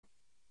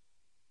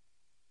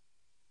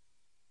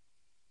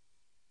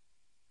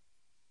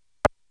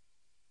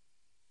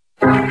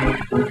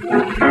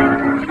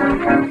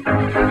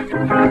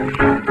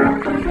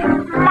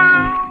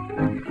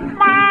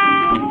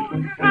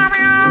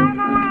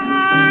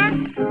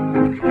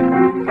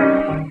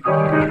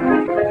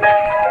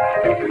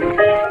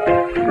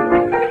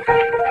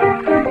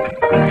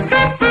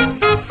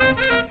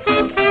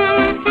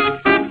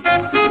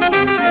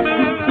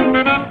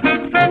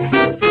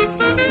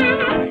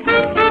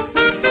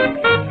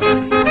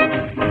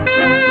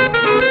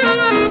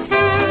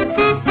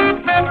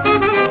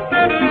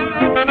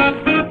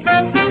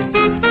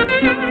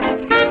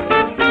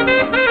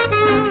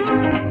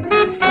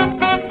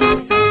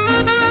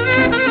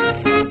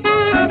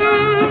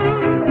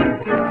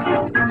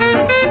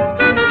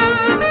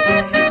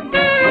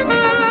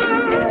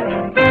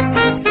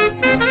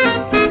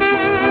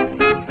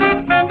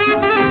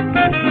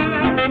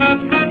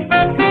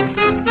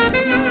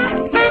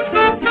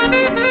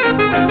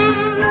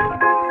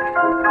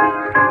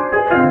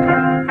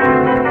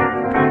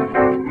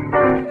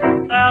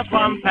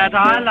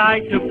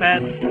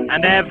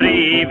And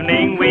every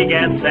evening we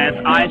get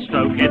set, I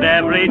stroke it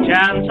every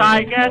chance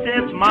I get.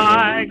 It's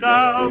my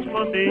girl's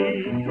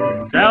pussy,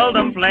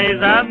 seldom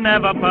plays and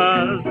never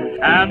purrs,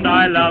 and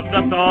I love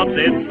the thoughts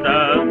it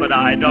stirs, but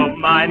I don't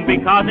mind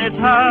because it's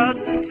hers.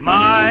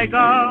 My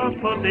girl's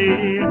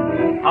pussy,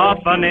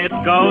 often it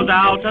goes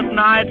out at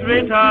night,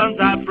 returns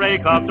at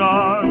break of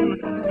dawn.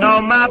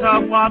 No matter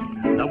what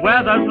the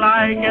weather's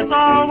like, it's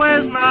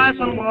always nice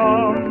and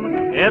warm.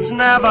 It's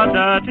never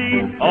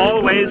dirty,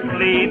 always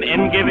clean,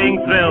 in giving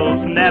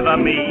thrills, never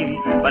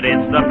mean. But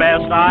it's the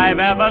best I've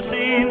ever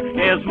seen,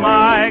 is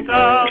my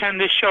girl. Can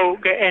this show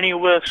get any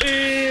worse?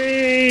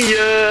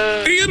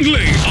 Ian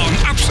Lee on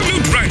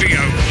Absolute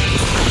Radio.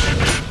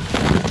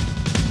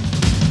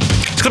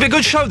 It's going to be a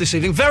good show this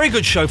evening, very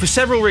good show for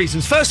several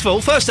reasons. First of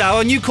all, first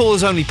hour, new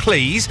callers only,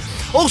 please.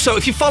 Also,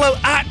 if you follow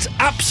at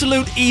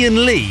Absolute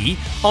Ian Lee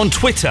on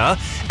Twitter,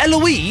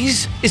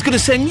 Eloise is going to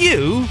send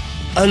you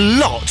a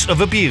lot of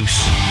abuse.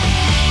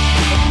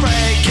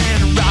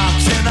 Breaking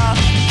rocks in a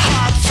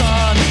hot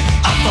sun.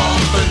 I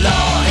fought for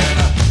law in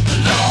a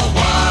law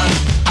one.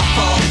 I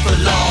fought for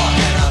law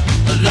in a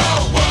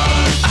law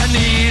one. I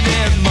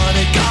needed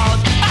money,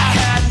 cause I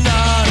had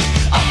none.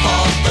 I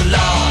fought for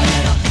law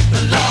in a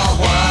law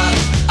one.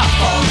 I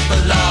fought for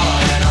law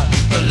in a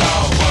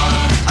law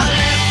one. I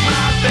left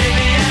my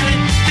baby and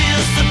it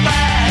feels so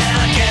bad.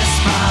 I guess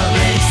my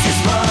race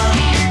is run.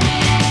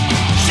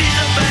 She's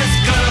the best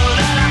girl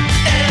that I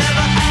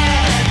ever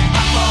had.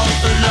 I fought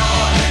for law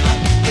in a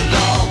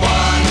law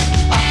one.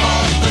 I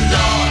fought for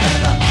law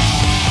in a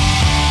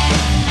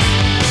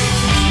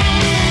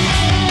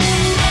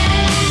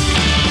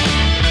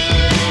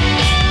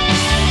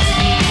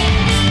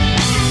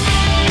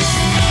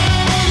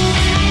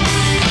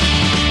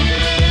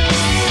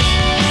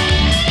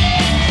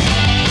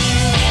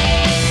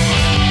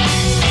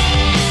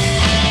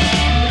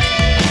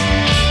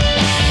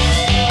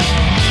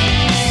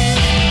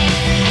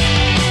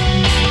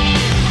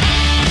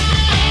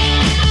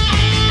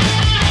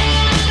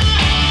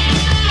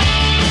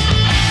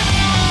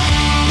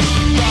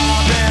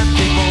robbing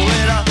people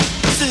with a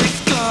six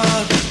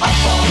gun. I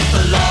fought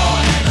for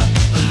law in a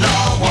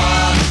law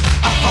one.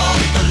 I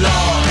fought for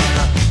law in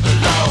a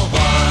law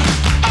one.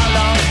 I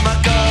lost my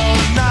girl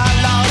and I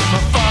lost my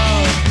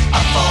phone. I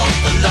fought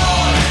for law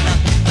in a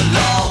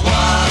law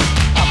one.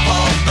 I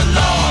fought for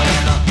law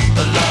in a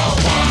law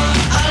one.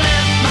 I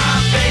left my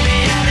baby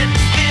and it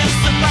feels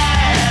so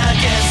bad. I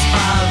guess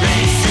my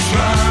race is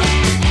run.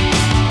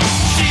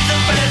 She's the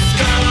best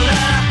girl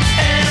that I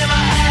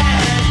ever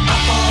had. I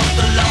fought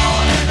for law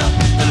in a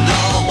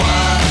law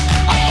one.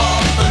 I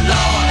fought for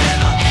law in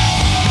a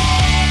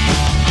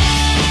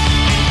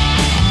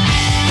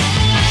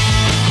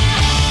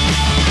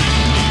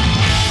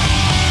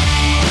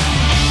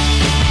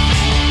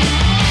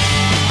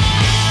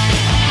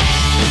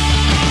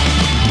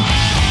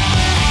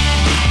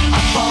I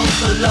fought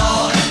for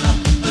law in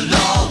a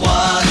law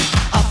one.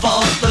 I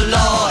fought for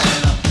law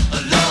in a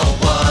law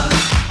one.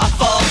 I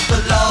fought for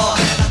law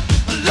in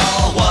a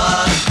law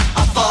one. I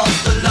fought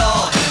for law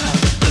in a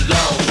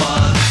law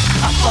one.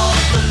 I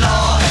fought for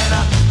law in a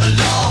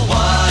law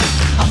one.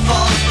 I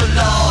fought for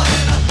law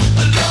in a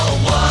law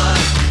one.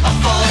 I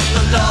fought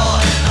for law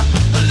in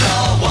a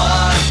law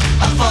one.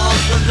 I fought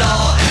for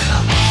law in a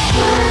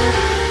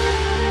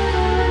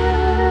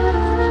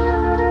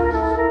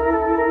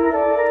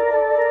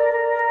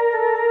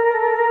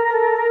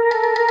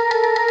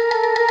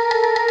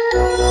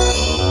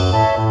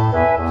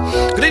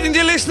Good evening,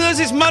 dear listeners.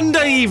 It's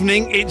Monday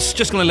evening. It's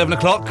just gone 11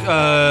 o'clock.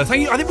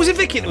 Thank you. I think, was it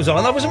Vicky that was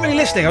on? I wasn't really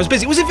listening. I was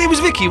busy. It was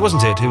Vicky,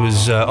 wasn't it, who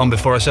was on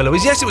before us,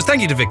 Eloise? Yes, it was.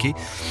 Thank you to Vicky,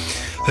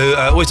 who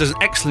always does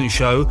an excellent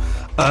show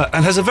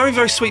and has a very,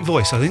 very sweet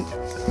voice, I think.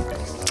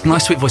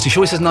 Nice, sweet voice. She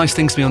always says nice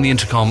things to me on the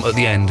intercom at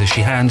the end as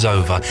she hands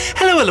over.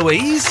 Hello,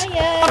 Eloise.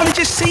 Hiya. I've only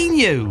just seen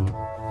you.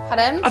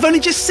 Pardon? I've only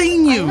just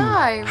seen you.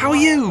 I know. How are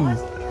you?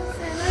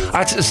 I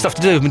had stuff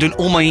to do. I've been doing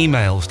all my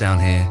emails down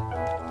here.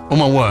 All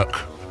my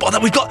work.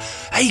 But we've got...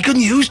 Hey, good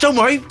news. Don't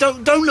worry.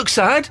 Don't look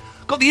sad.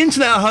 Got the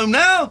internet at home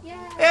now. Yeah.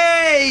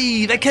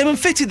 Hey, they came and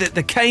fitted it.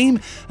 They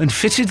came and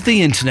fitted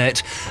the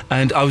internet,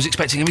 and I was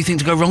expecting everything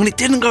to go wrong, and it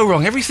didn't go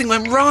wrong. Everything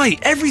went right.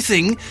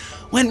 Everything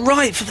went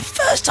right for the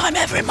first time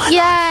ever in my life.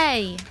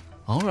 Yay!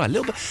 All right, a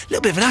little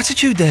bit of an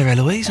attitude there,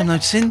 Eloise, I'm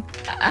noticing.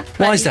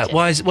 Why is that?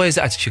 Where's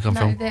that attitude come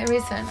from? There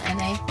isn't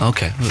any.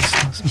 Okay.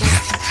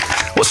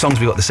 What songs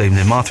have we got this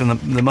evening? Martha and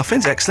the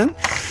Muffins, excellent.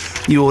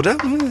 New Order,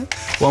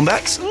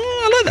 Wombats.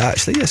 I like that,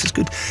 actually. Yes, it's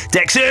good.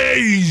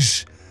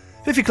 Dexies!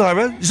 Fifi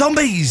Clyro,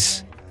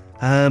 Zombies!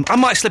 I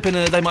might slip in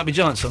a They Might Be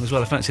Giants song as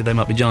well. I fancy a They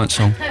Might Be Giants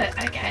song.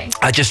 Okay.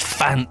 I just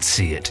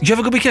fancy it. Did you have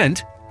a good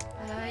weekend?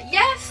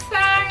 Yes,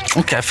 thanks.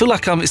 Okay, I feel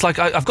like it's like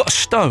I've got a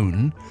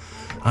stone.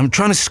 I'm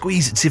trying to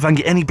squeeze it to see if I can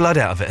get any blood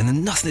out of it, and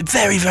then nothing.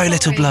 Very, very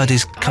little blood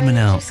is coming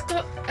out. I've just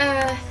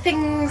got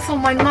things on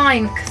my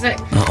mind because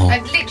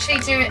I've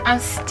literally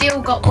I've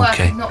still got work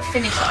I've not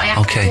finished that I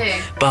have to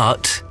do.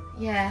 But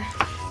yeah.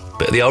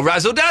 But the old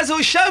razzle dazzle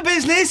is show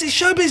business. It's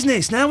show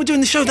business. Now we're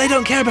doing the show. They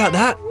don't care about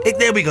that.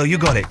 There we go. You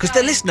got it. Because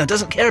the listener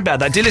doesn't care about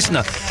that. Dear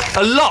listener,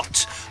 a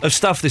lot of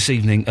stuff this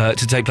evening to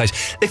take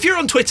place. If you're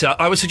on Twitter,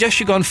 I would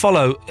suggest you go and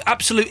follow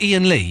Absolute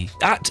Ian Lee,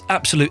 at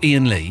Absolute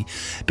Ian Lee,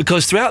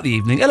 because throughout the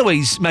evening,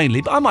 Eloise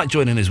mainly, but I might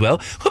join in as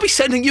well, we'll be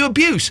sending you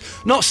abuse.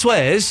 Not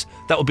swears.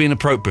 That would be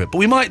inappropriate. But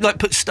we might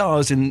put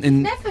stars in...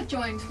 Never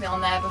joined me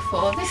on there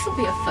before. This will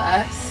be a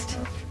first.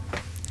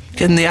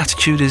 Getting the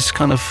attitude is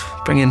kind of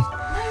bringing...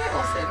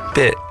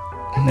 Bit.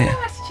 There was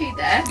no attitude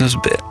there. There's a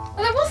bit. Well,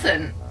 there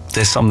wasn't.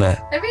 There's some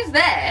there. There is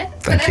there,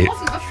 Thank but you. there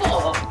wasn't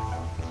before.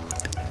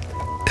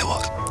 There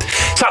was.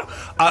 So,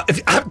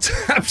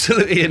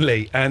 Absolute Ian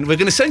Lee, and we're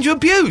going to send you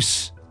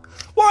abuse.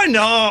 Why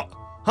not?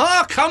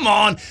 Oh, come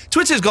on.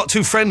 Twitter's got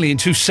too friendly and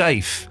too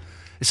safe.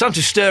 It's time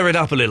to stir it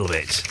up a little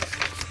bit.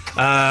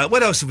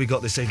 What else have we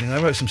got this evening?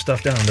 I wrote some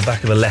stuff down on the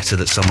back of a letter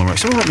that someone wrote.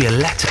 Someone wrote me a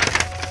letter.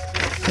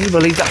 Can you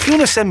believe that? If you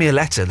want to send me a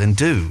letter, then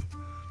do.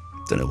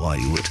 Don't know why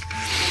you would.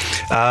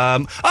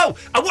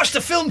 I watched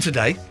a film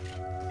today.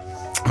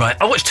 Right,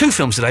 I watched two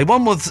films today.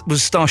 One was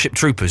Starship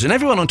Troopers, and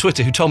everyone on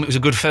Twitter who told me it was a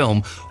good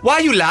film, why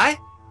you lie?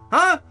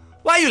 Huh?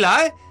 Why you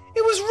lie?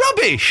 It was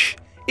rubbish.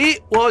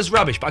 It was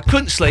rubbish, but I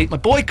couldn't sleep. My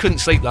boy couldn't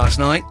sleep last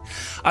night.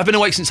 I've been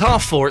awake since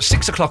 4:30. At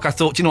 6 o'clock, I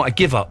thought, you know what, I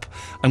give up.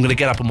 I'm going to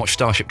get up and watch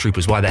Starship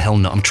Troopers. Why the hell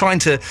not? I'm trying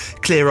to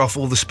clear off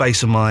all the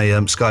space on my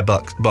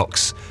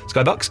Skybox.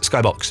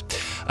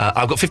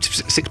 I've got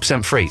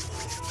 56% free.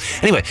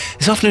 Anyway,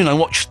 this afternoon I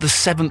watched The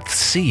Seventh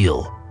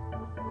Seal.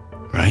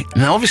 Right?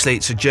 Now, obviously,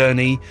 it's a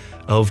journey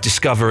of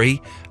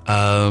discovery,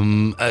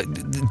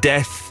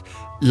 death,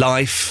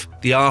 life,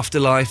 the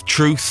afterlife,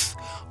 truth,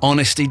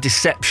 honesty,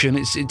 deception.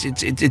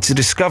 It's a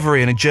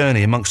discovery and a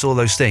journey amongst all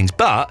those things.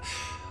 But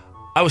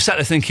I was sat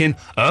there thinking,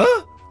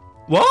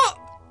 what?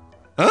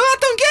 I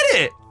don't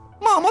get it.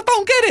 Mum, I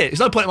don't get it. There's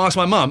no point in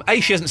asking my mum. A,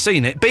 she hasn't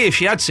seen it. B, if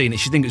she had seen it,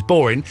 she'd think it's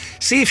boring.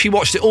 C, if she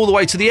watched it all the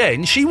way to the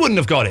end, she wouldn't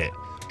have got it.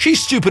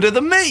 She's stupider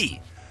than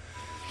me.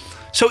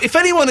 So if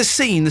anyone has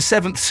seen The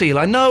Seventh Seal,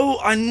 I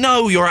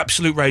know you're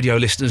Absolute Radio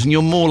listeners, and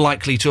you're more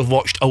likely to have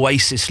watched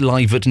Oasis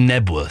live at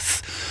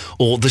Nebworth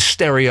or the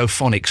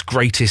Stereophonics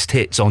Greatest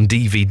Hits on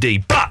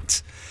DVD.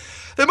 But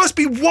there must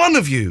be one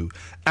of you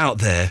out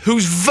there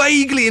who's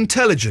vaguely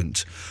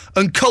intelligent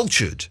and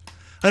cultured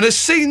and has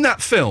seen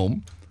that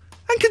film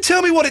and can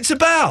tell me what it's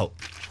about.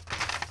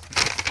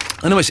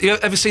 Anyways, you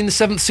ever seen The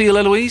Seventh Seal,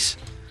 Eloise?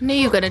 I knew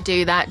you were going to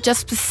do that,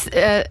 just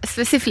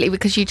specifically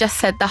because you just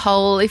said the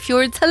whole, if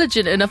you're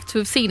intelligent enough to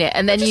have seen it,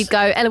 and then you'd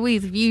go,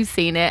 Eloise, have you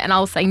seen it? And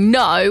I'll say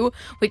no,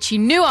 which you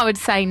knew I would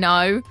say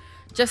no,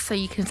 just so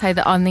you can say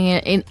that I'm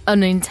the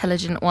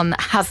unintelligent one that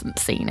hasn't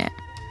seen it.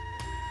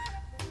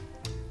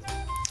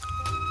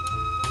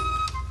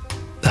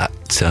 That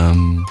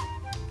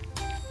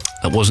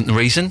wasn't the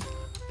reason.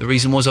 The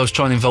reason was I was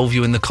trying to involve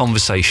you in the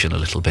conversation a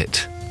little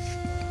bit.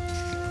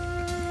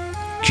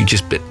 You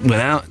just went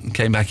out and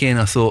came back in.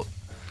 I thought,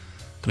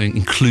 going to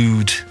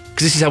include, because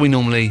this is how we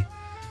normally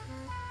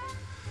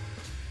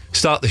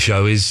start the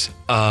show, is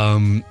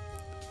I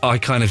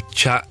kind of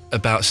chat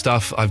about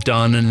stuff I've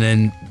done and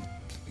then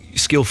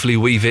skillfully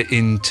weave it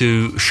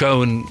into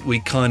show, and we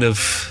kind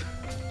of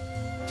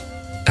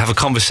have a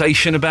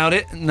conversation about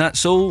it, and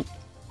that's all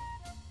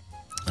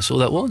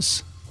that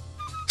was.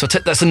 So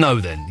that's a no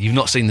then. You've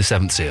not seen The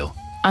Seventh Seal?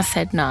 I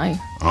said no.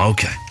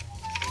 Okay.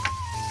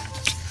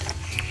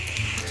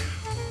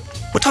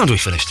 What time do we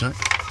finish tonight?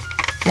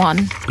 1.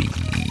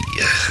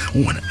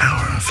 An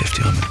hour and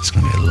 51 minutes. It's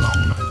going to be a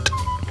long night.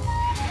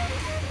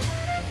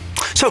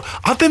 So,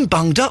 I've been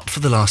bunged up for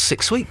the last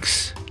 6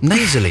 weeks.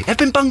 Nasally. I've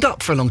been bunged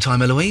up for a long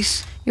time,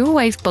 Eloise. You're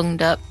always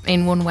bunged up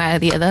in one way or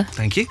the other.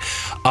 Thank you.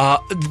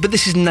 But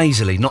this is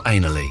nasally, not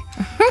anally.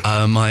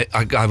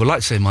 I would like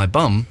to say my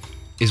bum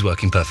is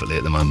working perfectly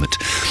at the moment.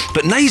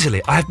 But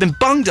nasally, I have been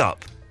bunged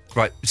up,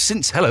 right,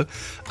 since,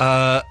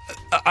 I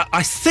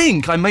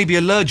think I may be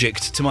allergic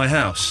to my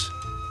house.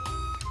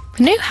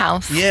 A new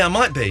house? Yeah, I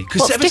might be.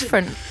 What's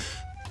different?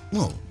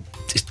 Well,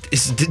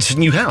 it's a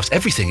new house.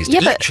 Everything is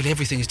literally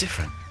everything is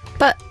different.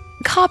 But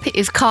carpet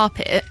is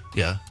carpet.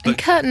 Yeah. And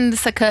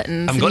curtains are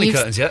curtains. I haven't got any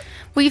curtains yet.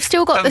 Well, you've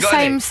still got the Haven't got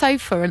same any.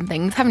 sofa and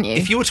things, haven't you?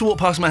 If you were to walk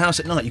past my house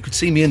at night, you could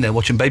see me in there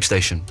watching Babe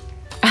Station.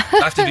 I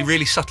have to be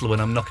really subtle when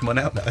I'm knocking one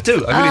out there. I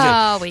do.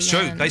 I really do. It's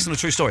true. Based on a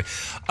true story.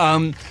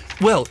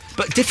 Well,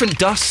 but different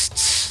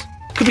dusts.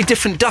 Could be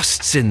different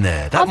dusts in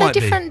there. That might be.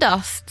 Are there different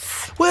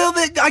dusts? Well,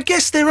 I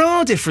guess there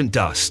are different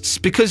dusts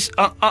because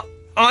I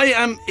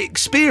am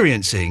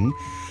experiencing.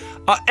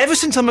 Ever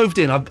since I moved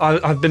in,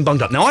 I've been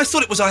bunged up. Now, I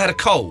thought it was I had a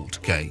cold,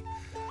 OK?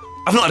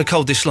 I've not had a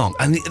cold this long.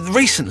 And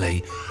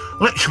recently,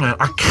 literally,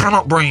 I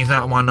cannot breathe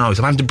out of my nose.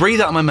 I'm having to breathe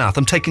out of my mouth.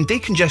 I'm taking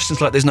decongestants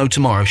like there's no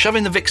tomorrow,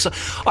 shoving the Vicks.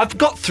 I've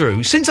got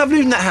through, since I've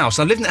lived in that house,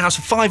 I've lived in that house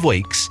for 5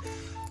 weeks,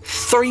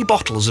 3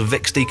 bottles of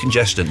Vicks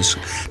decongestants.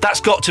 That's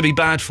got to be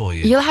bad for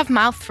you. You'll have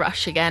mouth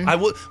thrush again. I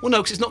will. Well,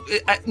 no, because it's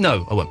not.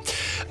 No, I won't.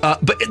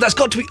 But that's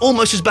got to be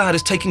almost as bad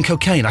as taking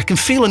cocaine. I can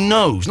feel a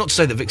nose. Not to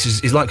say that Vicks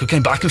is like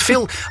cocaine, but I can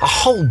feel a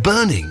hole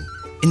burning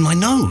in my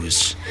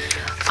nose.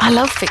 I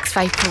love Vicks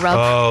Vapor Rub.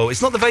 Oh,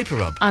 it's not the Vapor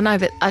Rub. I know,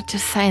 but I'm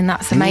just saying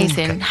that's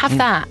amazing. Have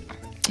that.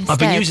 Instead. I've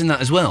been using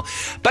that as well.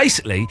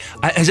 Basically,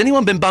 has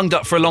anyone been bunged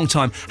up for a long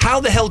time? How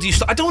the hell do you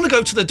start? I don't want to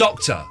go to the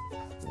doctor.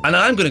 And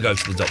I'm going to go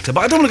to the doctor, but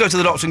I don't want to go to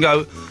the doctor and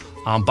go,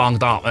 I'm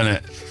bunged up,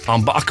 innit?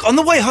 On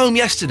the way home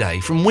yesterday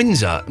from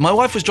Windsor, my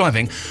wife was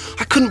driving,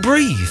 I couldn't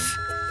breathe.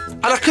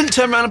 And I couldn't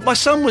turn around. My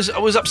son was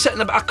upset,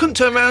 and I couldn't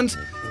turn around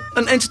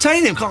and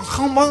entertain him.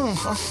 Come on.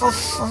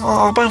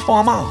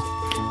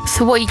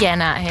 So what are you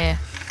getting at here?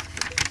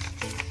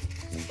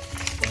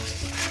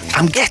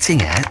 I'm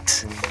getting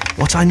at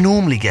what I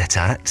normally get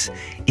at,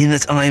 in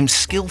that I am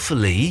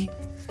skillfully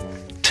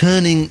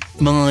turning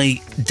my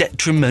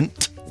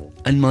detriment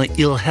and my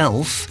ill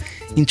health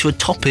into a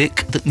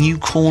topic that new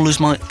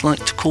callers might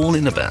like to call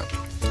in about.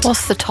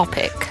 What's the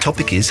topic?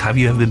 Topic is, have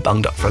you ever been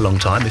bunged up for a long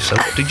time? If so,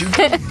 what did you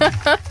do?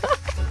 What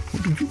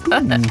did you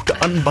do to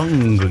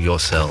unbung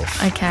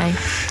yourself? Okay.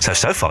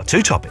 So far,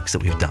 2 topics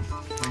that we've done.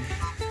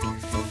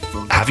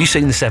 Have you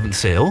seen The Seventh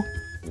Seal?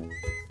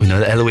 We know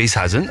that Eloise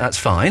hasn't. That's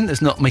fine.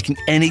 There's not making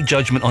any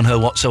judgment on her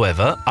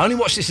whatsoever. I only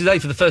watched this today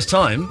for the first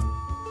time.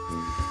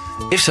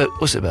 If so,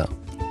 what's it about?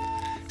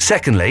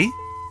 Secondly,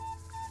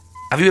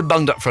 have you been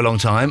bunged up for a long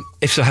time?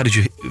 If so, how did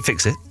you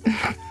fix it?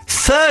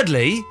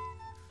 Thirdly,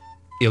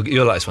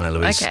 you'll like this one,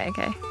 Eloise.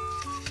 Okay.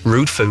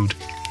 Rude food.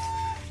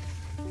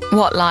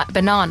 What, like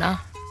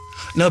banana?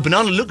 No,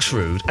 banana looks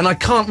rude, and I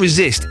can't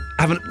resist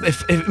having.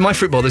 If in my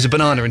fruit bowl there's a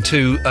banana and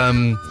 2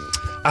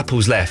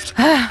 apples left,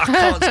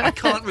 I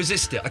can't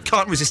resist it. I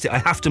can't resist it. I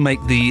have to make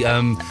the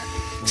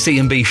C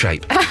and B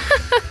shape.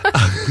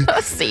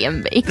 C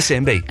and B. The C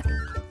and B.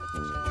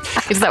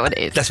 Is that what it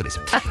is? That's what it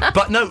is.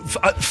 But no,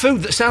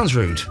 food that sounds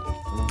rude.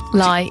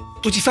 Like?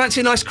 Would you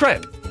fancy a nice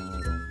crepe?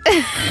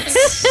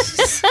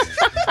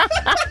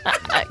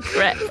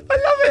 Crepe.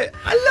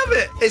 I love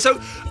it. So,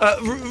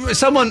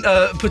 someone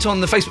put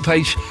on the Facebook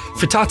page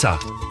frittata.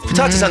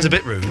 Frittata sounds a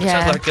bit rude.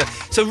 Yeah. Sounds like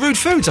so rude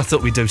foods. I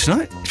thought we'd do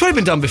tonight. It's probably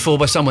been done before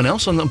by someone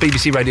else on the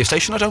BBC radio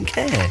station. I don't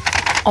care.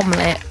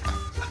 Omelette.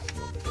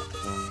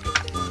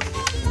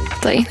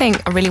 Don't you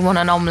think I really want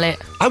an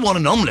omelette? I want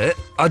an omelette.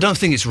 I don't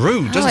think it's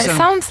rude. Doesn't it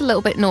sounds a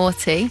little bit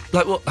naughty.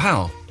 Like what?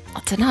 How? I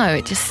don't know.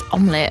 It just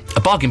omelette.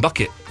 A bargain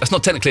bucket. That's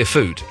not technically a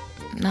food.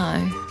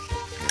 No.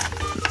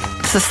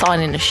 It's a sign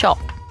in a shop.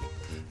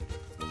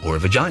 Or a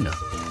vagina.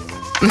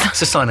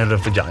 It's a sign of a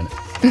vagina.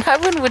 No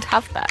one would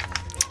have that.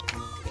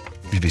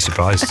 You'd be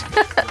surprised.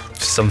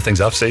 Some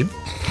things I've seen.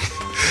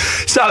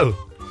 So,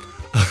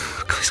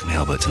 God, it's going to be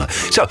Albert tonight.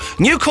 So,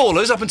 new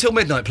callers up until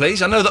midnight,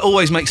 please. I know that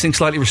always makes things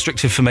slightly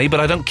restrictive for me, but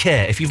I don't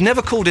care. If you've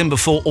never called in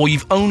before, or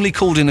you've only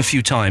called in a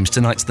few times,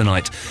 tonight's the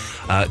night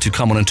to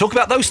come on and talk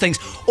about those things,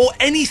 or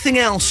anything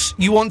else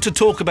you want to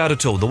talk about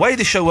at all. The way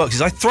this show works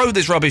is I throw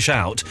this rubbish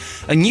out,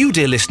 and you,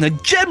 dear listener,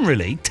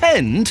 generally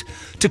tend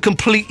to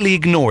completely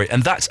ignore it,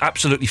 and that's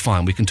absolutely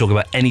fine. We can talk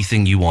about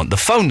anything you want. The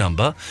phone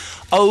number,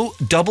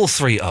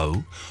 0330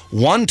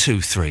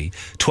 123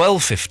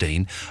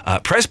 1215.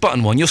 Press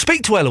button 1. You'll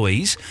speak to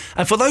Eloise,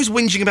 and for those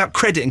whinging about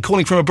credit and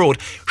calling from abroad,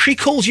 she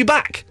calls you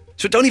back.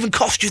 So it don't even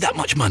cost you that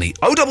much money.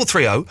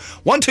 0330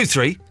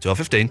 123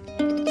 1215.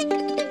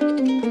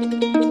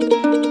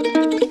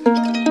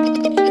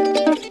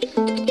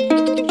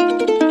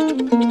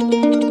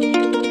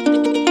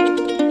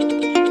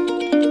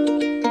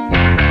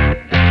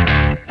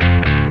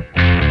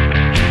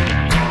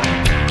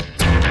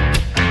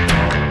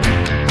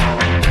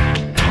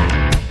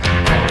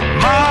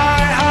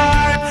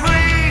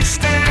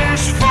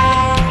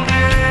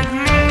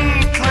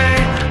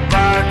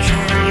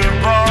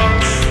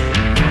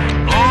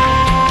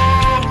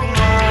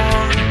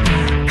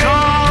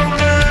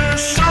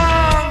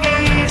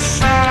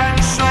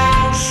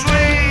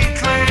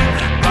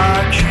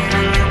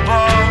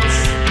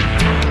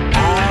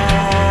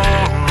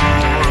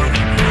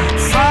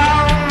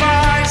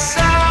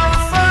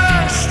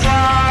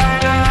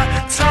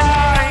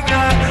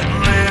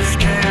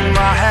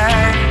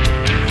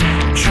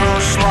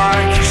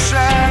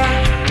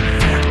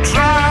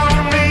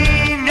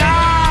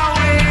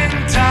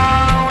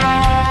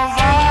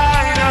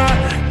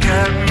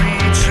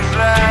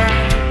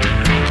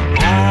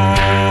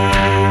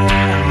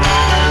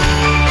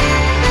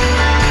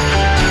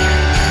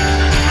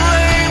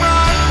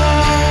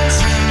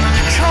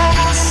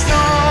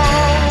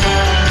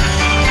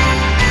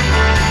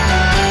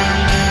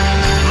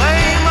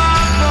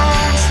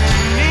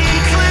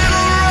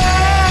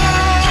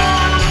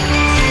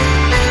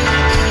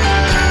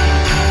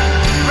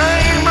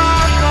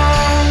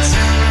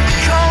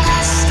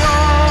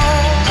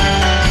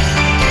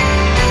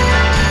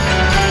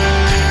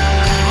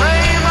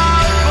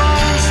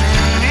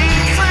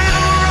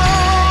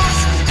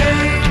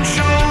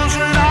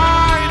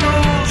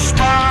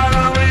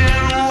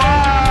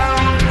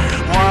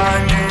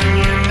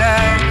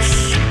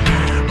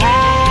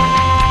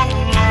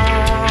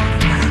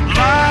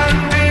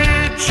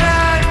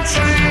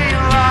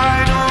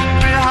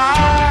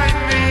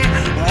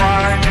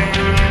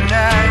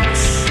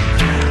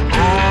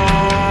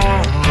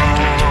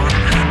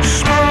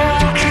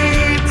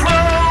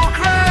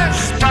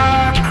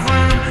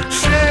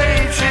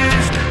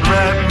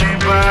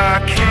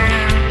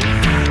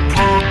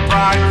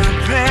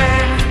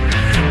 pen,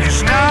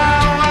 'cause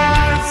now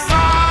I've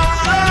found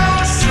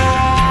those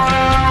torn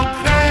out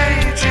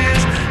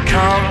pages,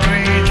 can't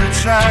read the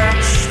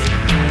text.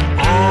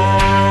 Oh,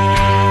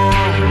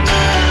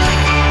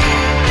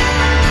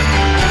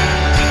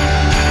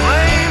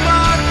 lay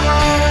my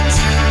bones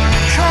in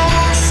the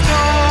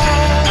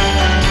cobblestones,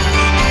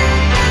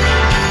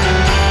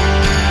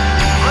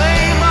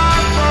 lay my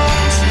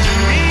bones in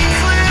neat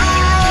little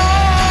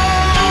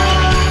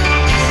rows,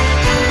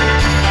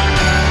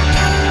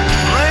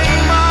 lay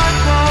my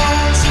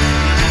bones in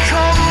the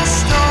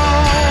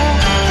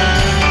cobblestones,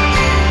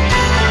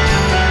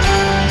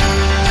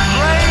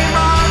 lay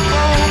my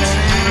bones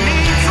in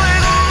neat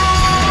little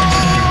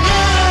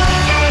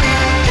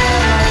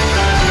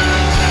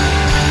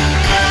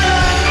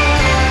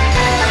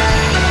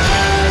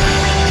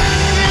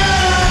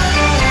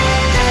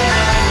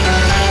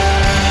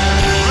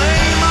lay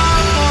my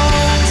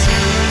bones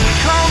in the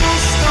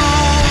cobblestones. Lay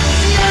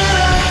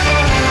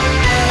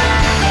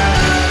my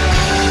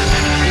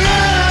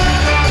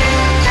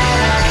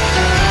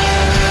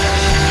bones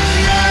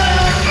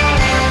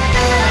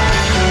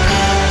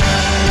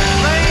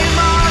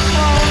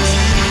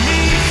in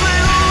neat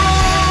little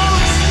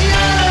rows.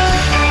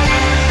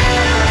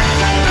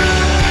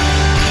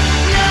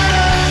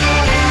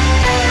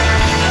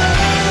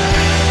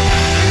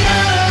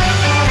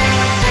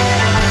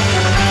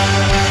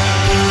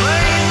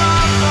 Lay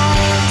my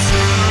bones in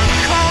the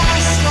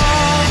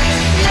cobblestones.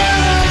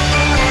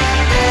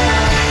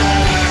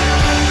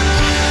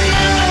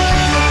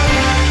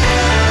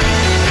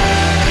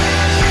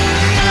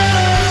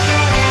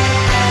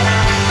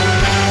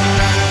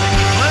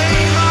 Lay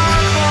my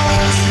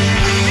bones in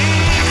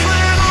neat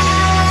little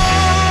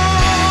rows.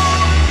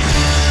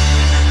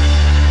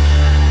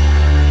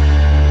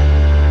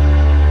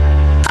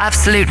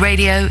 Absolute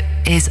Radio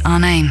is our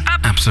name.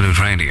 Absolute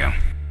Radio.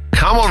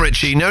 Come on,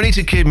 Richie, no need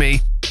to kid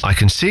me. I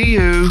can see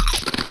you.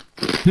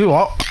 You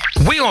what?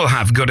 We all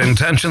have good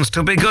intentions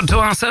to be good to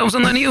ourselves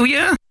in the new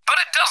year, but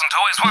it doesn't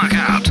always work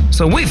out.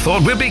 So we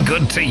thought we'd be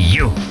good to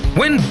you.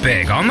 Win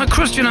big on the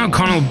Christian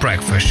O'Connell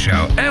Breakfast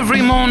Show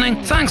every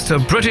morning thanks to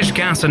British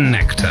Gas and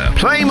Nectar.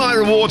 Play my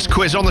rewards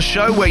quiz on the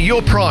show where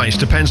your prize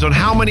depends on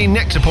how many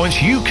Nectar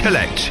points you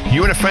collect.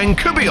 You and a friend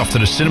could be off to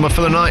the cinema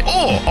for the night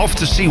or off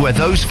to see where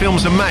those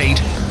films are made.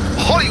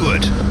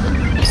 Hollywood.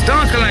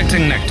 Start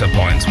collecting Nectar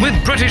points with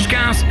British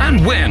Gas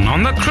and win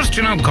on the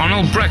Christian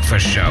O'Connell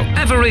Breakfast Show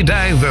every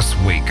day this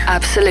week.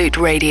 Absolute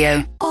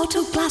Radio.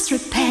 Auto Glass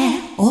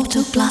Repair,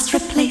 Auto Glass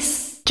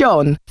Replace.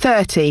 John,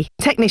 30,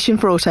 technician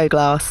for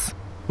Autoglass.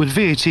 With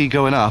VAT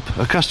going up,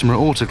 a customer at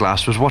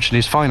Autoglass was watching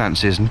his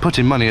finances and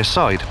putting money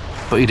aside,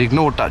 but he'd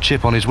ignored that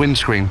chip on his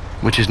windscreen,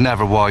 which is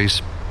never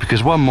wise,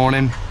 because one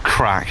morning,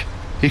 crack.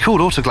 He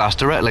called Autoglass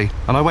directly,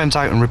 and I went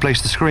out and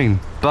replaced the screen,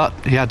 but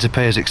he had to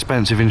pay his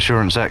expensive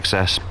insurance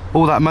excess.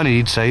 All that money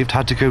he'd saved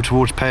had to go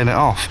towards paying it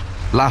off.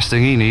 Last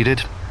thing he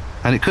needed.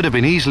 And it could have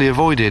been easily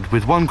avoided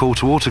with one call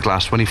to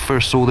Autoglass when he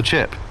first saw the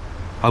chip.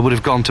 I would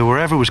have gone to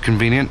wherever was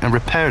convenient and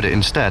repaired it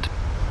instead.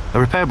 A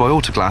repair by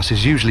Autoglass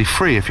is usually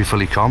free if you're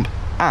fully comp,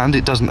 and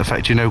it doesn't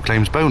affect your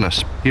no-claims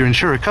bonus. Your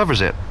insurer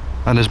covers it,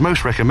 and as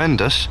most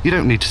recommend us, you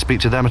don't need to speak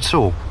to them at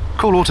all.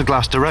 Call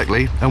Autoglass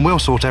directly and we'll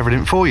sort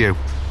everything for you.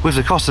 With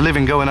the cost of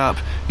living going up,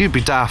 you'd be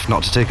daft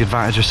not to take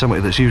advantage of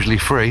something that's usually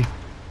free.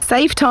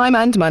 Save time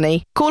and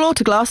money. Call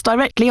Autoglass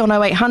directly on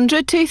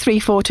 0800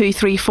 234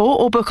 234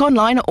 or book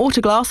online at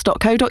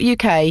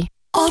autoglass.co.uk.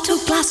 Auto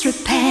Glass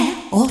Repair,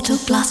 Auto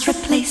Glass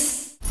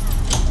Replace.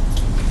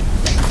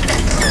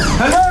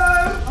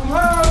 Hello, I'm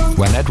home.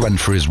 When Ed went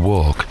for his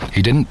walk,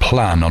 he didn't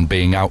plan on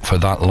being out for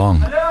that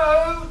long.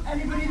 Hello,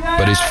 anybody there?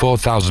 But his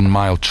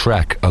 4,000-mile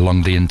trek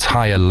along the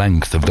entire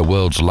length of the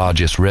world's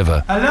largest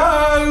river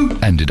Hello,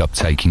 ended up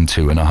taking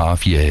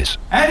 2.5 years.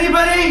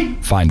 anybody?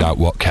 Find out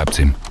what kept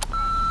him.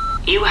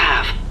 You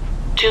have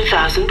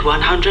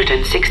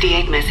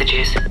 2,168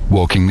 messages.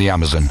 Walking the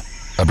Amazon,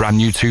 a brand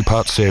new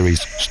 2-part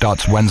series,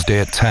 starts Wednesday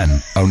at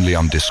 10, only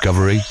on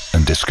Discovery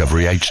and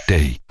Discovery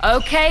HD.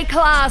 Okay,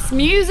 class,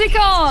 music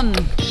on.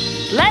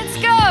 Let's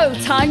go.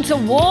 Time to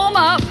warm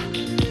up.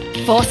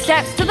 4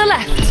 steps to the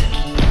left.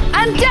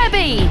 And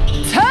Debbie,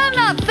 turn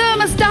that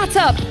thermostat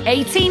up.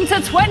 18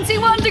 to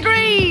 21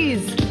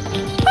 degrees.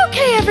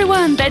 Okay,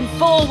 everyone, then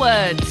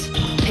forward.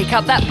 Pick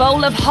up that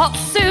bowl of hot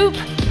soup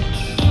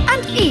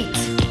and eat.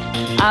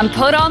 And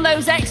put on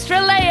those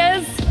extra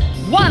layers.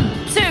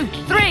 1, 2,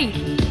 3.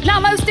 Now,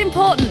 most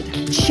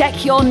important,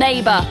 check your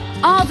neighbour.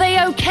 Are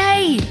they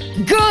okay?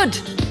 Good.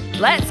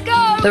 Let's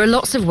go. There are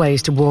lots of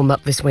ways to warm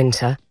up this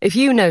winter. If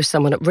you know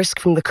someone at risk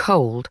from the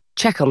cold,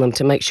 check on them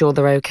to make sure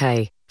they're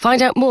okay.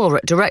 Find out more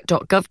at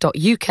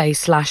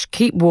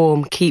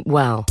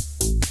direct.gov.uk/keepwarmkeepwell.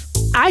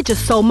 I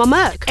just sold my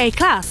Merc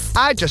A-Class.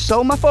 I just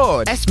sold my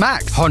Ford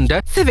S-Max.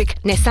 Honda,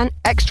 Civic, Nissan,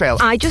 X-Trail.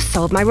 I just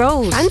sold my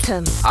Rolls,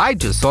 Phantom, I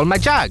just sold my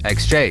Jag,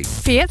 XJ,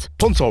 Fiat,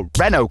 Punto,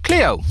 Renault,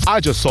 Clio, I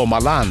just sold my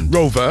Land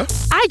Rover.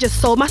 I just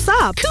sold my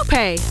Saab,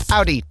 Coupe,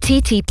 Audi,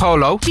 TT,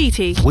 Polo,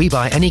 GT. We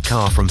buy any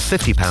car from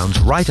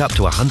 £50 right up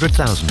to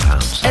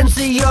 £100,000.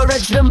 Enter your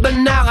reg number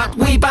now at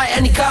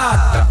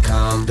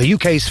WeBuyAnyCar.com. The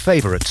UK's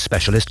favourite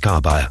specialist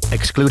car buyer,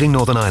 excluding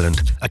Northern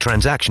Ireland. A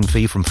transaction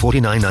fee from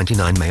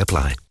 $49.99 may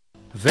apply.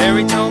 A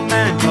very tall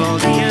man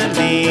called Ian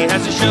Lee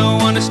has a show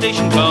on a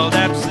station called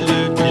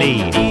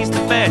Absolutely. He's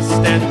the best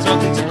at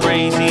talking to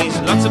crazies,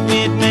 lots of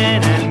weird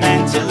men and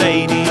mental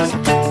ladies.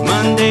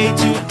 Monday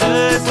to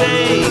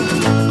Thursday,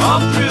 all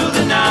through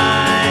the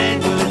night.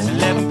 Well, it's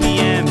 11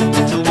 p.m.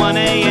 till 1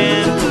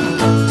 a.m.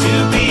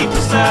 To be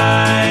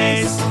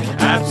precise,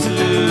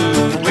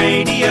 Absolute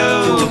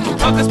Radio.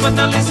 Podcast, but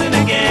now listen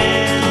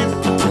again.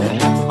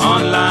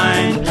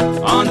 Online,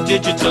 on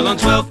digital, on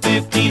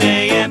 12:15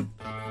 a.m.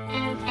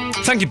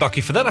 Thank you, Bucky,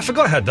 for that. I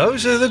forgot I had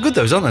those. They're good,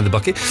 those, aren't they, the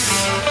Bucky?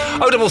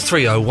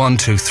 0330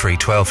 123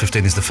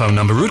 1215 is the phone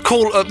number. Rude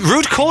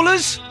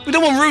callers? We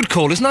don't want rude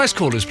callers. Nice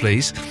callers,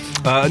 please.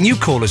 New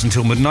callers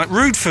until midnight.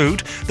 Rude food.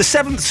 The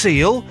Seventh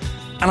Seal.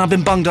 And I've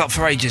been bunged up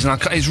for ages, and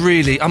it's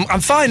really...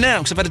 I'm fine now,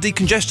 because I've had a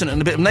decongestant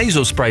and a bit of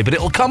nasal spray, but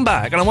it'll come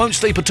back, and I won't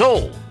sleep at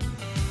all.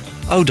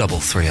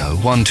 0330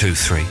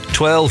 123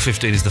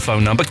 1215 is the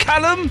phone number.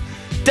 Callum,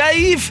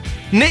 Dave,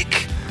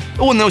 Nick...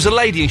 Oh, and there was a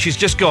lady and she's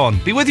just gone.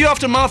 Be with you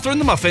after Martha and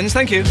the Muffins.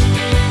 Thank you.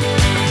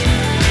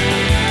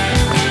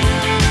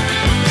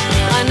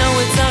 I know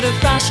it's out of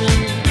fashion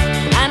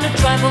and a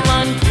trifle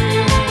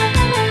uncool,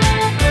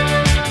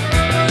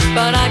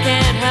 but I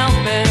can't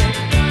help it.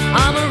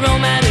 I'm a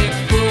romantic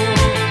fool.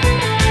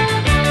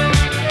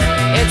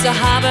 It's a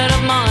habit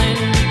of mine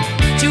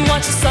to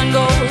watch the sun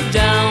go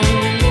down.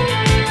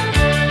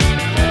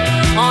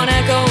 On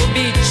Echo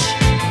Beach,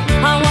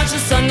 I watch the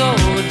sun go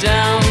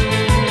down.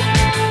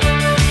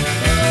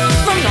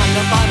 9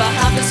 to 5, I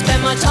have to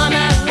spend my time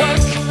at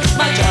work.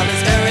 My job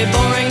is very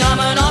boring, I'm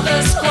an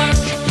office clerk.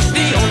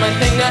 The only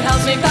thing that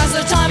helps me pass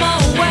the time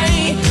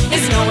away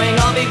is knowing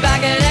I'll be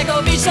back at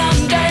Echo Beach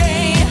someday.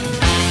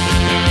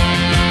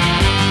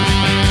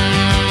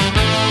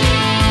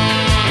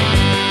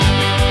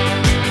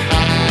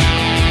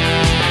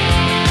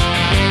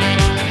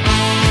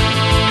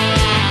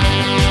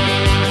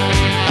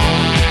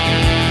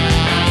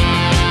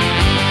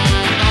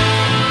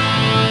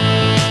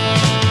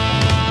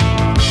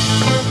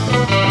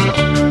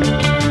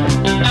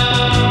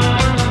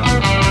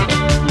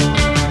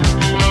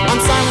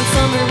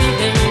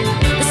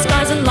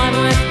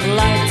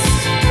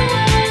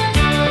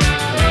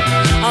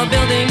 A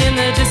building in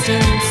the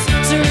distance,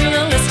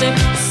 surrealistic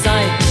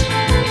sight.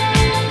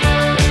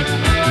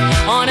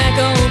 On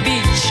Echo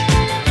Beach,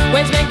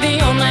 waves make the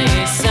only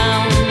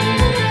sound.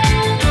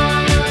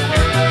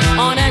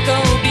 On Echo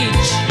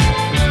Beach,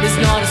 there's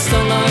not a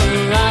soul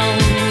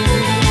around.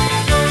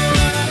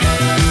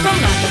 From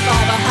 9 to 5,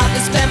 I have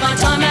to spend my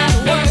time at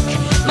work.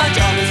 My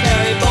job is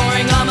very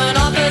boring, I'm an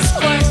office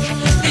clerk.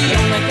 The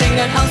only thing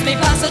that helps me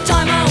pass the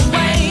time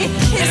away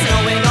is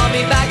knowing I'll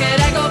be back at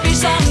Echo Beach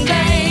someday.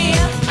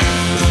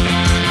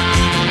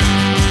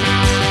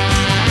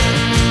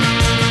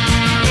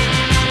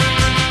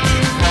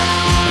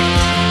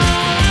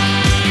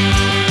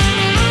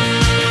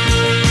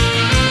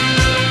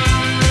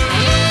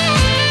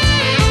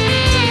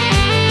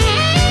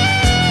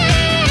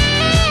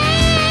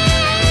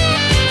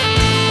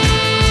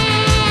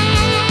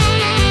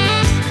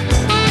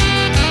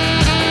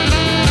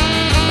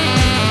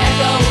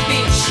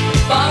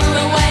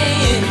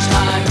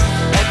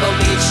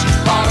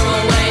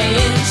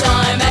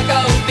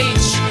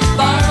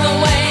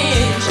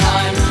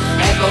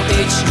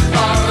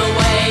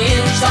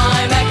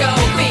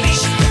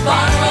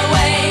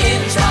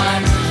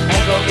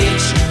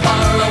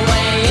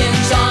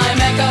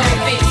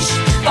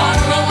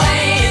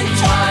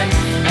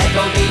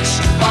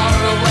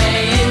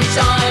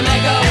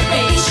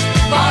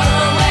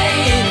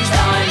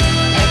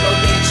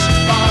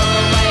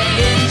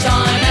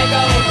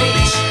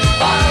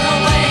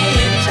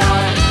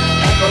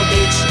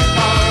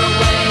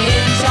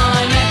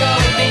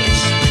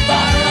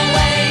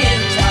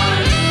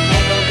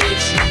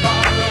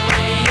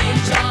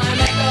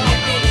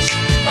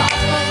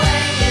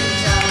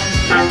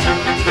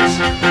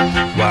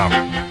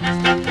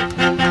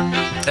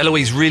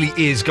 Eloise really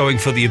is going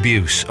for the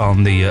abuse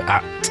on the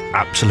at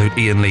Absolute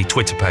Ian Lee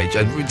Twitter page.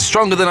 It's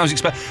stronger than I was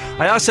expecting.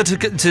 I asked her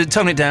to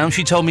tone it down.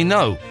 She told me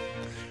no.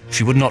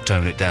 She would not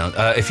tone it down.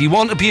 If you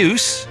want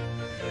abuse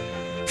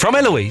from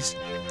Eloise,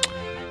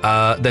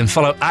 then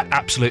follow at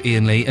Absolute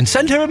Ian Lee and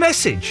send her a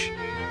message.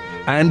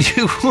 And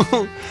you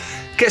will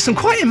get some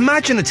quite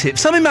imaginative,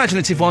 some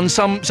imaginative ones,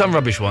 some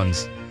rubbish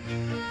ones.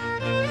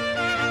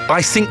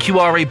 I think you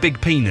are a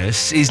big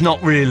penis is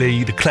not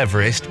really the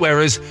cleverest,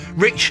 whereas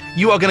Rich,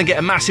 you are going to get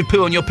a massive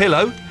poo on your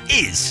pillow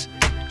is.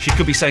 She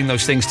could be saying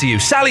those things to you.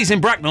 Sally's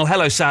in Bracknell.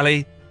 Hello,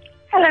 Sally.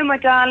 Hello, my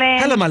darling.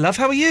 Hello, my love.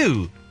 How are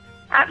you?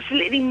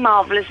 Absolutely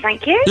marvellous,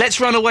 thank you.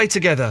 Let's run away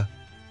together.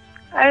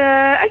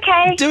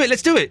 Okay. Do it.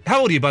 Let's do it.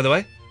 How old are you, by the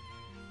way?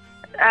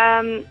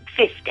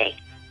 50.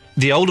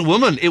 The older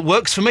woman. It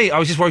works for me. I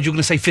was just worried you were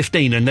going to say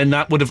 15, and then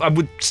I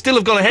would still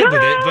have gone ahead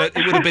with it, but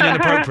it would have been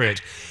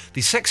inappropriate.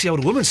 The sexy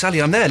older woman,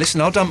 Sally, I'm there.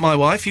 Listen, I'll dump my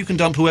wife. You can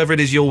dump whoever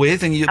it is you're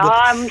with, and you.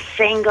 I'm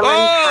single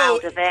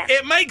and proud of it.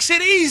 It makes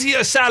it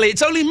easier, Sally.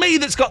 It's only me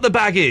that's got the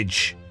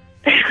baggage.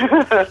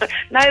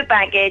 No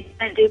baggage.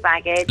 Don't do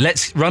baggage.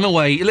 Let's run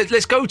away.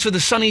 Let's go to the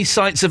sunny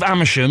sights of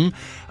Amersham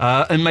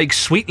and make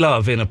sweet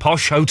love in a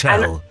posh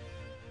hotel.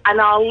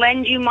 And I'll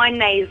lend you my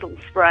nasal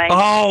spray.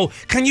 Oh,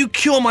 can you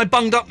cure my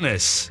bunged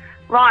upness?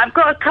 Right, I've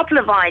got a couple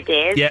of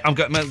ideas. Yeah, I'm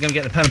going to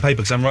get the pen and paper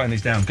because I'm writing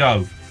these down.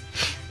 Go.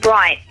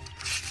 Right.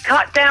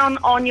 Cut down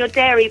on your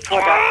dairy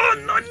products.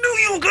 Oh, I knew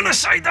you were going to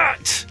say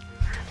that.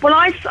 Well,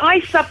 I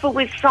suffer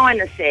with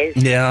sinuses.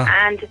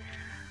 Yeah.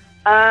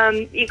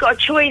 And you've got a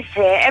choice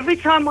here. Every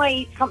time I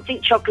eat something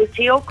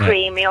chocolatey or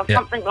creamy or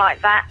something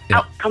like that,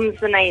 out comes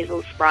the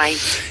nasal spray.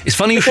 It's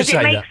funny you should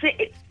say that. Because it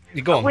makes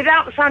You go on.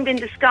 Without sounding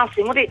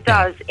disgusting, what it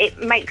does, it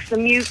makes the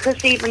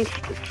mucus even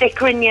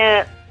thicker in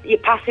your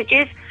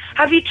passages.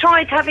 Have you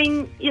tried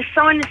having your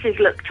sinuses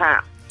looked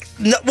at?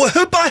 No,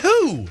 well, by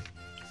who?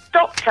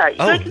 Doctor. You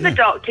go to the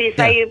doctor, you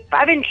say you're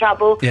having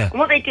trouble, and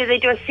what they do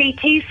a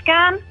CT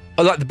scan.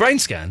 Oh, like the brain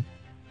scan?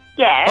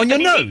 Yeah. On your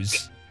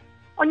nose?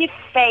 On your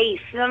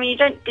face. I mean, you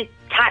don't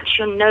detach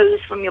your nose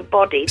from your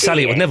body, do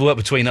Sally, you? it would never work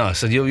between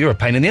us. You're a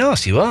pain in the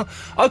arse, you are.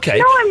 Okay.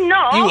 No, I'm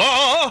not. You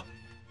are?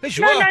 Yes,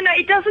 you are. No,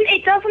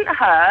 it doesn't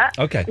hurt.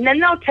 Okay. And then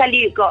they'll tell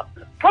you you've got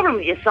a problem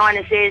with your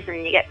sinuses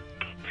and you get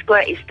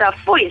squirty stuff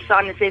for your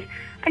sinuses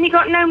and you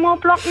got no more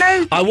blocked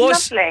nose. I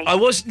was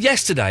Lovely.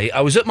 yesterday. I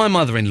was at my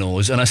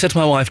mother-in-law's, and I said to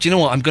my wife, "Do you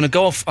know what? I'm going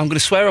to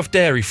swear off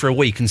dairy for a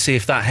week and see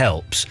if that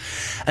helps."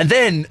 And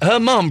then her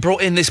mum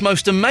brought in this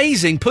most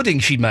amazing pudding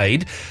she'd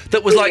made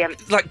that was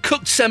like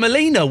cooked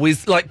semolina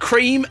with like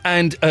cream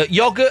and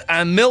yogurt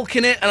and milk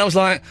in it, and I was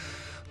like.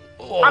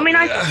 Oh, I mean,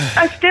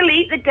 I still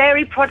eat the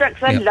dairy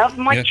products. I love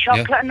my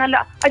chocolate, and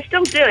I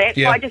still do it,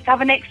 but I just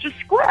have an extra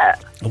squirt.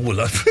 Oh,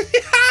 well,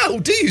 how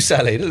do you,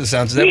 Sally? It doesn't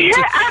sound to Yeah,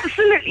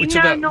 absolutely.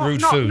 No,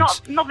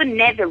 not the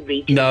nether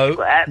region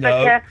squirt,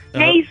 but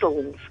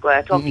nasal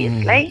squirt,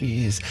 obviously.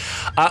 Yes.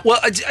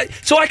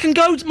 So I can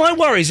go. My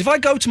worries, if I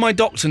go to my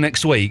doctor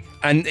next week,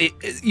 and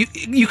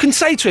you can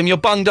say to him, "You're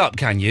bunged up,"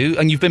 can you?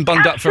 And you've been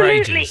bunged up for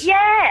ages.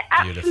 Yeah,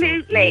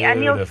 absolutely.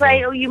 And you'll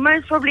say, "Oh, you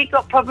most probably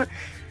got problems."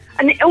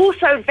 And it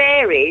also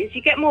varies.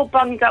 You get more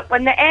bunged up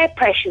when the air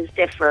pressure's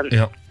different.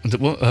 Yeah.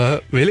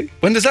 Really?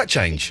 When does that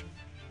change?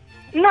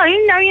 No,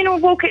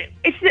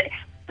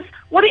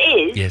 what it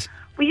is. Yes.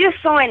 With your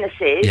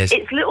sinuses, Yes.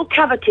 it's little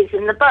cavities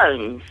in the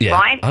bones, Yeah.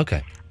 right?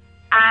 Okay.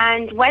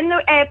 And when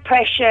the air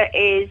pressure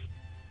is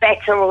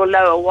better or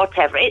low or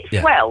whatever, it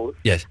swells.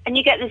 Yes. And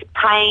you get this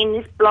pain,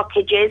 these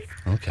blockages.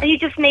 Okay. And you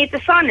just need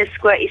the sinus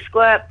squirty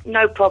squirt,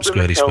 no problem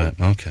Squirty at all. squirt.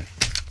 Okay.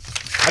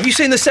 Have you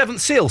seen The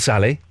Seventh Seal,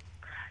 Sally?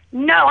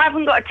 No, I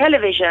haven't got a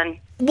television.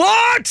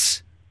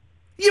 What?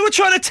 You were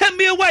trying to tempt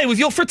me away with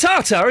your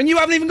frittata and you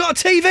haven't even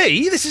got a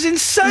TV? This is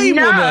insane,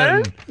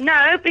 woman.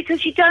 No,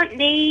 because you don't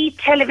need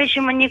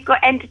television when you've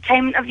got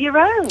entertainment of your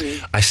own.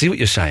 I see what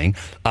you're saying.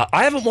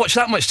 I haven't watched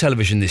that much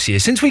television this year.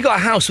 Since we got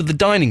a house with the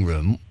dining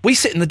room, we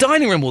sit in the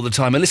dining room all the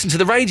time and listen to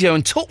the radio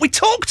and talk. We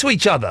talk to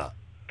each other.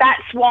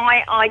 That's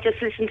why I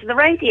just listen to the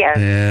radio.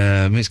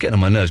 Yeah, I mean, it's getting on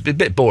my nerves. A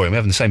bit boring. We're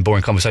having the same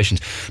boring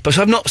conversations. But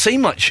so I've not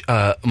seen much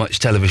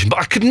television. But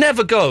I could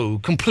never go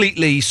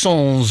completely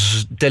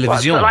sans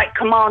télévision. Well, like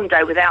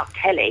Commando without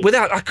telly.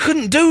 I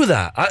couldn't do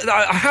that.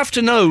 I have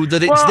to know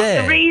that it's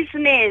there. The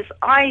reason is,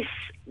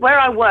 where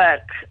I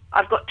work,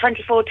 I've got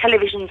 24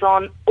 televisions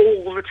on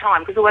all the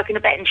time because I work in a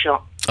betting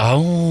shop.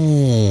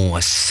 Oh, I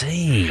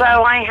see. So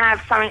I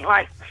have something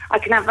like, I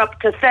can have up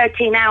to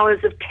 13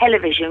 hours of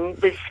television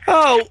with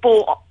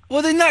sport.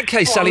 Well, in that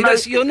case, Sally,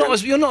 you're not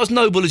as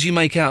noble as you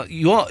make out.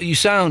 You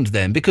sound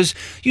then, because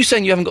you're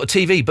saying you haven't got a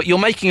TV, but you're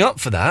making up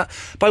for that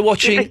by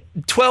watching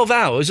 12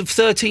 hours of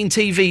 13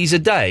 TVs a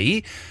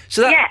day.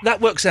 So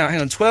that works out. Hang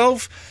on,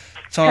 12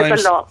 times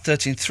That's a lot.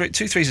 13. 2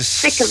 3s is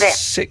Sick of it.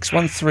 6.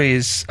 1 3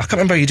 is. I can't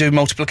remember how you do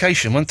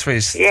multiplication. 1 3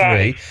 is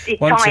 3. You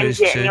 1 2 timed is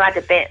it 2. and you add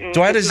a bit. And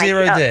Do I add a just make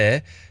 0 it up.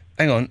 there?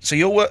 Hang on. So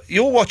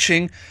you're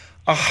watching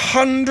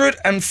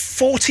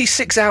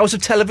 146 hours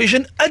of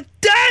television a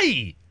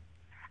day.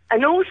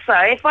 And also,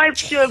 if I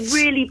do a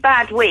really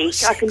bad week,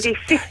 I can do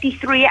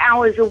 53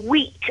 hours a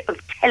week of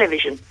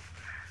television.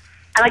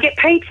 And I get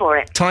paid for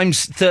it.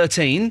 Times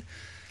 13.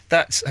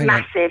 That's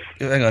massive.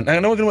 Hang on. Now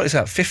we're going to work this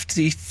out.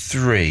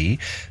 53,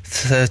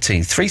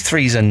 13. 3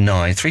 3s are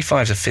 9. 3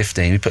 5s are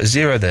 15. We put a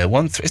 0 there.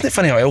 1 3. Isn't it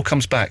funny how it all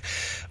comes back?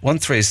 1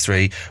 3 is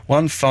 3.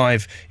 1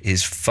 5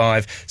 is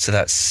 5. So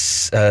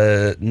that's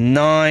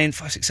 9,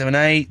 5, 6, 7,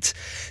 8.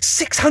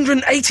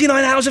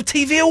 689 hours of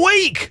TV a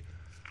week.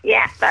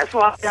 Yeah, that's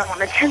why I don't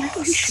want a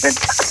television.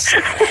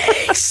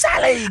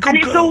 Sally, and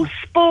it's all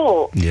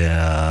sport.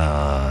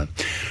 Yeah.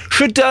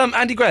 Should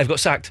Andy Gray have got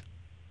sacked?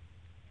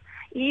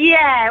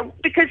 Yeah,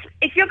 because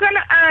if you're going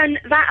to earn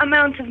that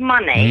amount of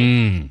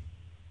money,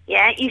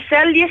 Yeah, you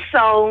sell your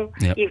soul.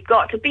 Yep. You've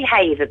got to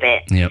behave a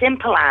bit. Yep.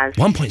 Simple as.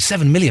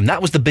 1.7 million.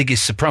 That was the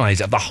biggest surprise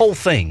of the whole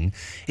thing,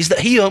 is that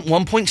he earned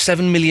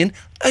 1.7 million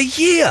a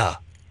year.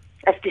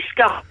 That's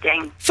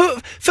disgusting.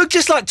 For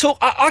just like talk,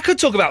 I could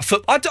talk about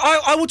football.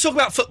 I will talk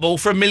about football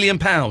for £1 million,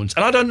 and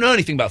I don't know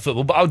anything about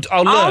football, but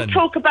I'll learn. I'll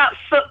talk about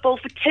football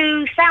for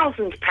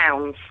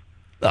 £2,000.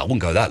 I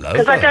wouldn't go that low.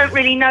 Because I don't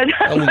really know that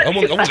I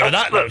wouldn't go much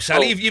that low, about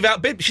Sally. football. You've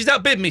outbid. She's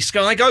outbid me,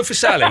 Sky. Go for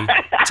Sally.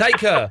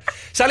 Take her.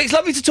 Sally, it's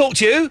lovely to talk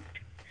to you.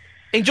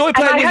 Enjoy And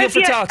playing I with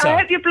your hope frittata. I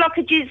hope your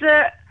blockages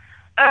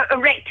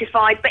are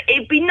rectified, but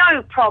it'd be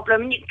no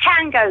problem. You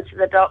can go to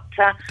the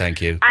doctor.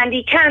 Thank you. And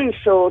he can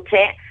sort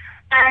it.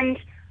 And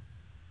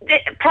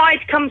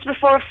pride comes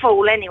before a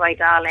fall anyway,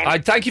 darling.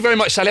 Thank you very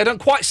much, Sally. I don't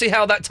quite see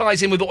how that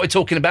ties in with what we're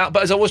talking about,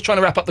 but as I was trying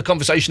to wrap up the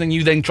conversation and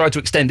you then tried to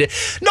extend it,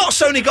 not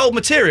Sony Gold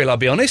material, I'll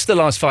be honest, the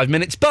last 5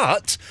 minutes,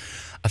 but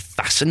a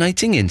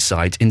fascinating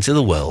insight into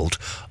the world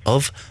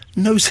of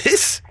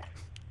noses.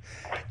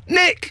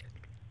 Nick!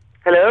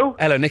 Hello?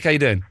 Hello, Nick, how you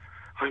doing?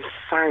 I'm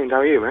sound, how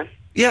are you, man?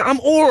 Yeah, I'm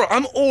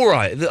all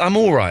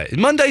right.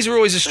 Mondays are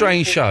always a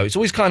strange show. It's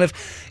always kind of,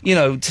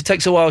 it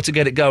takes a while to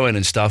get it going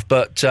and stuff.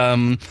 But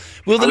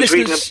will the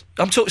listeners?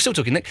 Still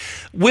talking, Nick.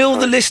 Will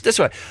the list? That's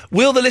right.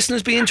 Will the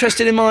listeners be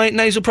interested in my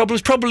nasal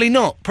problems? Probably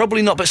not.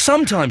 But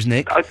sometimes,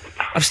 Nick,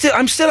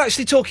 I'm still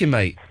actually talking,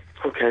 mate.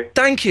 Okay.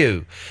 Thank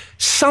you.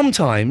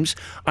 Sometimes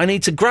I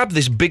need to grab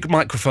this big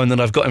microphone that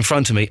I've got in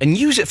front of me and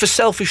use it for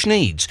selfish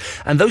needs.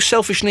 And those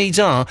selfish needs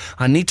are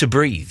I need to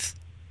breathe.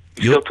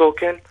 You're still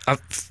talking? I've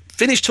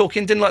finished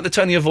talking. Didn't like the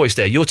tone of your voice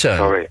there. Your turn.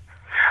 Sorry.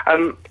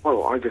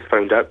 Well, I just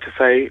phoned up to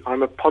say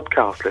I'm a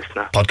podcast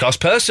listener. Podcast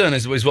person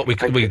is what we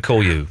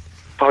call you.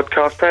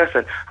 Podcast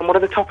person. And what are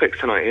the topics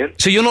tonight, Ian?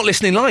 So you're not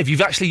listening live. You've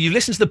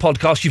listened to the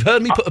podcast. You've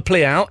heard me put a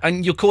plea out,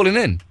 and you're calling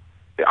in.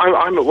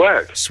 I'm at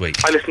work. Sweet.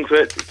 I listened to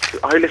it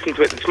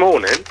this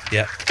morning.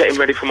 Yeah. Getting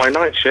ready for my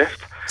night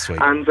shift. Sweet.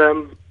 And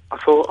I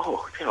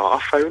thought, I'll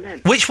phone in.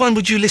 Which one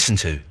would you listen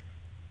to?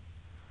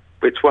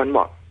 Which one?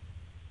 What?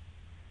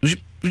 What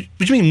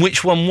do you mean?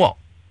 Which one? What?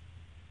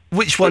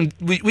 Which one?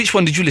 Which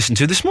one did you listen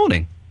to this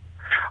morning?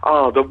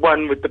 Oh, the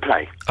one with the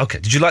play. Okay.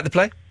 Did you like the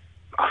play?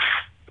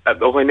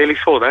 I nearly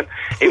saw then.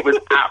 It was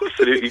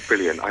absolutely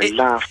brilliant. I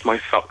laughed my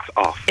socks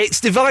off. It's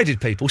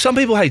divided people. Some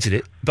people hated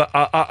it, but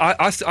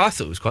I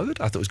thought it was quite good.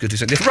 I thought it was good to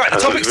say. Right, the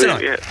topics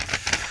tonight. Yeah.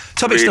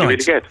 Topics really,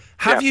 tonight. really good.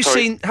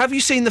 Have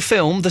you seen the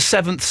film The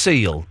Seventh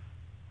Seal?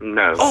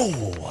 No.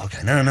 Oh,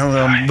 okay. No.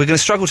 We're going to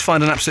struggle to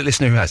find an absolute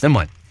listener who has. Never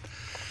mind.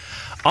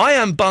 I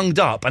am bunged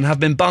up and have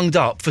been bunged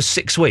up for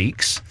 6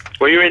 weeks.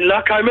 Well, you're in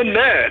luck. I'm a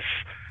nurse.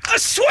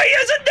 As sweet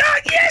as a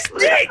nut, yes,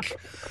 Nick.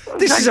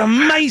 This is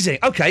amazing.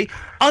 Okay,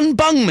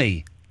 unbung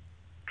me.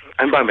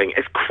 Unbumming.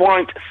 It's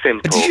quite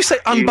simple. Did you say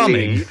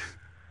unbumming?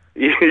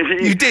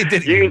 You did,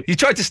 didn't you? You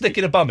tried to stick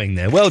in a bumming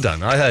there. Well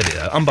done. I heard it.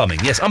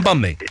 Unbumming. Yes, unbum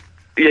me.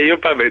 Yeah, you're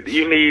bumming.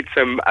 You need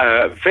some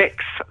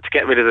Vicks to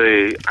get rid of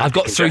the... I've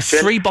got through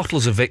 3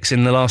 bottles of Vicks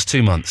in the last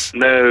 2 months.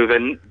 No,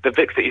 then the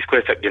Vicks that you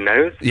squirt up your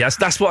nose. Yes,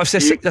 that's what I've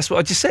said. That's what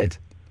I just said.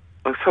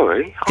 I'm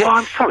sorry. Yeah. Oh,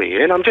 I'm sorry,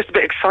 Ian. I'm just a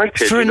bit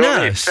excited. For a you know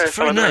what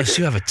I mean? nurse,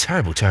 you have a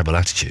terrible, terrible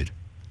attitude.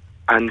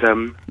 And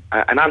an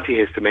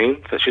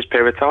antihistamine, such as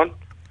Piriton.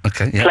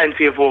 Okay, yeah.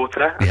 Plenty of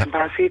water and some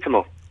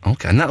paracetamol.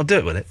 Okay, and that'll do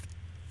it, will it?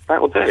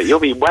 That'll do it. You'll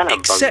be well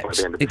unbunked by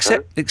the end of the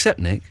show. Except,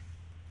 Nick,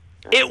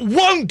 it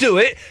won't do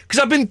it, because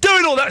I've been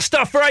doing all that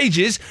stuff for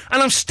ages,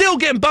 and I'm still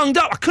getting bunged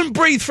up. I couldn't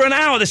breathe for an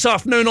hour this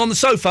afternoon on the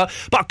sofa,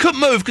 but I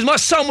couldn't move because my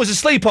son was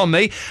asleep on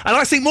me, and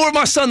I think more of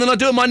my son than I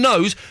do of my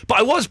nose, but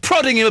I was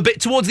prodding him a bit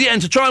towards the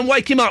end to try and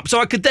wake him up so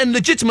I could then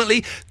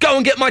legitimately go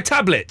and get my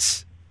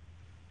tablets.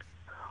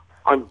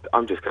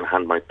 I'm just going to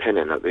hand my pin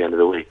in at the end of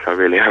the week. I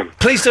really am.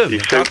 Please do.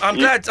 I'm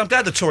glad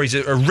the Tories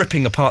are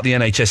ripping apart the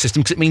NHS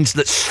system, because it means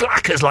that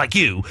slackers like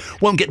you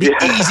won't get the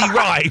easy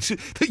ride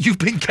that you've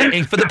been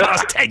getting for the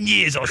past 10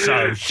 years or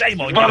so. Shame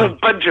on you. What a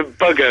bunch of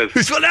buggers.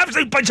 It's what an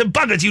absolute bunch of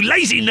buggers you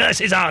lazy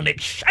nurses are, Nick.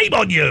 Shame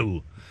on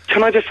you.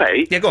 Can I just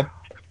say? Yeah, go on.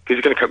 Because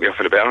you're going to cut me off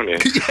in a bit, aren't you?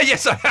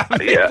 Yes, I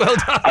am. Yeah. Well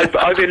done.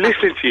 I've been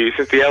listening to you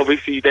since the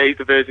LBC days,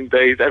 the Virgin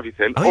days,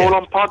 everything. All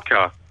on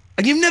podcast.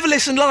 And you've never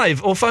listened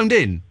live or phoned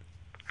in?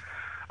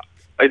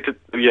 I'm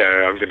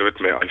going to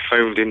admit, I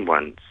phoned in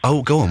once.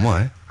 Oh, go on,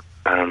 why?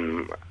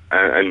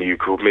 And you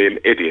called me an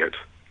idiot.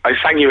 I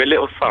sang you a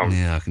little song.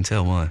 Yeah, I can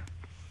tell why.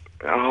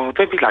 Oh,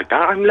 don't be like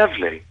that. I'm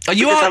lovely. We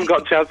haven't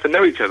got a chance to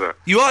know each other.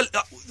 You are,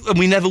 and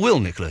we never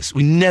will, Nicholas.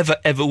 We never,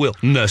 ever will.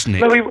 Nurse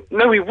Nick.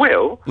 No, we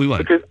will. We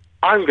won't. Because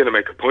I'm going to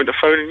make a point of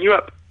phoning you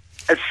up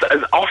as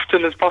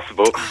often as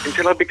possible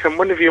until I become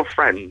one of your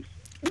friends.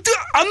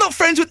 I'm not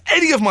friends with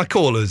any of my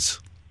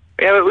callers.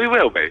 Yeah, but we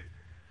will be.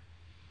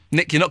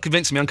 Nick, you're not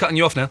convincing me. I'm cutting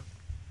you off now.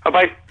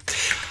 Bye-bye.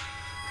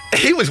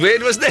 He was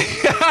weird, wasn't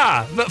he?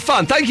 But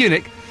fun. Thank you,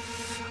 Nick.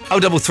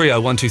 0330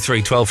 123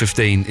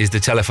 1215 is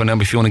the telephone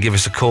number if you want to give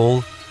us a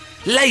call.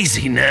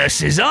 Lazy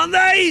nurses, aren't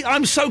they?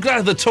 I'm so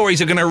glad the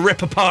Tories are going to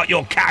rip apart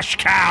your cash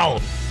cow.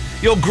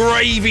 Your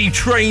gravy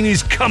train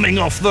is coming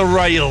off the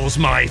rails,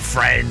 my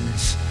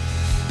friends.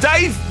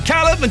 Dave,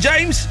 Callum and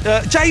James.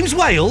 James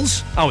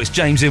Wales? Oh, it's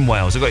James in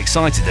Wales. I got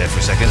excited there for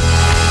a second.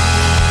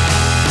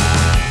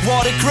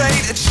 What a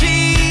great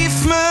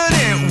achievement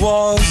it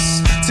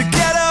was to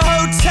get a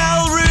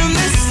hotel room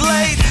this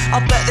late. I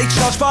bet they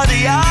charge by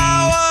the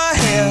hour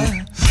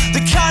here.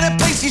 The kind of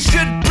place you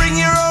should bring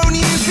your own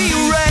UV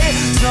ray.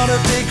 It's not a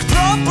big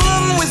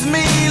problem with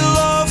me,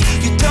 love.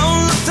 You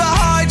don't look that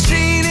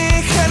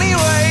hygienic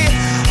anyway.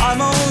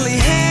 I'm only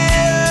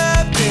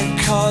here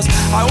because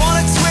I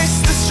want to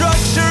twist the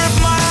structure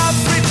of my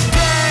average day.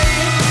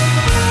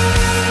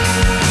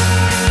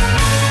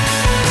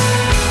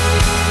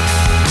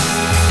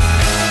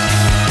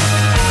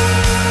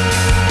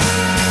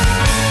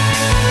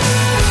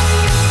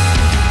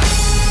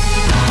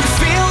 We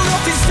feel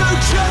nothing, so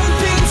jump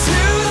into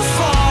the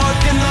fog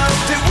and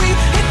hope that we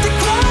hit the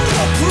ground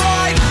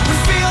upright. We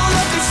feel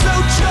nothing, so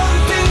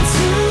jump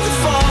into the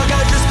fog.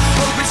 I just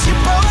hope it's your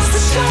bones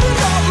to show,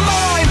 not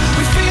mine.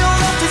 We feel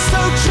nothing,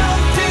 so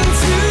jump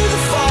into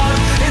the fog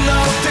and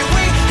hope that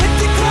we hit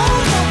the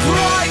ground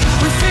upright.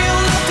 We feel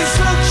nothing,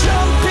 so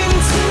jump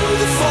into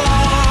the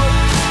fog.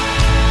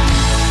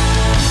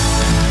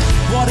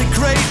 What a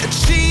great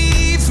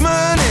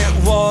achievement it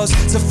was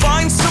to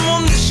find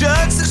someone that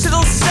shirks such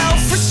little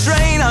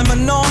self-restraint. I'm a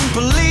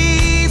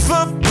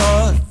non-believer,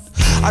 but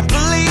I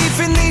believe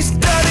in these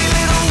dirty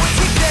little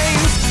witty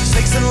games.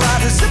 Snakes and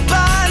ladders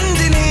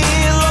abandoned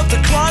here. Love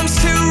the climb's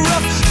too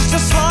rough just to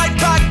slide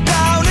back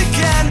down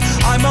again.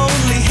 I'm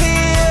only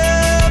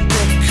here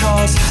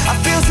because I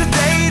feel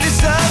today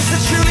deserves a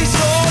truly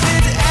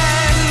sordid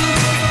end.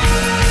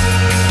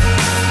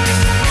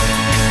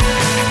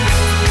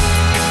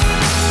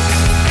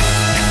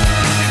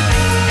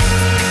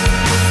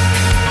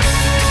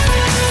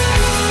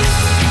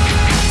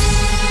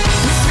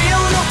 We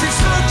feel nothing,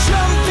 so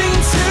jump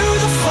into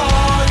the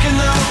fog and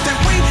hope that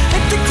we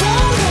hit the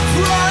ground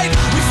upright.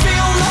 We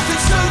feel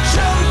nothing, so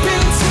jump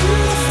into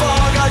the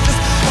fog. I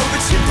just hope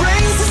it's your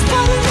brains that's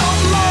better, not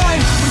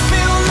mine. We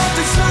feel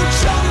nothing, so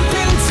jump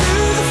into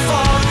the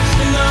fog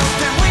and hope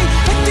that we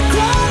hit the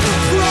ground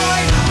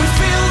upright. We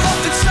feel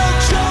nothing, so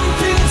jump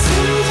into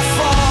the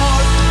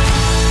fog.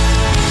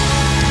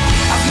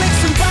 I've made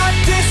some bad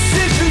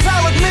decisions,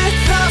 I'll admit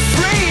that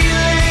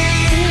freely.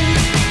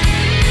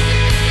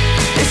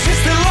 It's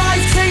just that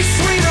life tastes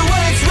sweeter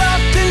when it's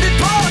wrapped in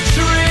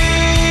debauchery.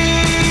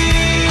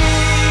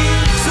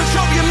 So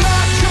drop your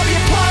mat, drop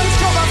your plans,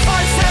 drop that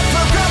 5-step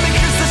programming,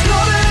 'cause there's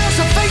not an ounce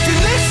of faith in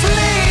this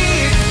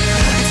league.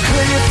 It's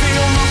clear you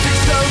feel nothing,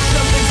 so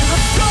jump into the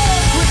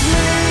fog with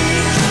me.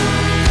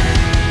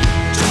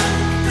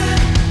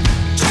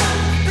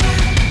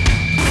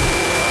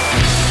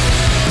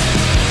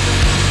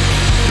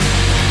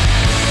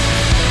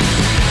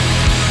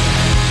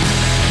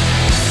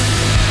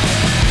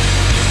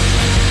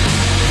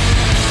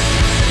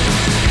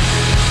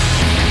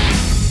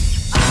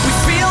 We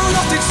feel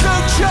nothing, so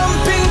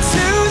jump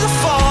into the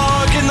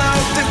fog and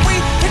hope that we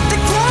hit the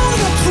ground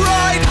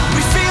upright.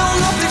 We feel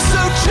nothing,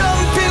 so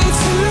jump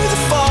into the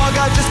fog.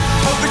 I just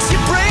hope it's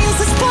your brains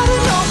that's better,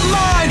 not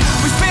mine.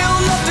 We feel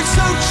nothing,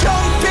 so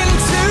jump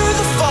into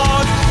the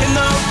fog and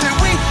hope that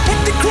we hit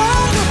the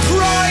ground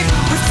upright.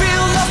 We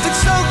feel nothing,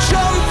 so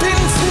jump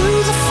into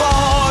the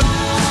fog.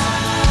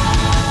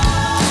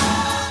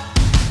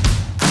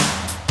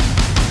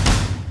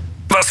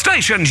 The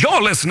station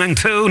you're listening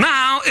to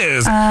now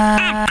is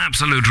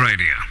Absolute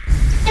Radio.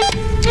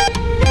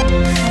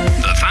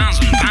 The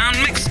 £1,000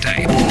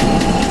 mixtape.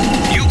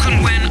 You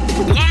can win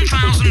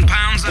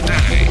 £1,000 a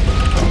day.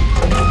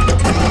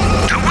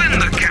 To win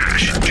the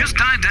cash, just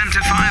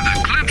identify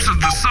the clips of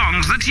the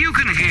songs that you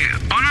can hear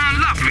on our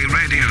lovely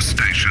radio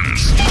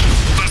stations.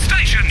 The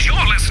station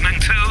you're listening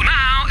to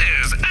now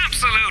is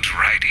Absolute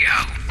Radio.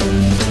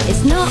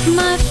 It's not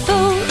my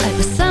fault, it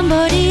was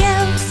somebody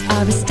else.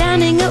 I was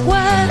standing at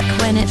work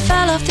when it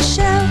fell off the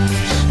shelf.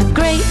 A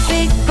great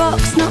big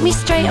box knocked me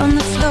straight on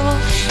the floor,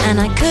 and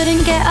I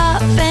couldn't get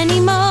up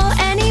anymore.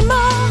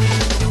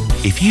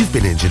 If you've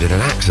been injured in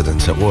an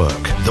accident at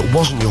work that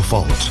wasn't your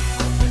fault,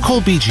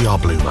 call BGR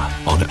Bloomer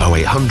on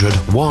 0800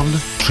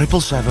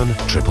 177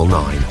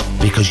 999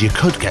 because you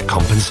could get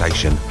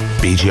compensation.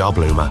 BGR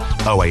Bloomer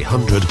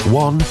 0800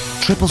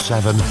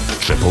 177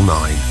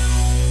 999.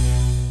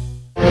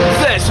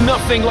 There's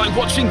nothing like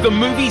watching the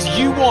movies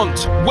you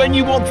want, when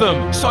you want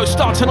them. So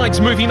start tonight's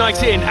movie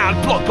night in at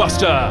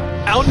Blockbuster.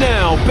 Out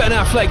now, Ben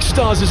Affleck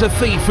stars as a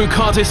thief who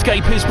can't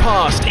escape his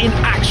past in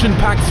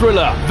action-packed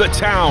thriller, The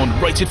Town,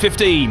 rated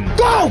 15.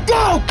 Go!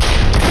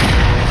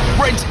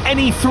 Rent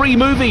any 3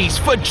 movies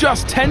for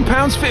just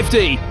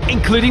 £10.50,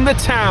 including The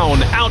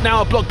Town, out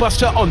now at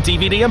Blockbuster on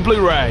DVD and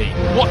Blu-ray.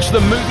 Watch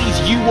the movies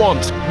you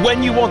want,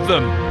 when you want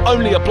them.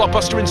 Only at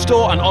Blockbuster in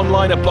store and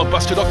online at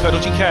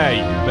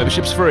blockbuster.co.uk.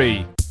 Membership's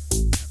free.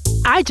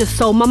 I just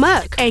sold my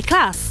Merc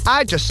A-Class.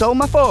 I just sold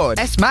my Ford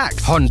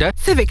S-Max. Honda,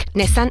 Civic,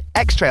 Nissan,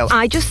 X-Trail.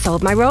 I just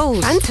sold my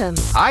Rolls, Phantom,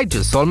 I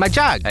just sold my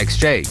Jag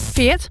XJ.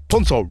 Fiat,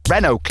 Punto,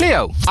 Renault,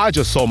 Clio, I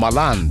just sold my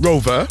Land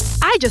Rover.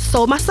 I just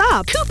sold my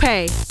Saab,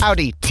 Coupe,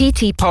 Audi,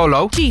 TT,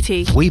 Polo,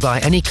 GT. We buy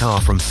any car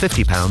from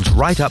 £50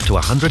 right up to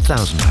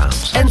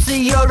 £100,000. Enter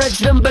your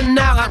reg number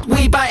now at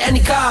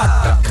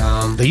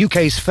WeBuyAnyCar.com. The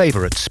UK's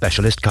favourite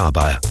specialist car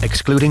buyer,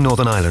 excluding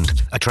Northern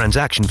Ireland. A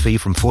transaction fee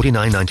from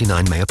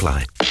 $49.99 may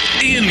apply.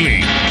 Ian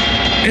Lee.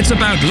 It's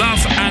about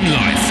love and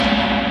life.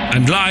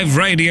 And live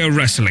radio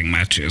wrestling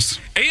matches.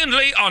 Ian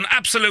Lee on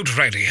Absolute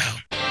Radio.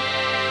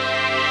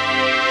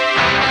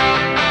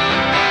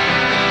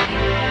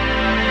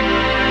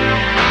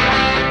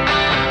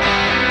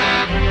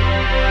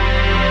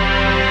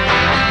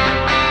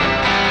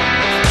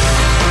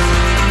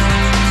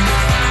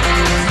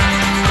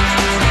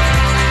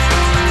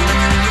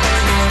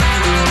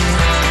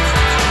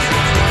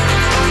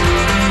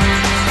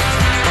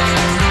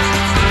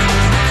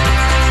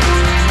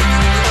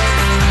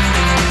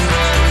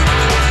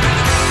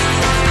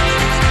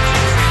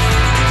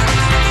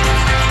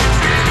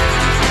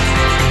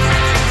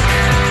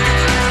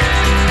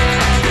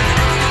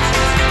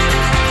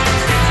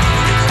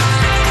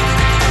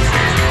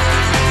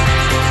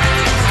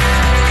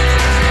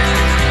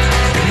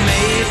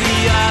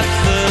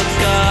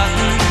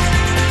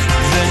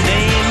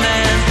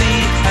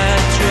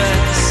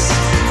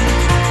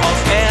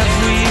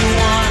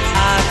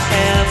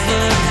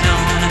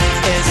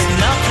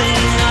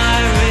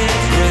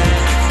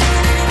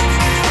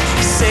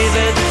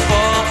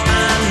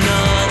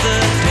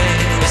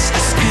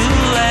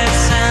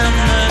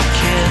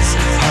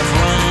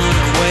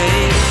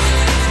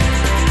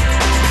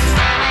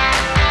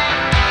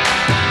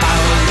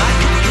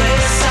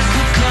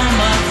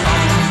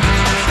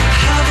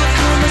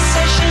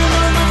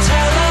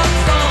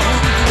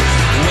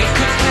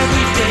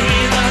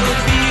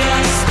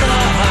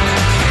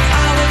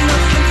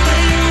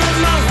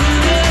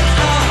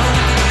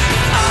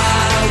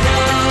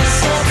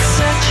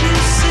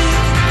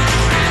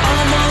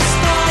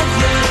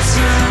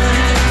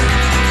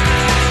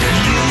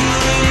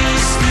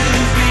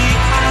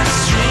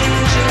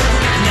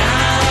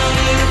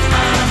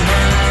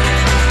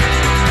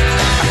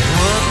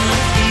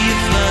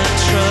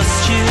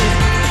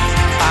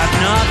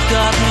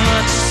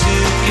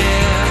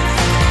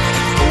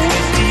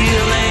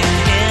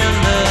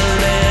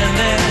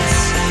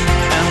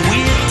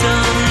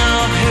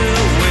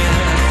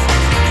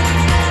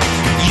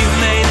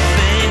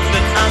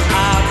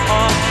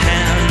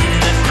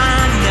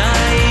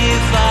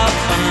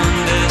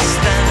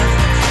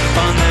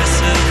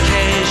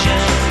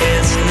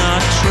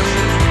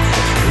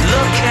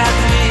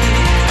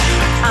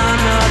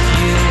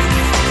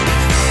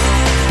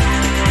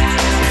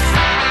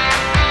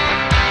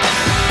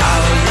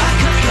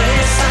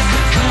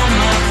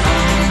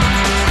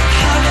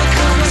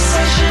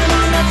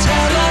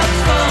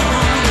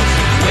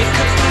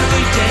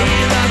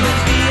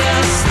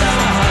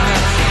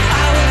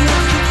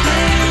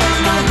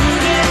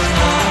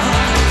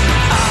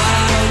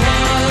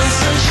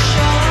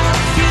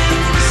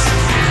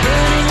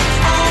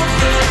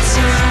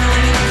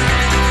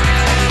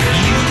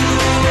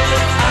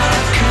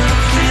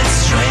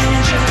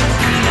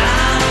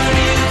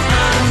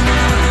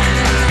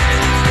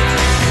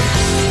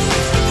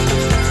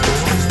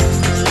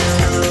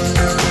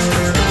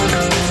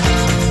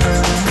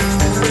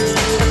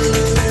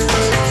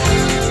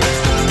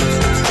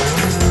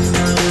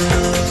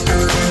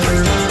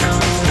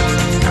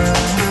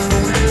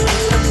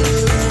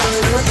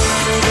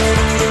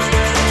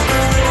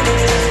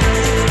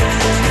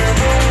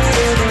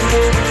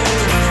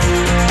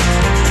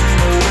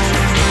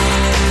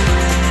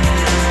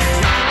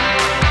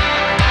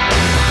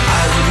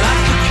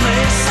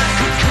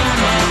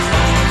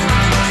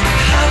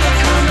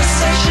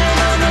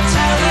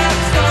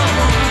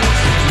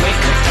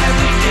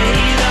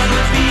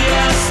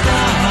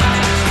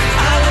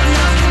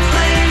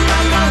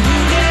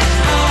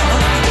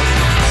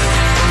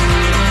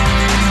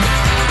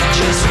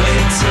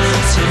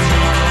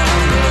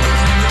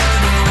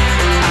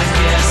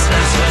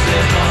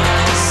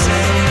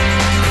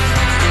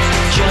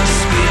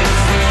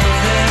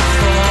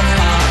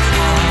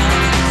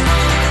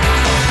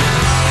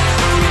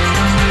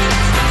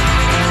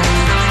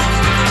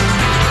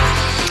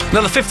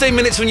 Another 15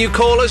 minutes for new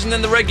callers, and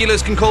then the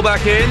regulars can call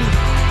back in.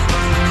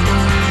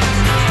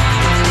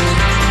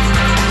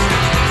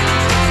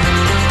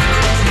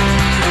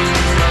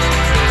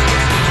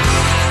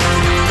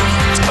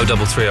 Oh,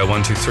 330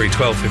 123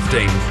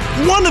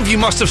 1215. One of you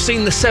must have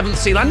seen The Seventh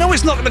Seal. I know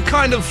it's not the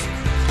kind of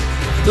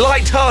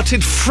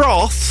light-hearted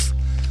froth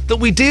that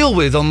we deal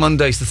with on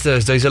Mondays to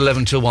Thursdays,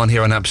 11 till 1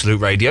 here on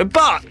Absolute Radio,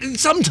 but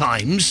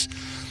sometimes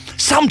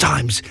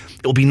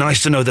it'll be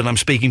nice to know that I'm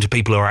speaking to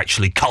people who are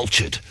actually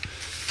cultured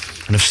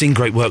and have seen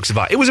great works of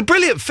art. It was a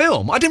brilliant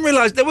film. I didn't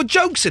realise there were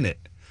jokes in it.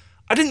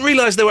 I didn't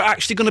realise there were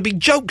actually going to be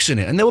jokes in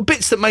it, and there were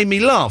bits that made me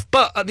laugh.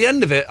 But at the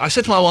end of it, I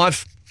said to my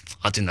wife,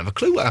 I didn't have a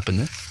clue what happened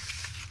there.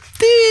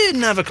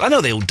 Didn't have a clue. I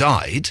know they all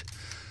died,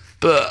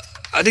 but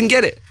I didn't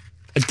get it.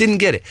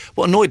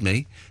 What annoyed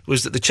me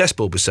was that the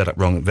chessboard was set up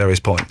wrong at various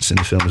points in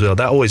the film as well.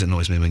 That always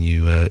annoys me when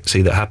you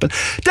see that happen.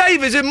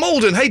 Dave is in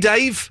Malden. Hey,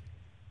 Dave.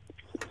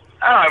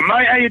 Hello,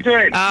 mate. How you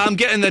doing? I'm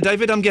getting there,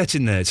 David. I'm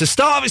getting there. It's the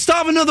start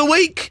of another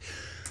week,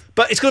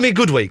 but it's going to be a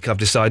good week, I've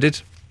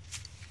decided.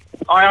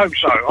 I hope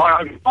so.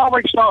 Our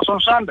week starts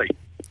on Sunday.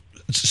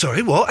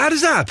 Sorry, what? How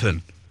does that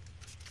happen?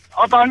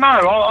 I don't know.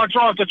 I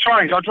drive the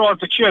trains. I drive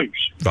the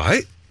tubes.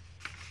 Right.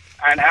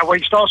 And our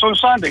week starts on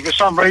Sunday. For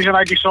some reason,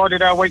 they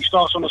decided our week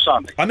starts on a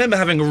Sunday. I remember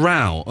having a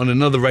row on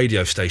another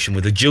radio station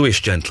with a Jewish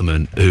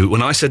gentleman who,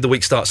 when I said the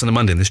week starts on a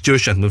Monday, and this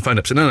Jewish gentleman phoned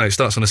up and said, no, it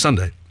starts on a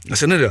Sunday. I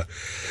said, no, it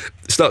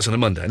starts on a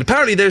Monday. And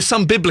apparently there's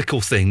some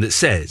biblical thing that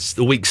says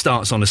the week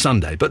starts on a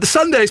Sunday, but the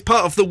Sunday is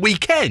part of the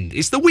weekend.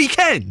 It's the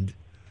weekend.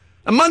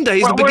 And Monday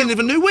is the beginning of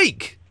a new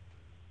week.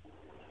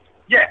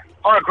 Yeah,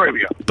 I agree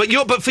with you.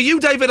 But for you,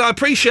 David, I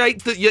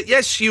appreciate that,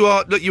 yes, you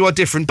are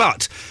different,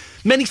 but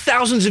many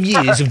thousands of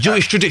years of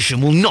Jewish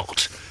tradition will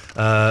not.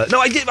 No,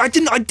 I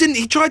didn't.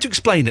 He tried to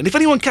explain it. And if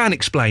anyone can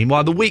explain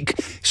why the week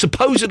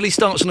supposedly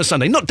starts on a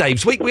Sunday, not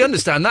Dave's week, we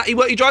understand that.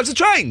 He drives the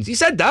trains. He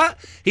said that.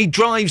 He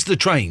drives the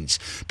trains.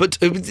 But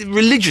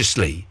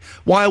religiously,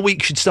 why a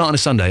week should start on a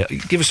Sunday,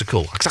 give us a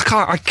call. Because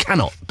I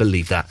cannot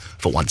believe that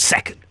for 1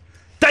 second.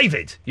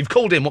 David, you've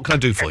called in. What can I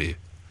do for you?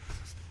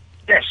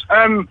 Yes,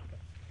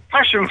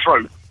 passion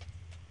fruit.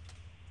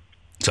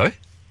 Sorry?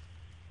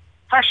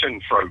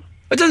 Passion fruit.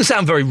 It doesn't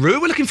sound very rude.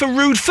 We're looking for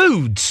rude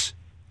foods.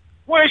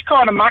 Well, it's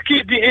kind of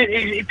mucky.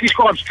 It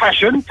describes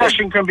passion.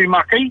 Passion can be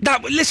mucky.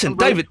 Listen,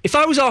 David, if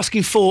I was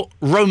asking for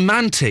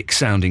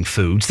romantic-sounding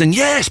foods, then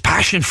yes,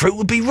 passion fruit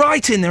would be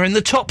right in there in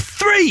the top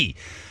 3.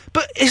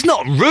 But it's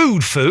not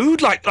rude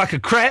food, like a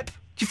crepe. Do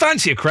you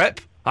fancy a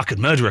crepe? I could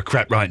murder a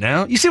crepe right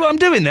now. You see what I'm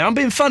doing there? I'm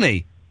being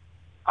funny.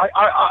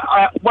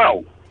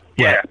 Well,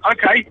 yeah,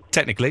 okay.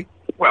 Technically.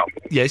 Well,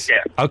 yes.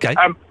 Yeah. Okay.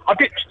 I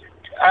did.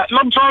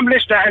 Long-time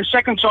listener and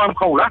second-time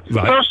caller.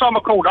 Right. First time I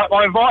called up,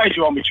 I invited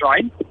you on my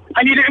train,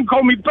 and you didn't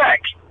call me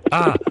back.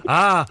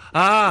 That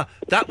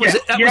was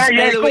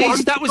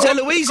Eloise. That was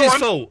Eloise's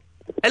fault.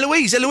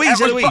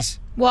 Eloise.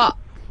 What?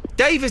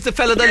 Dave is the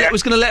fella that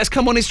was going to let us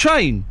come on his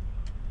train.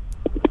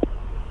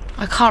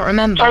 I can't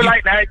remember. So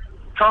late now.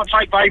 Can't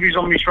take babies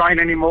on my train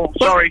anymore.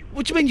 Sorry.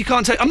 What do you mean you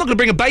can't take? I'm not going to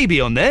bring a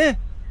baby on there.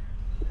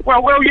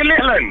 Well, you're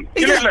little un.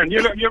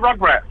 You're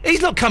Rugrat.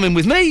 He's not coming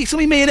with me. It's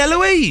only me and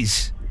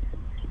Eloise.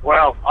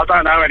 Well, I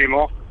don't know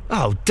anymore.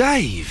 Oh,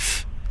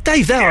 Dave.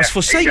 Dave, thou hast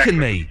forsaken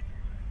me.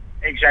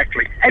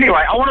 Exactly.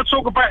 Anyway, I want to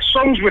talk about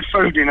songs with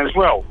food in as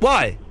well.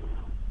 Why?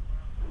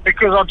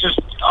 Because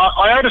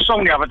I heard a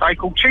song the other day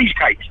called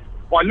Cheesecake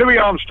by Louis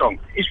Armstrong.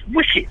 It's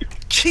wicked.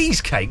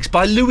 Cheesecakes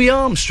by Louis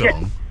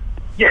Armstrong?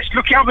 Yes,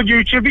 look it up on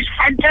YouTube. It's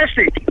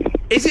fantastic.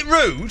 Is it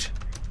rude?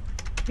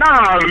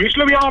 No, it's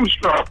Louis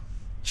Armstrong.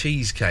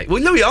 Cheesecake.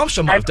 Well, Louis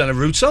Armstrong might have done a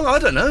rude song. I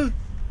don't know.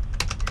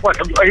 Well,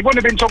 he wouldn't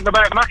have been talking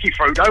about mucky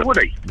fruit, though, would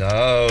he?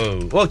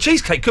 No. Well,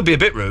 cheesecake could be a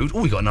bit rude.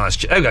 Oh, we got a nice...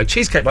 There we go.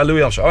 Cheesecake by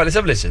Louis Armstrong. All right, let's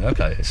have a listen.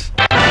 Okay.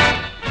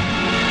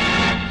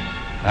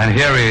 And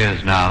here he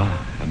is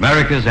now,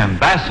 America's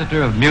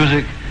ambassador of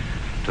music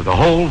to the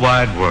whole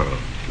wide world,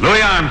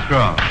 Louis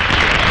Armstrong.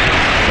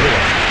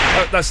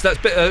 That's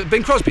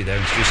Bing Crosby there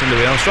introducing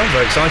Louis Armstrong.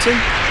 Very exciting.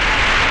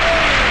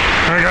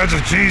 I got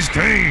a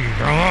cheesecake.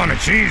 I want a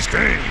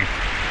cheesecake.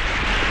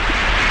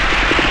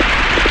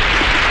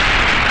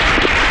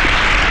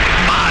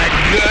 My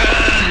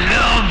girl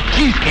loves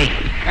cheesecake.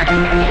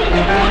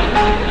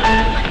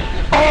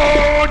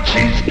 Oh,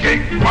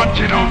 cheesecake,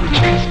 munching on the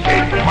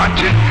cheesecake,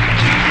 munching.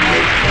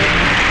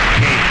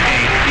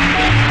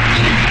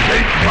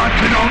 Cheesecake,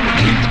 munching on the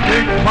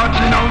cheesecake,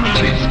 munching on the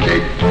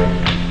cheesecake.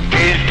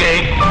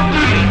 Cheesecake.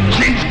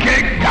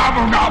 Cheesecake,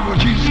 gobble, gobble,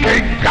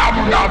 cheesecake,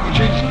 gobble, gobble,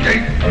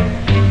 cheesecake.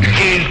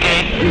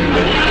 Cheesecake.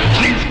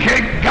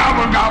 Cheesecake,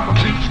 gobble, gobble,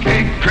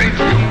 cheesecake,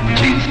 crazy old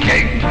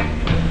cheesecake.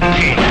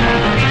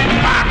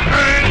 My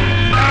girl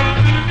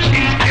loves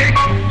cheesecake,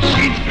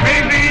 she's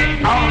crazy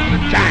all the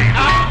time.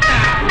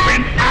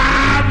 When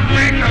I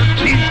bring her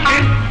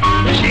cheesecake,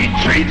 she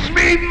treats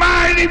me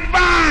mighty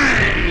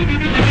fine.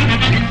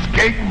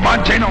 Cheesecake,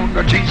 munching on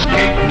the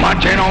cheesecake,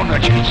 munching on the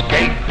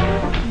cheesecake.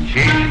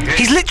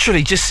 He's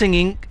literally just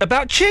singing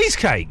about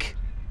cheesecake.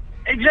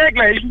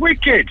 Exactly, it's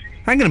wicked.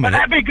 Hang on a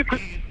minute.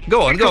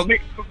 Go on.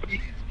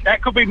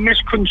 That could be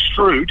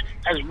misconstrued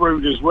as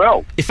rude as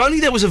well. If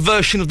only there was a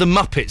version of the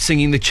Muppets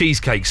singing the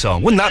cheesecake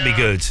song. Wouldn't that be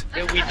good?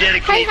 We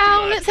dedicate hey,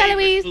 Hal, it's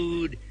Eloise.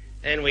 Food,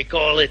 and we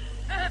call it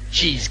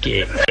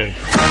cheesecake.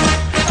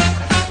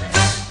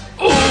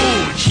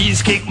 Oh,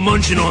 cheesecake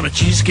munching on a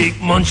cheesecake,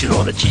 munching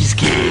on a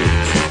cheesecake.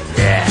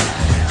 Yeah.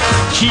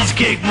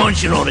 Cheesecake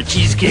munching on a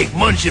cheesecake,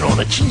 munching on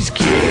a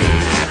cheesecake.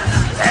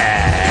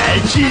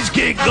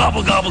 Cheesecake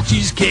gobble gobble,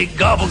 cheesecake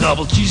gobble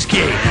gobble,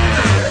 cheesecake.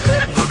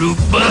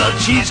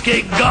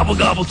 Cheesecake gobble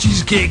gobble,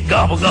 cheesecake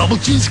gobble gobble,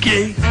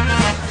 cheesecake.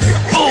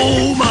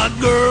 Oh, my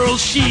girl,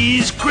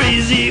 she's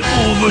crazy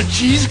over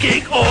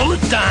cheesecake all the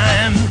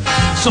time.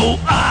 So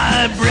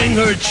I bring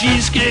her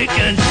cheesecake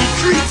and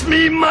she treats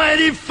me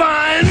mighty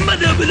fine.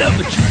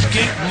 Ba-da-ba-da-ba,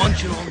 cheesecake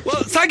munching on.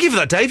 Well, thank you for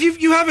that, Dave.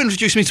 You have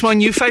introduced me to my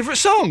new favourite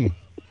song.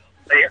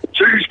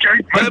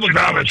 Cheesecake, gobble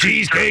gobble,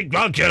 cheesecake,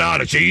 munching on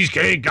a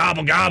cheesecake,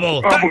 gobble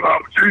gobble. Gobble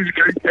gobble,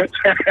 cheesecake.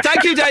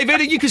 Thank you, David,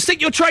 and you can stick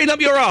your train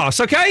up your arse,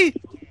 okay?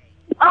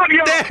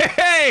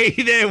 Hey,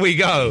 there we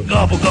go.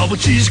 Gobble gobble,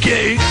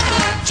 cheesecake.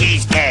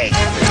 Cheesecake.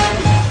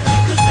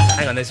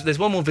 Hang on, there's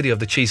one more video of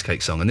the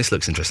cheesecake song, and this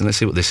looks interesting. Let's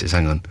see what this is.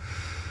 Hang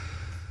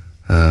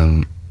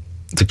on.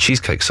 The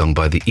cheesecake song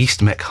by the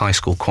East Mech High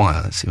School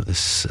Choir. Let's see what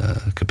this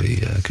could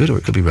be good or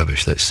it could be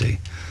rubbish. Let's see.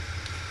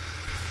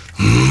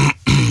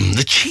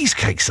 The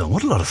cheesecake song.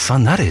 What a lot of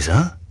fun that is,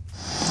 huh?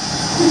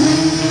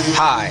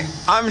 Hi,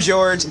 I'm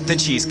George, the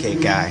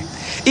cheesecake guy.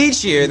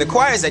 Each year, the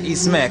choirs at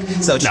East Mech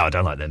so... No, I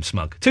don't like them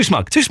smug. Too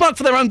smug. Too smug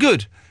for their own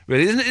good,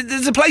 really.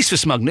 There's a place for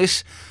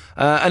smugness,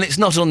 and it's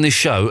not on this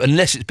show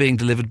unless it's being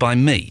delivered by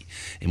me,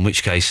 in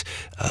which case,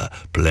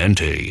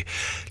 plenty.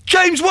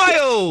 James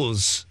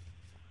Wales!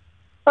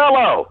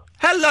 Hello.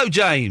 Hello,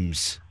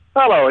 James.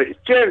 Hello, it's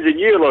James in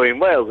Eulo in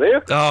Wales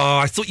here. Oh,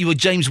 I thought you were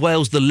James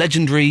Wales, the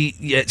legendary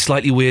yet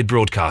slightly weird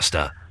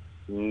broadcaster.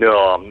 No,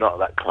 I'm not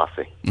that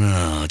classy.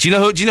 Oh, do you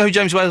know who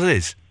James Wales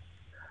is?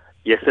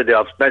 Yes, I do.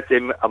 I've met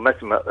him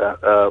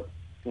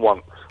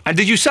once. And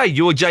did you say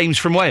you're James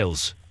from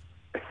Wales?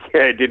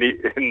 Yeah, did he?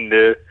 And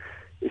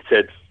he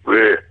said,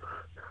 "Bleh,"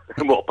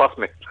 and walked past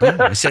me. Oh,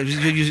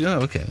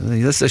 okay.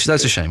 That's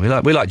a shame.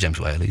 We like James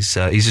Wales. He's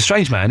a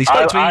strange man. He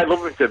spoke to me. I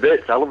love him to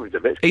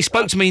bits. He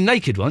spoke to me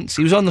naked once.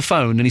 He was on the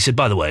phone and he said,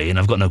 "By the way, and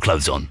I've got no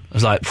clothes on." I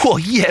was like, "Whoa,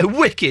 yeah,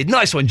 wicked,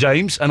 nice one,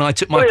 James." And I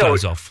took my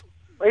clothes off.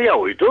 He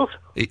always does.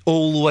 He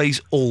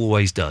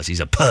always does. He's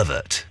a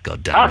pervert.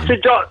 God damn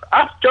it.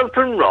 Ask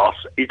Jonathan Ross.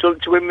 He done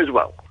it to him as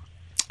well.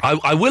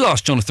 I will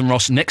ask Jonathan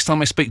Ross next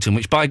time I speak to him,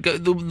 which by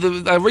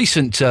the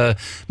recent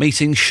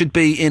meeting should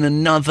be in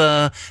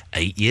another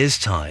 8 years'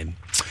 time.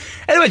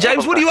 Anyway,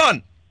 James, what do you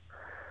want?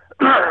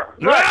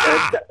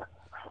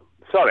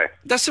 Sorry.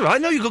 That's all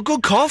right. No, you got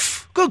good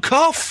cough. Good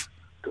cough.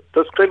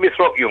 Just clear my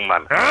throat, young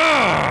man.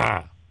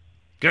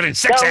 Good and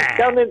sexy.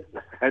 Down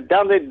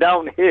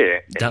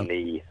here in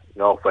the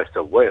northwest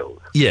of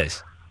Wales.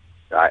 Yes.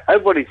 Right,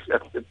 everybody's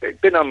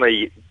been on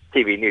the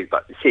TV news,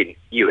 but seen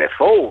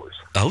UFOs.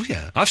 Oh,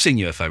 yeah. I've seen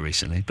UFO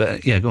recently,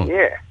 but yeah, go on.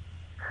 Yeah.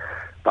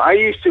 But I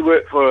used to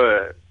work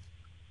for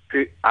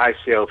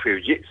ICL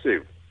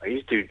Fujitsu. I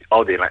used to do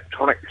all the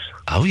electronics.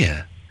 Oh,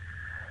 yeah.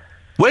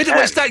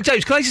 James,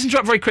 can I just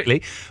interrupt very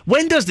quickly?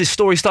 When does this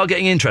story start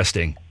getting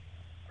interesting?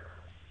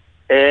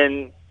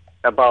 In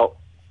about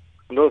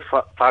another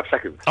 5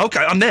 seconds.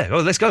 Okay, I'm there.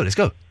 Oh, let's go.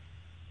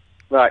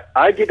 Right,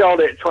 I did all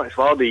the electronics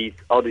for all these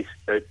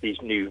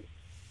new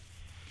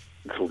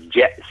little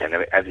jets and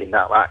everything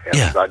like that.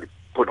 Yeah. I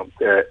put up.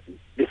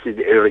 This is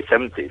the early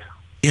 70s.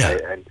 Yeah.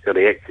 And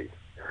early 80s.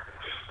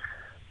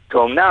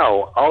 So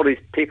now all these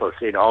people are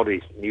seeing all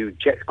these new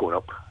jets going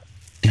up.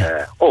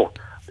 Yeah.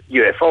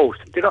 UFOs.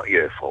 They're not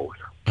UFOs.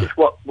 It's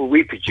what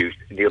we produced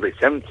in the early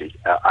 70s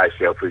at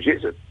ICL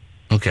Fujitsu.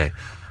 Okay.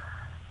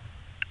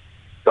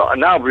 So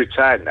now I'm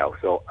retired now.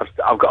 So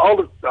I've got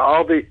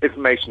all the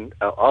information,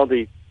 all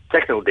the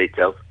technical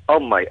details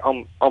on me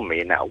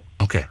now.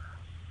 Okay.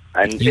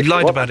 And you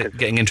lied about it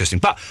getting interesting.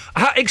 But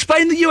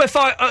explain the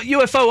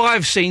UFO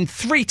I've seen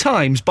 3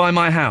 times by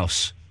my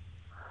house.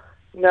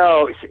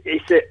 No, it's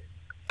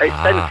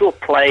been to a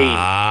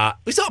plane.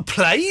 It's not a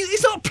plane.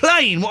 It's not a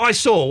plane. What I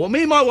saw, what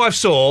me and my wife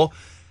saw,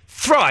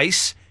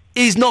 thrice,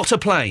 is not a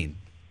plane.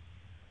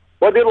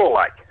 What did it look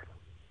like?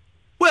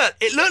 Well,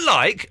 it looked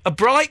like a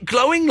bright,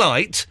 glowing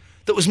light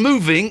that was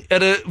moving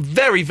at a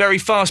very, very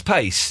fast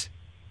pace.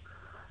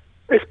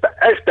 It's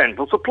been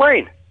to a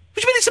plane. What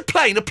do you mean it's a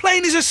plane? A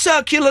plane is a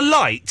circular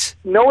light.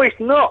 No, it's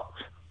not.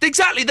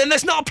 Exactly, then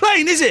that's not a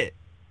plane, is it?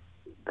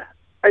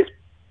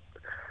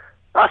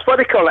 That's what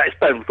they call it,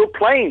 experimental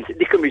planes.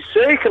 They can be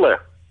circular.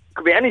 It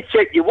can be any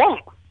shape you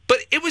want.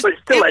 But it was... But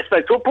it's still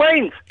experimental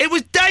planes. It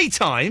was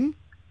daytime.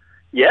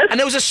 Yes. And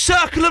there was a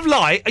circle of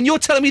light, and you're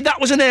telling me that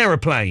was an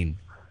aeroplane?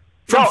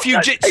 From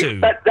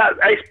Fujitsu? That's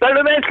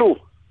experimental.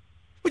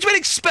 What do you mean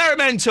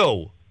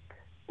experimental?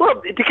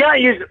 Well, they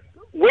can't use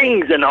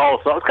wings and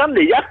all sorts, can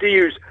they? You have to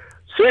use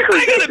circular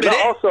Hang on a minute.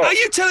 also. Are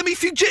you telling me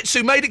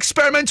Fujitsu made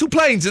experimental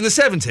planes in the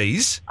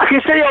 70s? I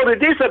can show you all the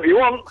this if you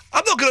want.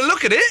 I'm not going to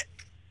look at it.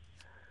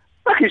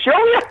 I can show you.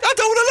 I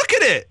don't want to look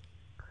at it.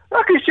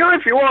 I can show you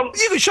if you want.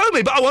 You can show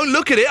me, but I won't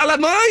look at it. I'll have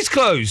my eyes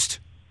closed.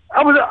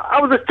 I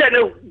was a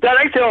technical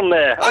director on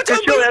there. I can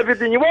show you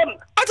everything you want.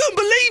 I don't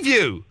believe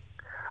you.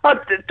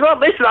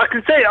 Listen, I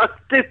can say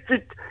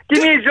it.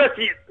 Give me your address.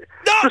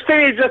 Just send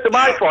me your address to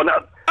my phone.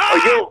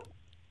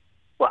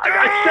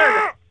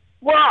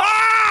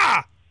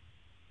 What?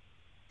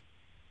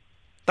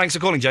 Thanks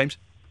for calling, James.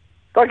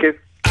 Thank you.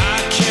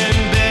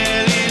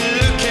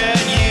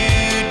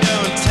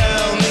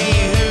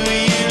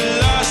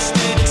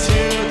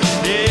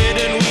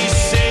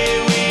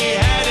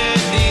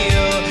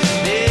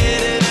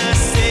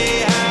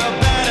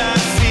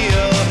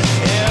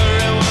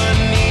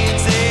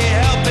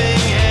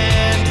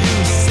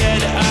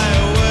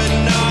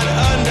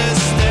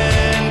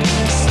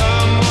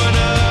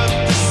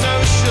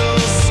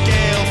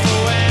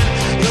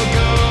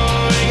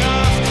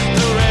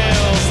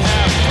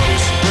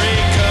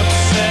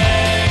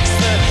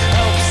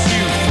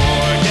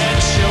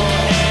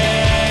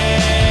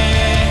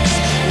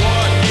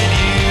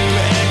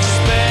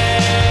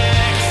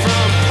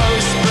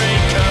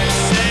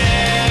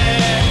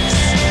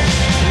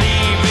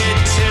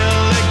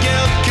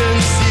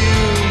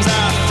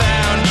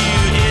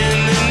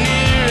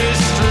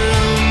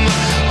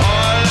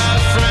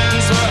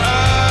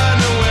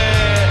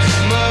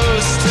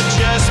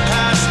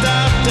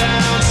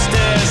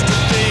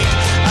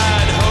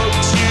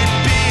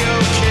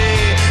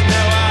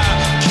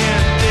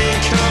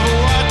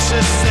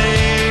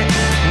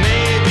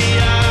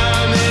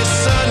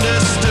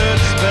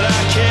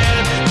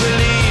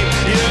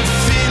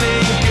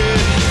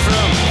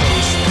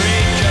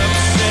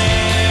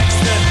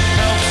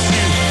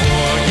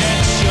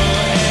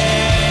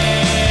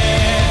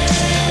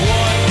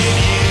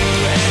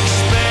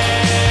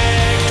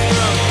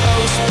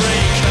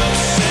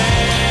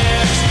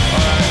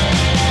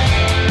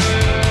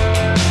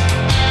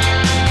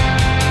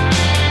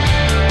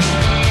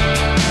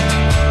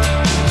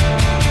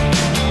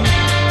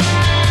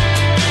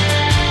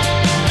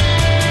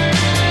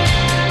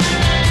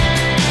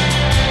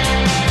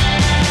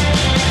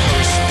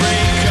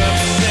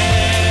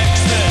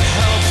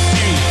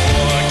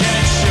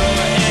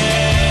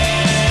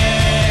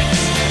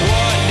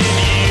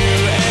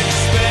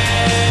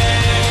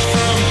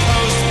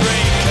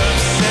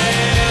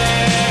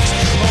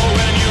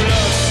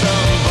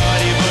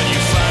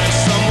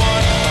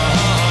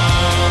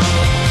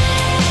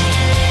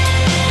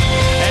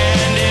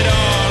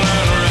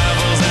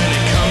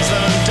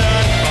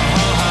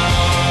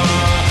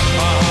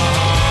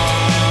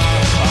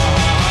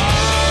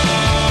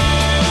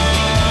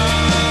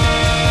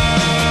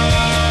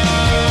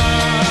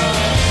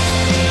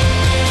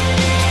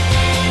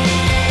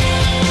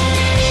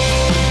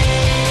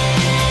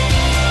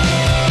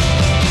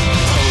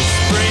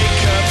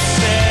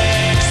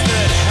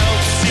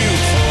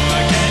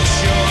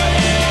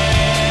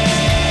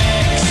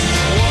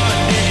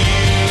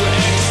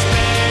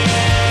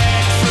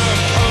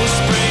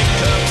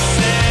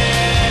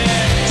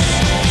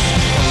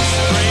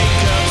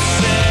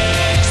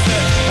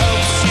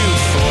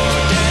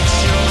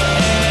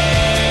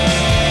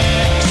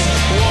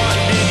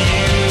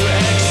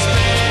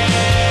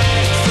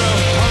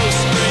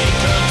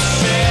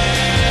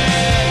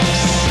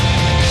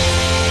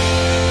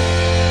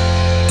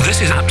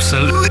 This is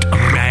Absolute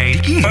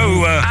Radio.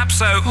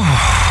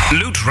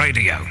 Absolute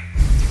Radio.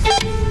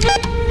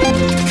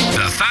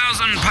 The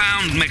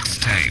 £1,000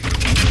 mixtape.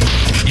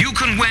 You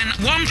can win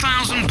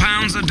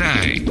 £1,000 a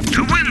day.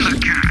 To win the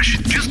cash,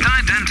 just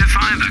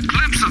identify the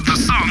clips of the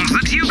songs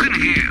that you can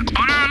hear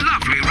on our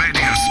lovely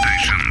radio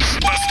stations.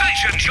 The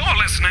station you're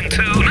listening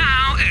to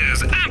now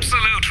is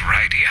Absolute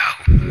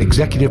Radio.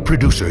 Executive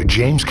producer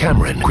James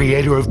Cameron,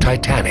 creator of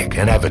Titanic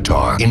and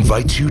Avatar,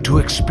 invites you to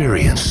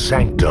experience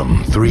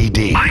Sanctum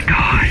 3D. My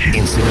God.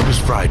 In cinemas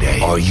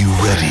Friday. Are you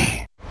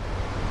ready?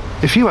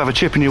 If you have a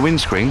chip in your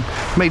windscreen,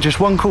 make just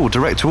one call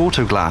direct to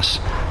Autoglass.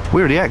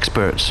 We're the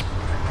experts.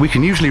 We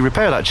can usually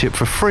repair that chip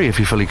for free if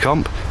you fully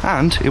comp,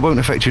 and it won't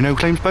affect your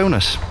no-claims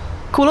bonus.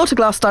 Call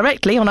Autoglass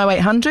directly on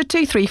 0800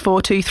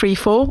 234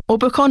 234 or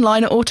book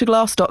online at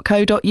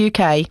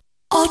autoglass.co.uk.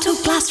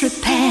 Autoglass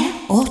repair,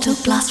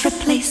 Autoglass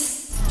replace.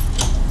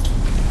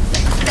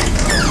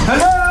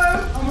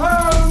 Hello, I'm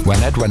home.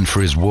 When Ed went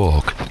for his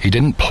walk, he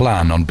didn't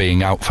plan on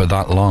being out for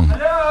that long.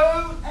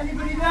 Hello,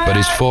 anybody there? But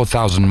his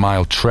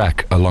 4,000-mile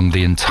trek along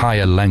the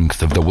entire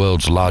length of the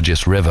world's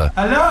largest river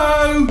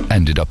Hello,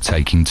 ended up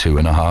taking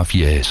 2.5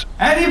 years.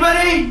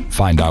 anybody?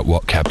 Find out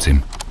what kept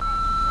him.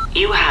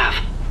 You have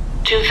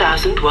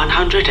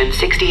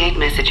 2,168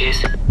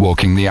 messages.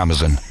 Walking the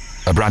Amazon,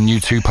 a brand new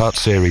 2-part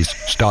series,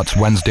 starts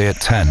Wednesday at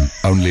 10,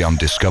 only on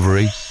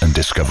Discovery and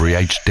Discovery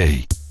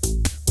HD.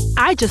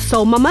 I just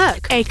sold my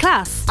Merc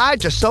A-Class. I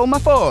just sold my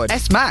Ford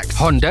S-Max.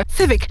 Honda.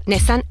 Civic,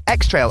 Nissan,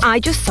 X-Trail. I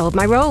just sold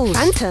my Rolls,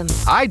 Phantom,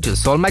 I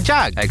just sold my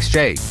Jag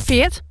XJ.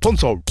 Fiat,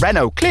 Punto.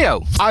 Renault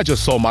Clio. I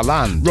just sold my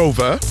Land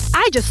Rover.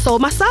 I just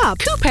sold my Saab,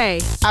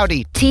 Coupe,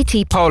 Audi.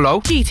 TT, Polo.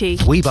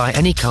 GT. We buy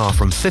any car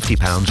from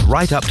 £50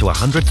 right up to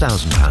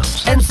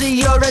 £100,000. And see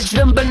your edge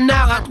number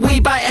now at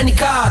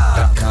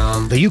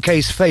WeBuyAnyCar.com. The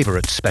UK's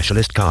favourite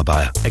specialist car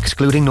buyer,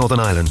 excluding Northern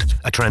Ireland.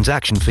 A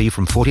transaction fee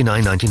from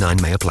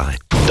 $49.99 may apply.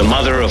 The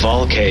mother of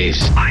all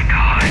caves. My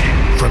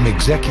God. From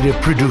executive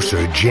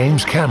producer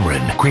James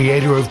Cameron,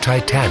 creator of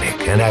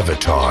Titanic and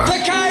Avatar, The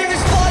cave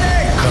is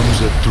flooding!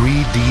 comes a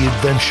 3D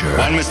adventure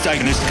One mistake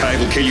in this cave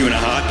will kill you in a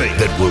heartbeat.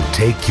 that will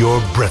take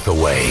your breath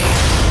away.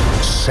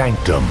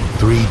 Sanctum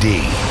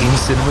 3D. In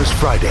cinemas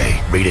Friday.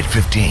 Rated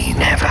 15.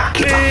 Never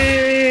give up.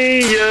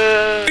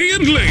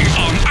 Ian Lee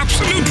on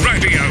Absolute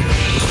Radio.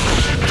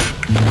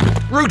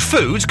 Rude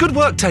Foods, good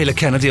work, Taylor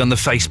Kennedy on the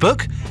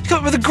Facebook. You got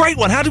up with a great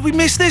one. How did we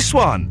miss this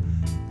one?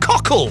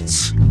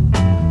 Cockles.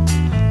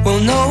 Well,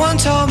 no one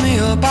told me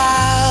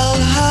about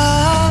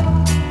her,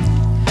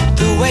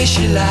 the way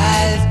she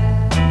lied.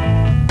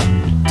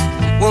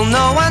 Well,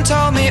 no one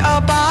told me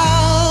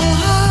about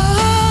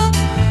her,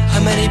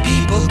 how many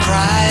people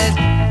cried.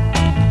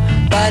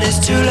 But it's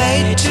too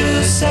late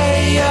to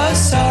say you're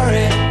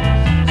sorry.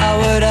 How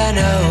would I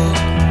know?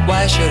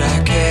 Why should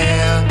I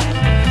care?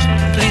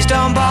 Please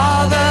don't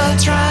bother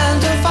trying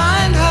to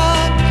find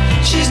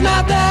her. She's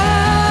not there.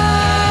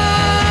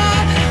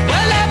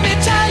 Well, let me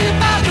tell you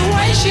about the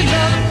way she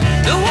looked,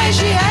 the way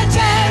she had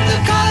tan, the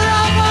color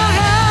of her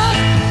hair.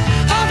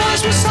 Her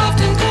voice was soft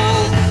and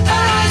cool,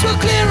 her eyes were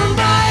clear and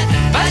bright,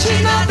 but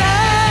she's not there.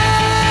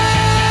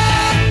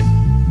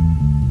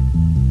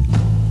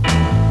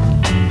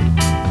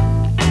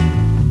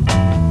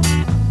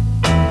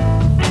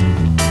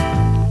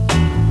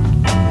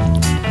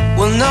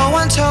 Well, no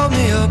one told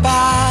me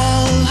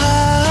about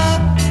her.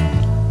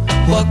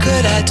 What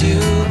could I do?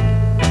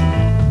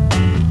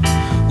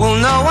 Well,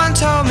 no one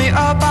told me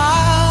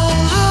about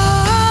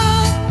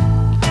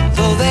her,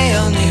 though they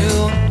all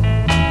knew.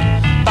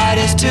 But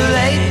it's too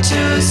late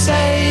to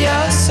say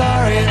you're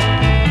sorry.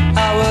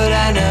 How would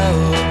I know?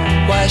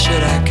 Why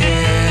should I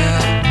care?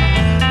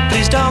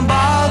 Please don't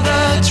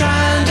bother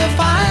trying to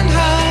find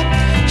her.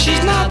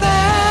 She's not there.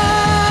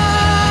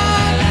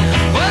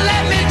 Well,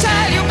 let me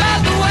tell you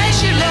about the way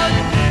she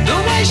looked, the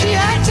way she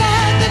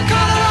acted, the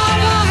color of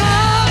her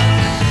hair.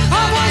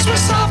 Her voice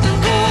was soft and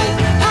cool,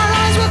 her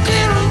eyes were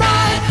clear and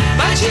bright,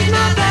 but she's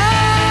not there.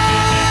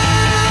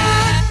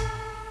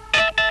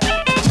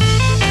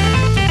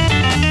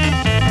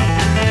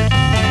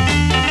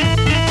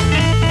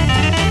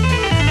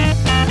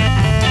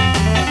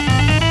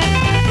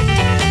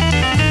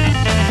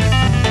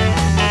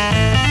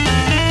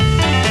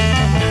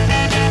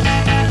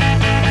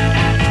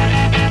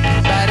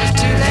 But it's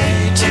too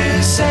late to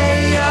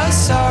say you're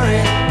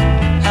sorry.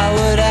 How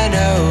would I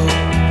know?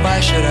 Why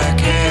should I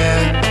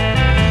care?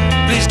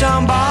 Please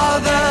don't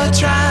bother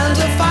trying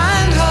to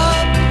find her.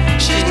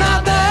 She's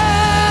not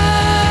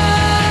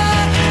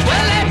there.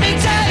 Well, let me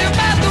tell you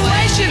about the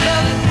way she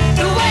looked,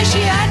 the way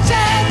she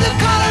acted, the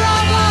color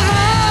of her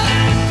hair.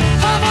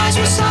 Her voice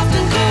was soft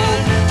and cool,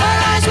 her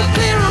eyes were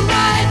clear and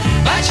bright,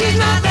 but she's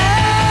not there.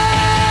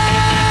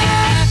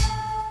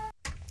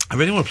 I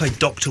really want to play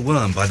Dr.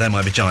 Worm by They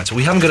Might Be Giants, but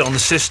we haven't got it on the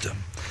system.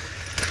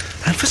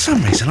 And for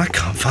some reason, I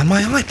can't find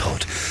my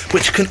iPod,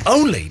 which can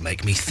only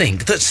make me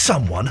think that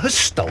someone has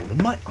stolen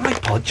my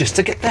iPod just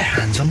to get their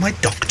hands on my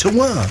Dr.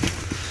 Worm.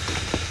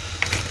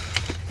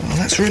 Oh,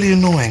 that's really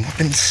annoying. I've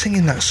been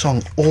singing that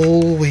song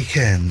all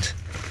weekend.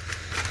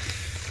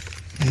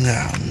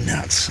 Oh,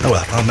 nuts. Oh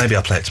well, maybe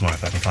I'll play it tomorrow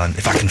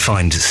if I can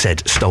find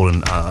said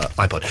stolen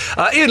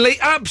iPod. Ian Lee,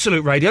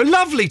 Absolute Radio.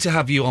 Lovely to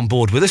have you on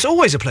board with us.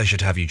 Always a pleasure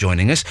to have you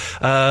joining us.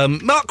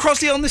 Mark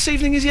Crossley on this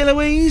evening, is he,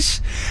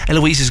 Eloise?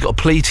 Eloise has got a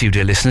plea to you,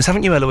 dear listeners,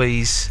 haven't you,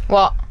 Eloise?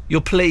 What?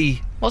 Your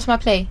plea. What's my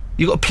plea?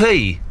 You got a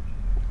plea.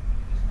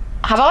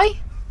 Have I?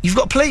 You've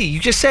got a plea.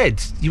 You just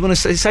said you want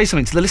to say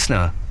something to the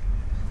listener.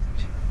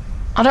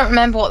 I don't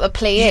remember what the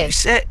plea is.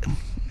 Said...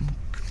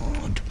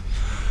 God.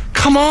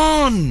 Come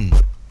on!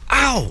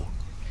 Ow!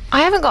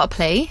 I haven't got a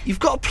plea. You've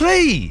got a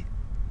plea.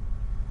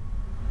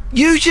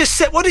 You just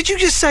said... What did you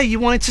just say you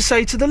wanted to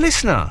say to the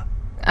listener?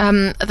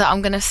 That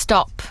I'm going to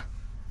stop.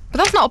 But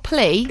that's not a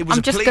plea.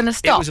 I'm just going to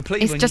stop. It was a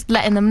plea. It's just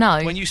letting them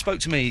know. When you spoke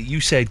to me, you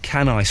said,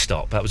 can I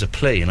stop? That was a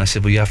plea. And I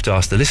said, well, you have to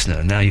ask the listener.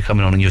 And now you're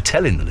coming on and you're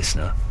telling the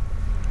listener.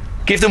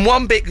 Give them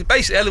one big...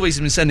 Basically, Eloise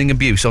has been sending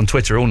abuse on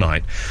Twitter all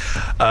night.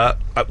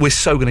 We're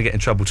so going to get in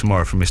trouble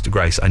tomorrow from Mr.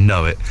 Grace. I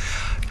know it.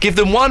 Give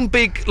them one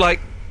big,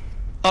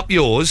 up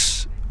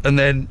yours, and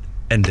then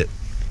end it.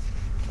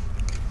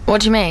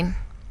 What do you mean?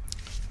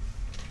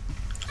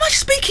 Am I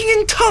speaking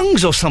in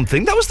tongues or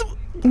something? That was the...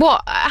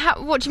 What?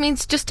 What do you mean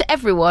just to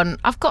everyone?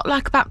 I've got,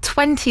 about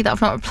 20 that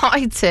I've not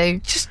replied to.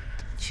 Just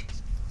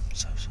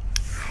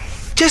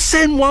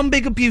send one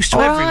big abuse to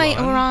everyone.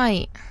 All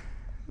right.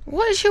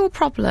 What is your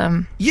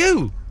problem?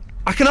 You.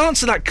 I can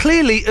answer that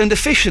clearly and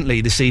efficiently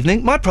this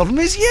evening. My problem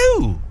is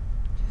you.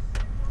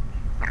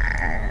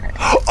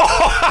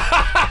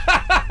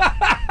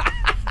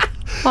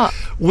 What?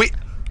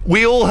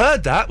 We all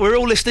heard that. We're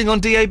all listening on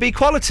DAB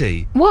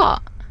quality.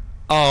 What?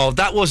 Oh,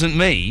 that wasn't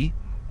me.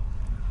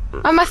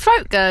 Oh, my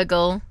throat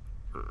gurgle.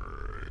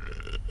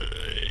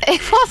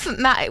 It wasn't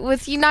that. It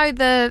was,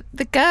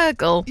 the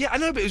gurgle. Yeah, I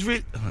know, but it was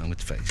really... Oh, with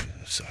the face.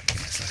 Sorry,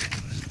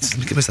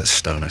 give us that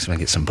stone. I just want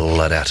to get some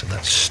blood out of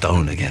that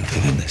stone again,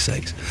 for goodness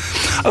sakes.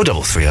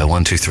 0330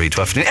 123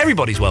 1215.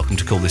 Everybody's welcome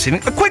to call this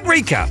evening. A quick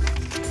recap.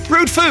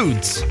 Rude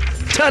foods.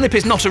 Turnip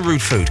is not a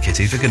rude food,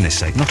 Kitty, for goodness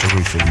sake. Not a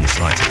rude food in the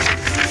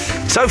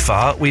slightest. So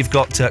far, we've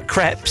got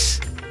crepes.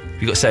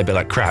 You've got to say a bit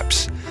like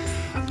craps.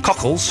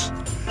 Cockles.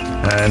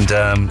 And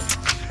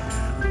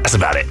that's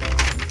about it.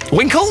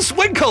 Winkles?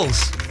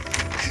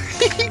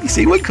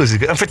 See, Winkles is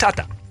good. And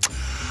frittata.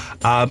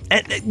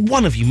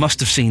 One of you must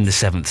have seen The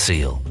Seventh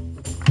Seal.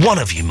 One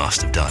of you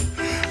must have done.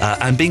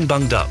 And being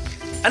bunged up.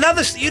 And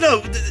others,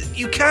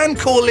 you can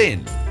call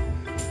in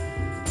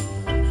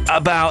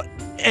about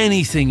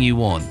anything you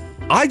want.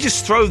 I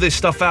just throw this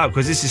stuff out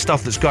because this is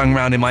stuff that's going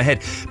around in my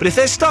head. But if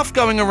there's stuff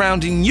going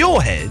around in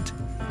your head,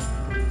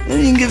 then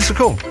you can give us a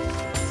call.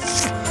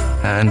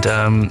 And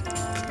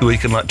we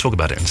can talk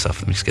about it and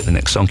stuff. Let me just get the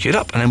next song queued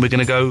up. And then we're going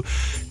to go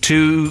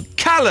to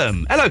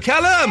Callum. Hello,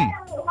 Callum.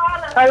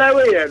 Hello,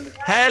 Ian.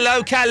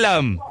 Hello,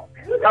 Callum.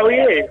 How are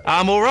you?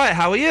 I'm all right.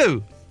 How are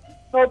you?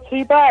 Not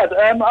too bad.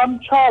 I'm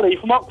Charlie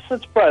from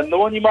Oxford's friend, the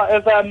one you might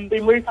have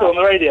been rude to on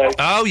the radio.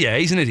 Oh, yeah,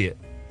 he's an idiot.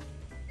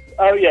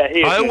 Oh, yeah,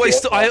 he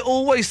is I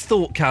always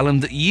thought,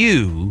 Callum, that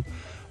you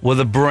were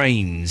the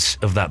brains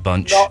of that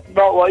bunch.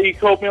 Not what you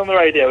called me on the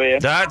radio, Ian.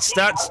 That's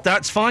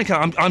fine,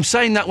 Callum. I'm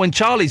saying that when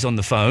Charlie's on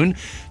the phone,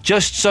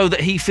 just so that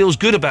he feels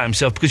good about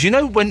himself. Because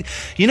when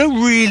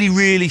really,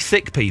 really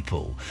thick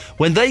people,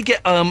 when they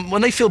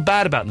feel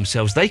bad about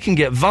themselves, they can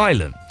get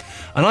violent.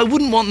 And I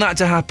wouldn't want that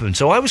to happen.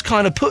 So I was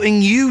kind of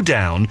putting you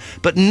down,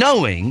 but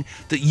knowing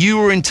that you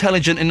were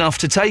intelligent enough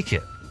to take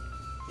it.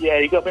 Yeah,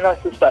 you got me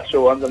nice and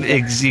special ones.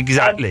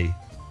 Exactly.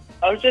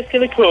 I was just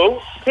going to call.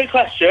 Quick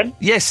question.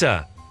 Yes,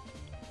 sir.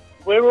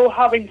 We're all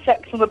having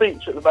sex on the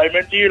beach at the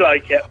moment. Do you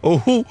like it?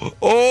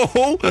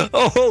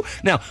 Oh.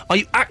 Now, are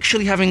you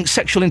actually having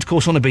sexual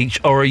intercourse on the beach,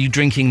 or are you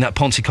drinking that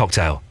Ponzi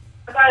cocktail?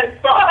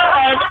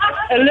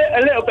 A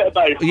little bit of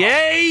both.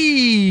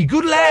 Yay!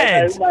 Good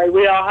lad. No,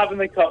 we are having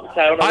the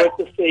cocktail with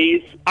the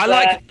seas.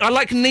 I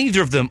like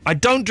neither of them. I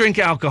don't drink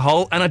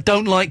alcohol, and I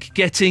don't like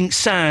getting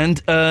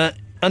sand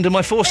under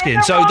my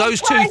foreskin. So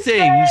those two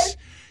things.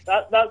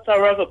 That's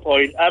our other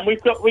point. And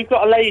we've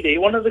got a lady,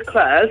 one of the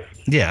Claires.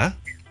 Yeah.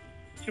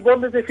 She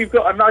wonders if you've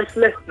got a nice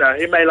listener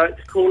who may like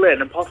to call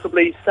in and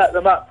possibly set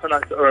them up for a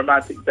nice little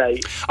romantic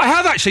date. I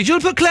have actually. Do you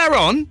want to put Claire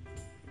on?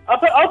 I'll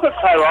put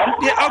Claire on.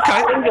 Yeah,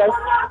 okay.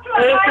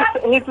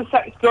 Here's the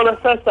sex goddess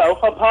herself.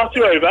 I'll pass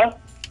you over.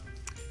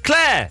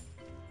 Claire.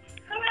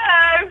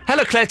 Hello.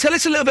 Hello, Claire. Tell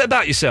us a little bit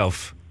about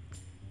yourself.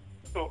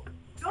 Talk.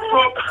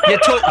 Yeah,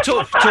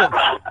 talk.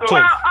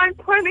 Well, I'm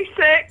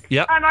 26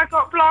 Yep. and I've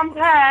got blonde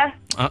hair.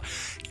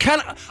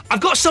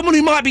 I've got someone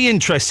who might be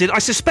interested. I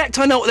suspect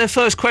I know what their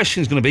first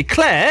question is going to be.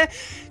 Claire,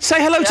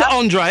 say hello to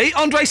Andre.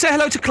 Andre, say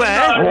hello to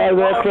Claire. Hello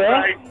there,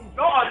 Claire.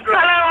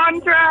 Hello,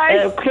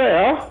 Andre.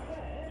 Claire?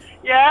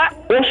 Yeah?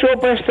 What's your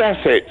best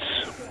assets?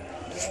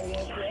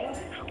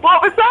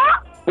 What was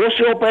that? What's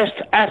your best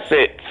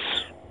assets?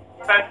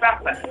 Best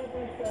assets?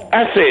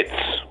 Assets.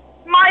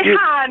 My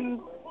hand.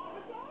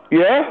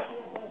 Yeah?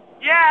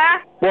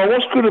 Yeah. Well,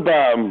 what's good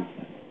about them?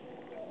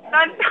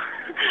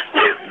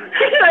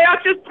 They are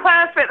just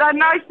perfect. They're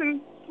nice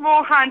and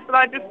small hands, but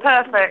they're just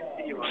perfect.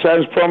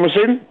 Sounds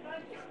promising.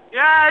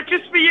 Yeah,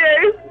 just for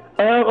you.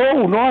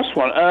 Oh, nice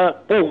one.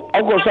 I've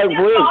got something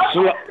for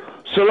you.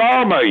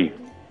 Salami.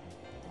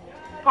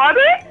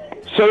 Pardon?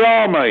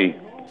 Salami.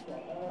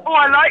 Oh,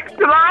 I like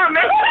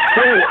salami.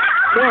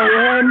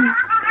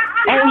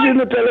 I was in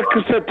the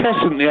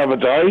delicatessen the other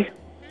day.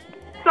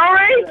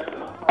 Sorry?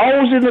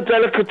 I was in the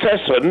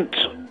delicatessen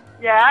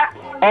Yeah.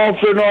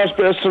 after a nice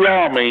bit of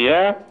salami,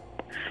 yeah?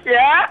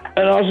 Yeah.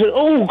 And I said,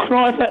 oh, can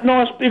I have that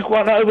nice big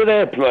one over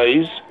there,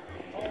 please?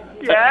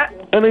 Yeah.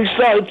 And he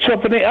started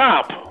chopping it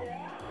up.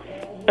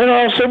 And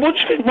I said, what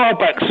do you think my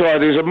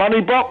backside is, a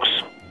money box?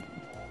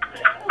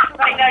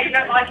 Wait, no, you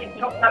don't like it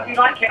chopped up, you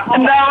like it whole.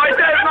 No, I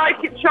don't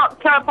like it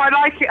chopped up, I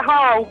like it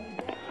whole.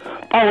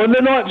 Oh, and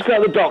then I had to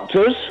go to the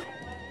doctors.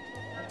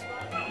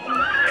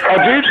 I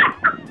did.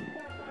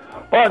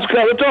 I had to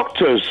go to the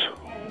doctors.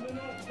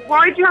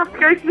 Why do you have to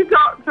go to the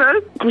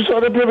doctors? Because I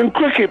had a blooming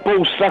cricket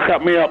ball stuck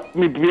up me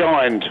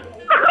behind.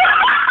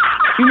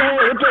 You know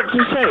what the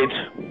doctor said?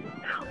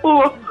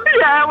 Oh,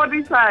 yeah, what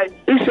did he say?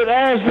 He said,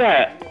 how's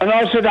that? And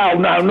I said, oh,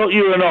 no, not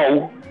you and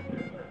all.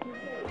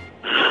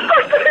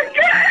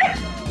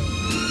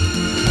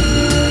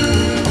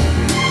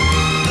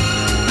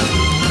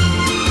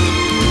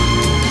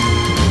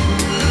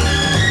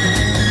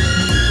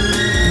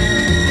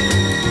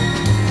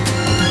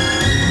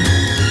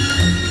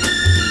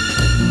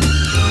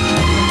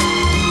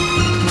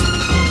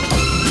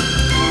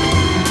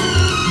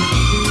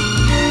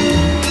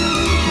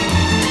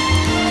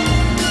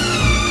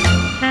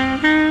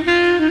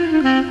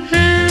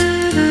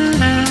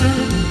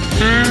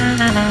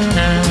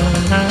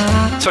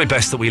 It's very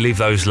best that we leave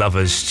those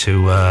lovers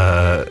to,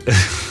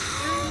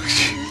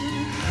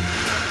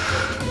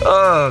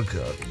 Oh,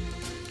 God.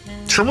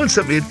 Someone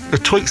sent me a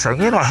tweet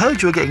saying, I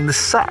heard you were getting the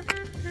sack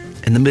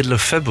in the middle of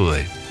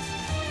February.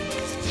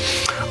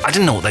 I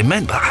didn't know what they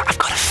meant, but I've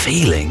got a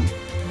feeling.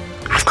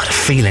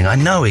 I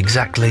know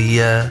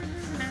exactly,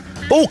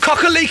 Oh,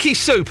 cockaliki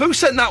soup. Who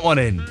sent that one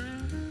in?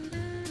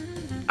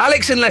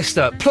 Alex in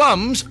Leicester.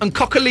 Plums and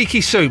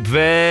cockaliki soup.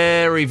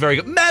 Very, very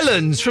good.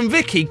 Melons from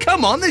Vicky.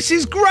 Come on, this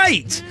is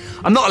great.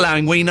 I'm not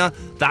allowing wiener.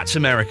 That's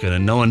American,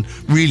 and no one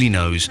really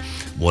knows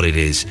what it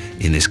is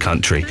in this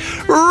country.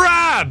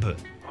 Rab!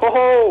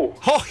 Ho-ho!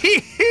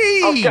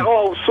 Ho-hee-hee! I've got a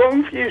little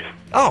song for you.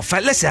 Oh,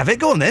 let's have it.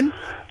 Go on, then.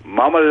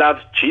 Mama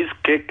loves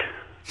cheesecake.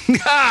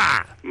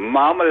 Ha!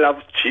 Mama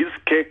loves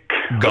cheesecake.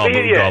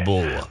 Gobble,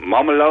 gobble.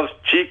 Mama loves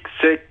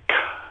cheesecake.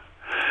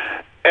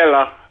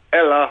 Ella,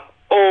 Ella,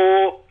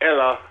 oh,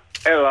 Ella,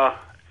 Ella,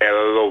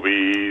 Ella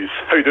Louise.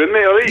 How you doing,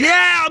 mate? All right?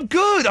 Yeah, I'm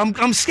good.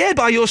 I'm scared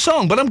by your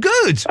song, but I'm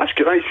good. That's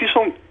good. Nice, your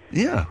song.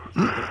 Yeah.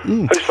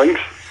 How's things?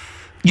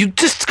 You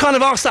just kind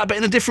of asked that bit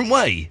in a different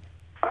way.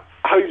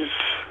 How's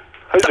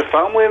the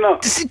family and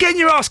that? Again,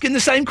 you're asking the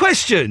same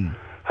question.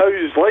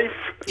 How's life?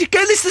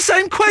 Again, it's the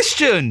same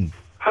question.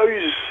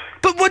 How's...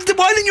 But why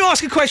didn't you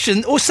ask a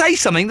question or say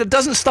something that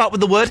doesn't start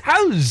with the word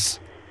how's?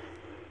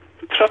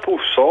 Triple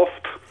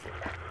soft.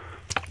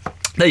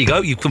 There you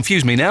go. You've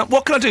confused me now.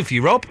 What can I do for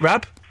you,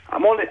 Rab?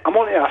 I'm on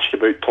to ask you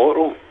about toilet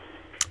roll.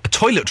 A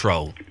toilet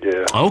roll?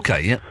 Yeah.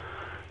 Okay, yeah.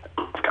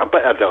 I've got a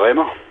bit of a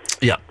dilemma.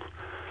 Yeah.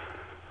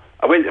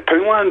 I went to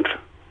Poundland.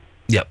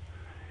 Yep.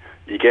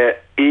 You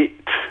get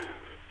 8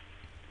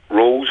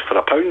 rolls for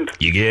 £1.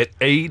 You get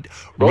 8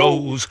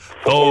 rolls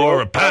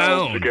for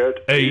 £1. You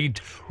get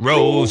 8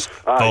 rolls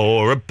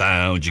for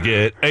 £1. You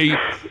get 8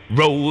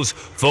 rolls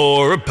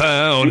for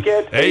 £1. You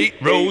get 8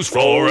 rolls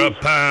for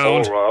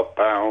 £1. For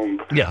 £1.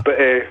 Yeah. But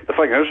the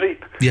thing is, right?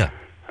 Yeah.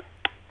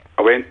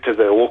 I went to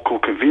the local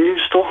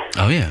convenience store.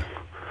 Oh, yeah.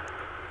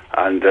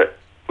 And it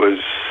was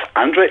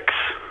Andrex.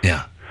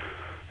 Yeah.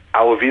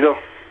 Aloe vera.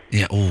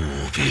 Yeah.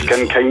 Oh, beautiful.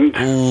 Skin kind.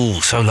 Oh,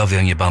 so lovely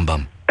on your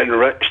bum.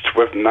 Enriched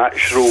with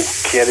natural,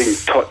 caring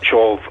touch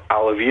of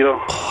aloe vera.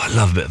 Oh, I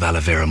love a bit of aloe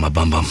vera on my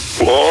bum.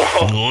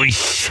 Oh.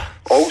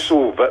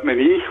 Also, vitamin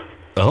E.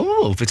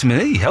 Oh,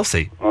 vitamin E,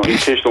 healthy. In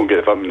case you don't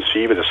get vitamin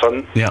C with the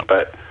sun. Yeah.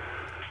 But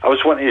I was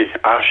wanting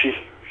to ask you,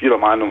 you're a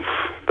man of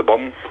the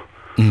bum.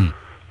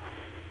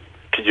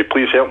 Could you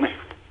please help me?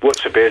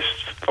 What's the best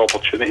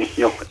opportunity,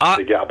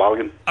 to get a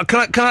bargain?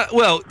 Can I?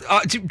 Well,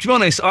 to be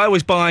honest, I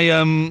always buy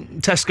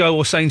Tesco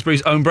or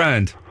Sainsbury's own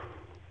brand.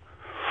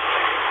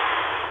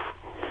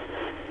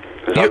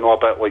 Is that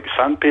not a bit like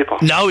sandpaper?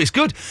 No, it's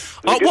good.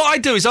 What I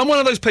do is I'm one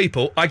of those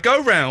people, I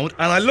go round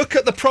and I look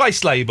at the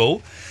price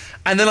label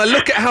and then I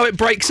look at how it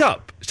breaks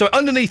up. So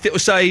underneath it will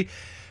say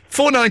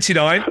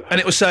 $4.99 and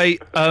it will say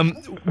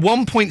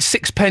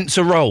 1.6 pence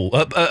a roll,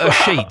 a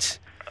sheet.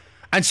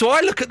 And so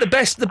I look at the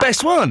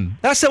best one.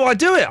 That's how I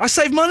do it. I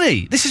save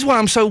money. This is why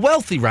I'm so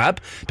wealthy, Rab,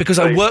 because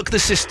I work the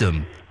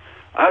system.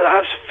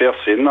 That's fair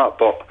saying that,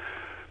 but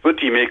what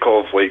do you make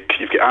of, like,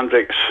 you've got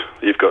Andrex,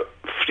 you've got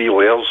 3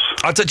 layers.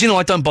 Do you know,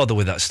 I don't bother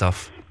with that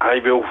stuff. I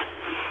will.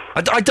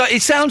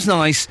 It sounds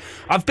nice.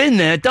 I've been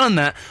there, done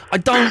that. I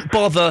don't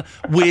bother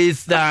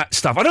with that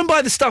stuff. I don't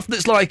buy the stuff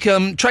that's like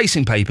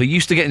tracing paper you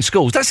used to get in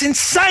schools. That's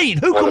insane.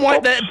 Who can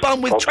wipe their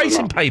bum with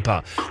tracing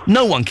paper?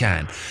 No one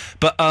can.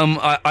 But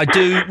I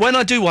do. When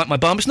I do wipe my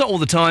bum, it's not all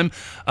the time.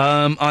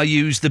 I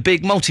use the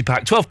big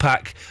multi-pack,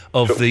 12-pack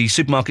of the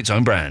supermarket's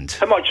own brand.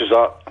 How much is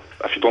that?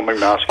 if you don't mind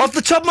me asking? Off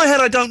the top of my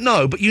head, I don't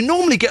know, but you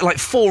normally get like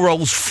 4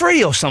 rolls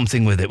free or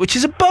something with it, which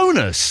is a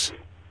bonus.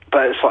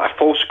 But it's like a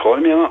false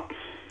economy, isn't it?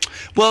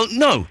 Well,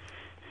 no.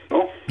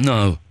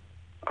 No.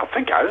 I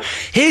think it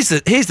is.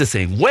 Here's the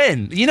thing.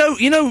 When you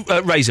know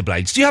razor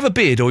blades, do you have a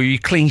beard or are you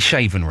clean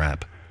shaven,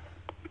 Rab?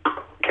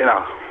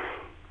 Kinda.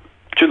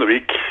 During the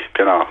week,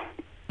 kinda.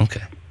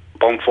 Okay.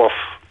 Bum fluff.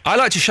 I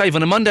like to shave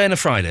on a Monday and a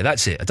Friday.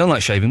 That's it. I don't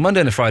like shaving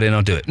Monday and a Friday, and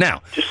I'll do it.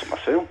 Now, just like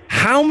myself.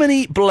 How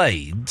many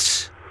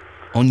blades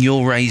on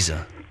your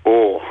razor?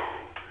 Oh,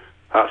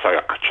 that's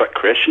a trick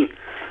question.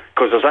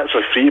 Because there's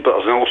actually 3, but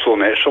there's also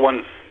an extra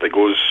one that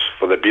goes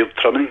for the beard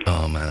trimming.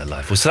 Oh man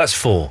alive! Well, so that's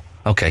 4.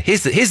 Okay,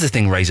 here's the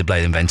thing, razor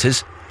blade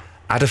inventors.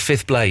 Add a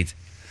 5th blade.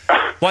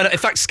 Why not? In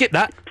fact, skip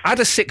that. Add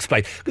a 6th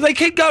blade. They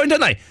keep going, don't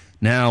they?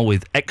 Now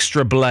with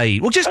extra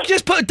blade. Well,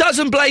 just put a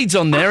dozen blades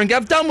on there and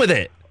get done with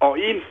it. Oh,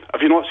 Ian,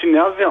 have you not seen the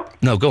advert?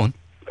 No, go on.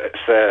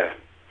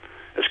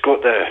 It's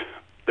got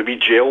the wee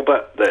gel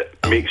bit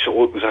that makes it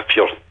look as if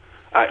you're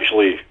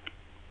actually,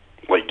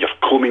 like, you're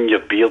combing your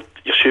beard,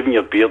 you're shaving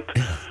your beard,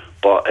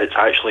 but it's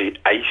actually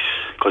ice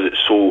because it's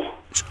so...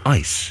 It's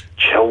ice?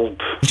 Chilled.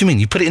 What do you mean?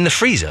 You put it in the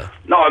freezer?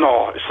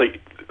 No, it's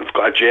like they've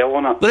got a gel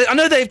on it. Well, I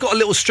know they've got a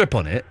little strip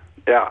on it.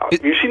 Yeah,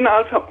 have you seen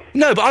that advert?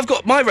 No, but I've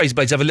got my razor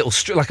blades have a little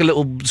strip, like a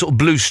little sort of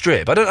blue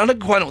strip. I don't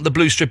quite know what the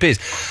blue strip is.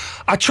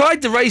 I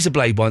tried the razor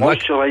blade one.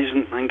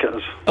 Moisturising, I think it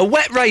is. A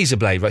wet razor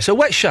blade, right? So a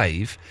wet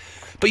shave,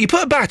 but you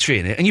put a battery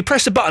in it and you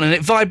press a button and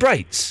it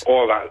vibrates.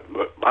 Oh,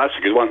 that's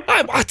a good one.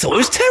 I thought it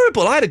was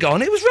terrible. I had a go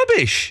on it. It was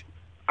rubbish.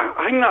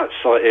 I think that's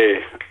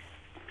like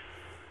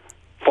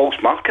false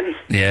marketing.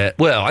 Yeah,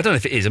 well, I don't know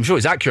if it is. I'm sure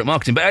it's accurate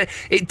marketing, but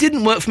it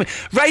didn't work for me.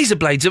 Razor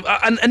blades,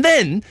 and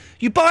then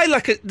you buy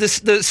like the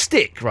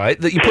stick, right,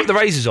 that you put the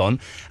razors on,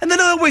 and then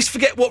I always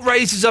forget what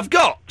razors I've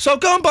got. So I'll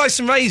go and buy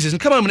some razors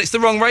and come home and it's the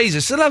wrong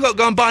razors, so then I've got to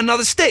go and buy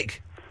another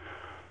stick.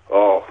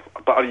 Oh,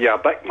 but are you a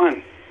big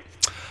man?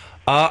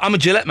 I'm a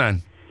Gillette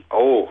man.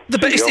 Oh.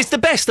 It's the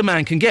best a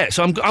man can get,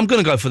 so I'm going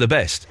to go for the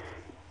best.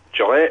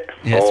 Gillette?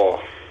 Yes.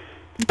 Oh.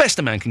 The best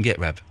a man can get,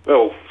 Rab.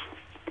 Well,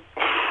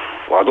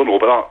 I don't know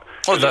about that.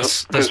 Oh,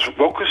 that's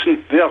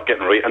Wilkinson, they're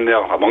getting right in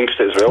there amongst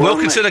it as well.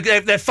 Wilkinson,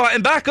 they're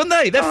fighting back, aren't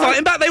they? They're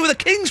fighting back. They were the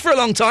kings for a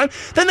long time.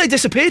 Then they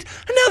disappeared,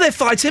 and now they're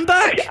fighting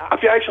back.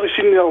 Have you actually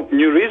seen their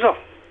new razor?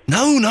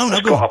 No.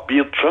 It's got a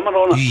beard trimmer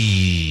on it.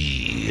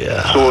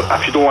 Yeah. So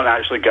if you don't want to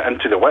actually get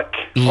into the wick,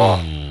 or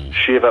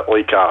shave it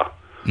like a...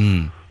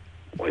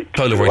 Like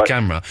Polaroid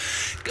camera.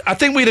 I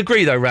think we'd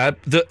agree, though, Rab,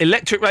 that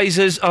electric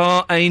razors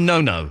are a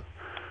no-no.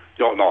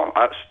 No,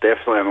 that's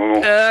definitely a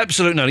no-no.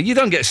 Absolute no-no. You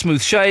don't get a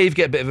smooth shave,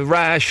 get a bit of a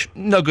rash,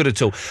 no good at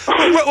all.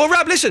 well,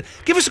 Rab, listen,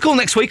 give us a call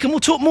next week and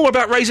we'll talk more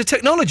about razor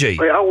technology.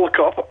 Right, I'll look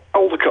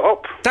it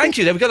up. Thank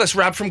you. There we go. That's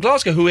Rab from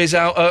Glasgow, who is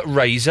our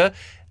razor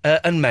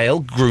and male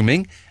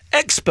grooming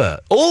expert.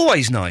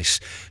 Always nice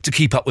to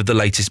keep up with the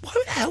latest. Why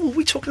the hell were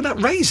we talking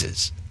about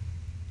razors?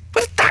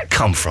 Where did that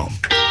come from?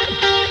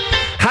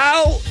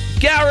 Hal,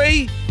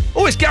 Gary...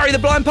 Oh, it's Gary the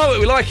Blind Poet.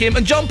 We like him.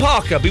 And John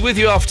Parker. Be with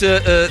you after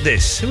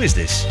this. Who is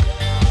this?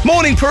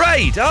 Morning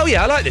Parade. Oh,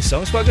 yeah, I like this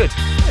song. It's quite good.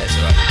 Yeah, it's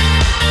all right.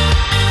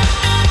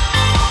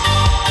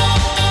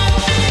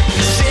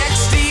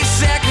 60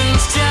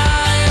 seconds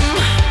time.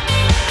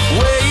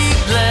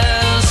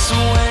 Weightless.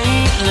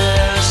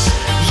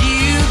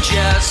 You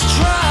just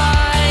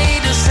try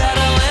to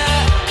settle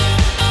it.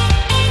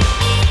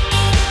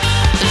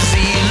 As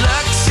he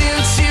looks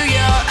into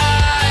your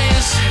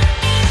eyes,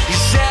 he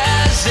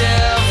says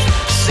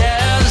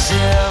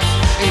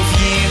if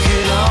you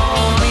could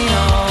only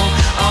know,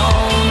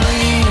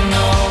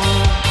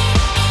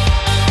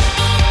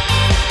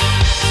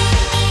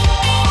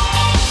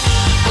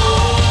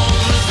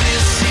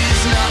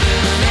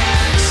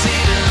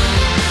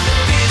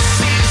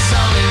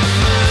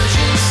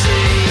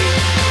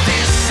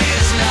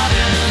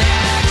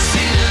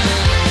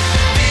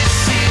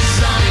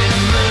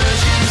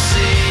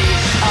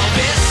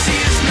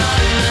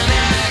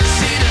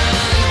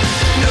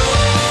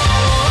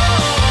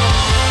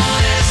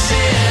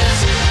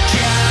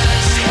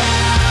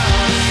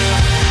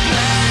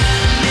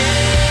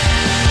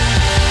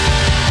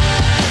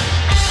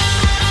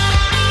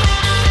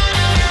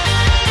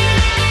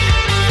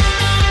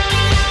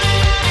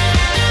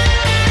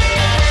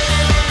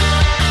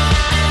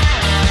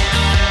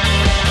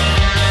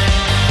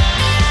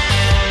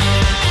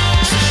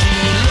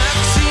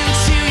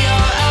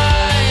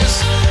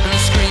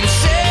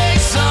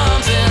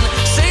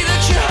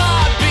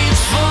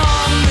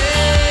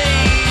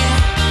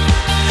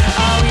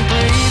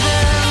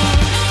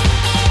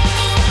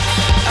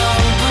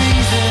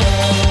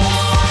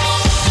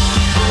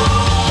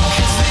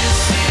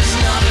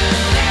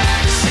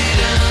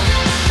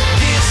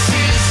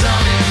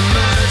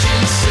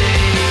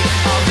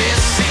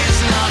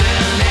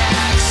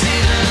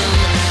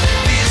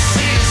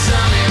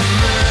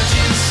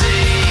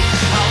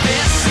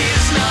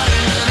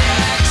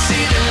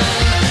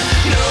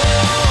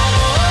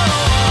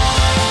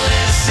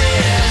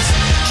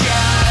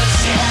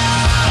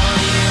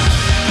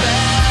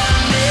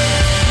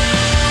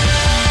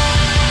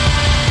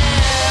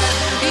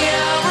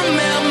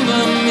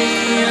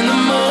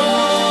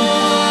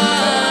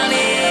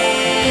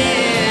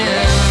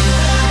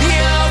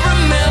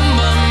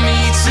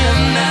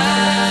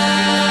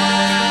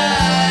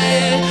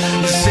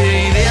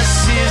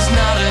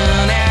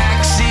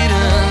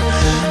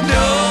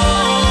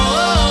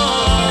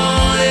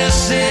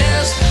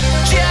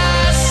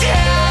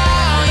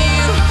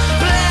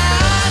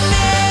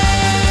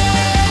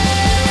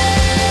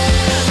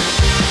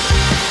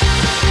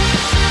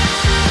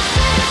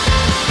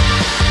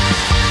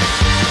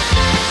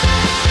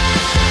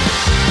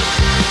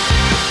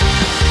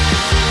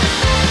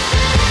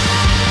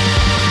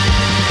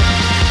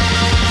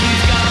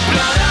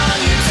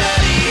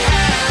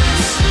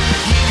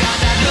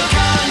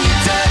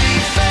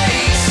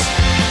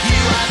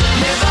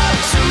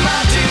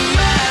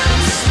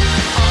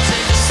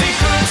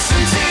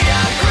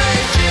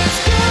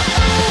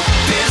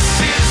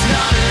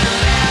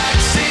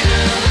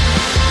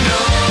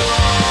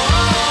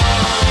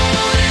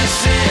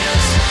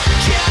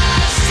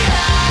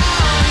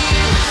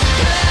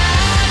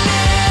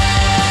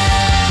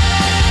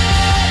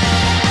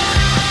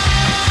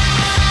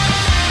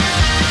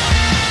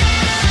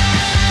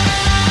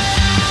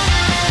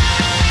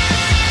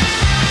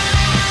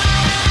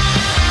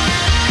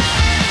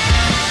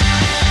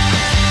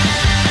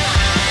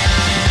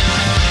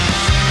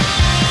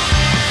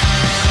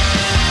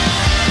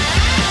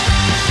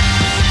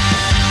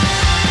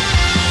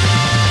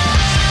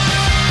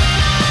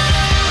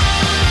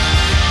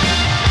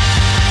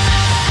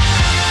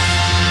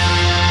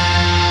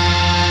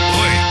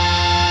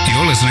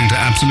 listening to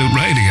Absolute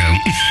Radio.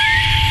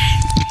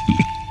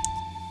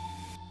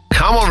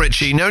 Come on,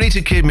 Richie, no need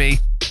to kid me.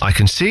 I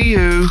can see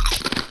you.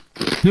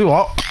 You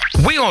what?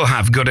 We all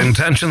have good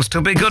intentions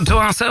to be good to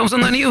ourselves in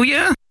the new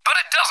year, but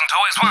it doesn't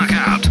always work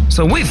out.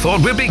 So we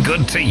thought we'd be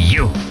good to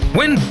you.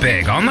 Win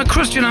big on the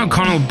Christian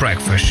O'Connell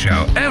Breakfast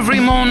Show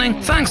every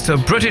morning thanks to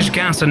British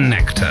Gas and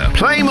Nectar.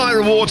 Play my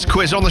rewards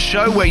quiz on the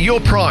show where your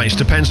prize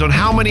depends on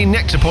how many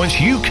Nectar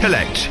points you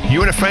collect.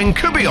 You and a friend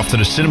could be off to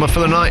the cinema for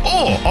the night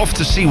or off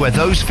to see where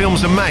those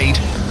films are made.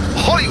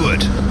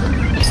 Hollywood.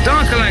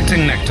 Start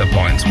collecting Nectar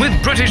points with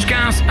British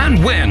Gas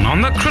and win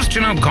on the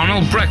Christian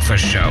O'Connell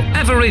Breakfast Show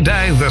every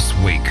day this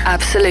week.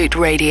 Absolute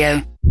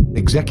Radio.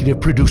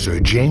 Executive producer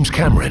James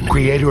Cameron,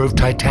 creator of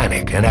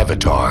Titanic and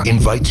Avatar,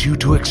 invites you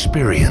to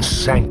experience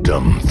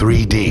Sanctum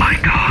 3D. My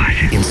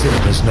God. In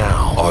cinemas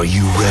now. Are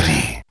you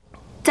ready?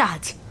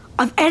 Dad,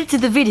 I've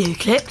edited the video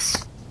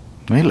clips.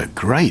 They look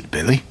great,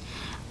 Billy.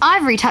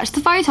 I've retouched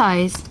the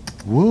photos.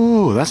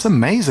 Whoa, that's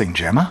amazing,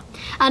 Gemma.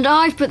 And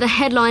I've put the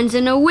headlines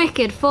in a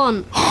wicked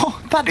font.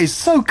 Oh, that is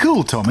so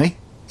cool, Tommy.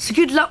 So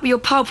good luck with your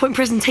PowerPoint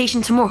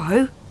presentation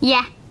tomorrow.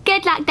 Yeah.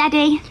 Good luck,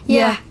 Daddy.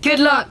 Yeah, good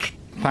luck.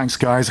 Thanks,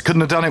 guys. I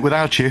couldn't have done it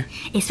without you.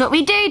 It's what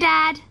we do,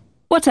 Dad.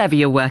 Whatever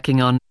you're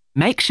working on,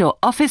 make sure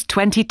Office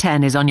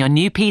 2010 is on your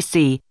new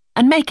PC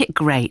and make it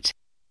great.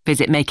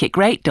 Visit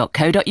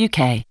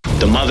makeitgreat.co.uk.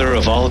 The mother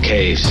of all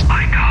caves.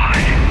 My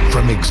God.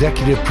 From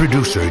executive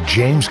producer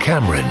James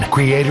Cameron,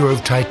 creator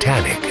of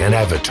Titanic and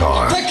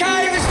Avatar. The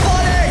cave is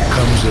flooding!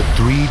 Comes a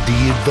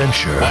 3D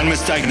adventure. One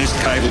mistake in this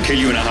cave will kill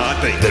you in a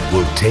heartbeat. That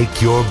will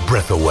take your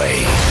breath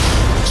away.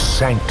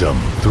 Sanctum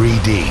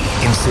 3D.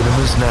 In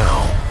cinemas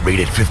now.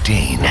 Rated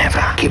 15.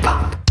 Never give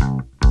up.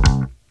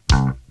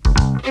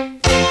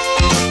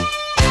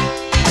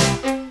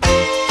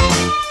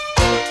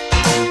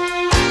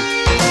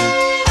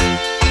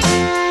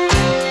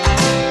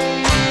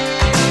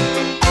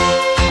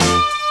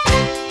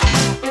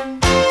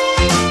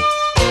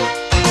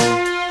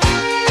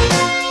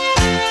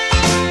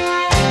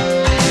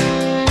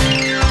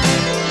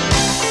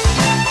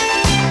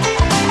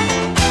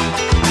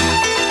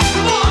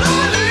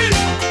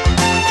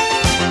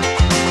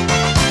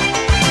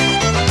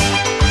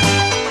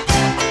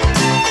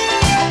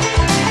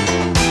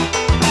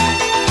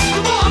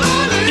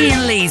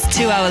 Ian Lee's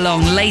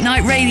 2-hour-long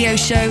late-night radio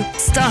show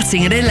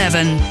starting at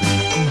 11.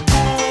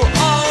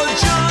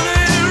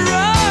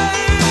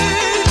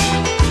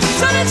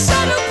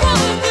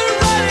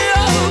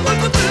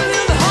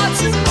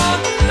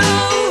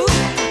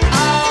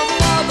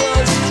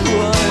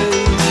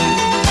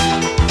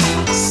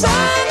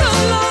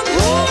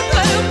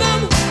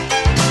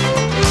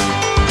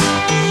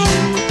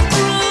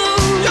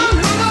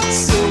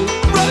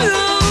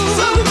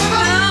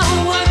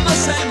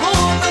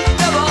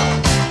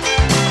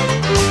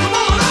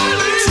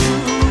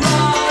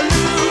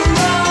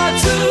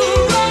 To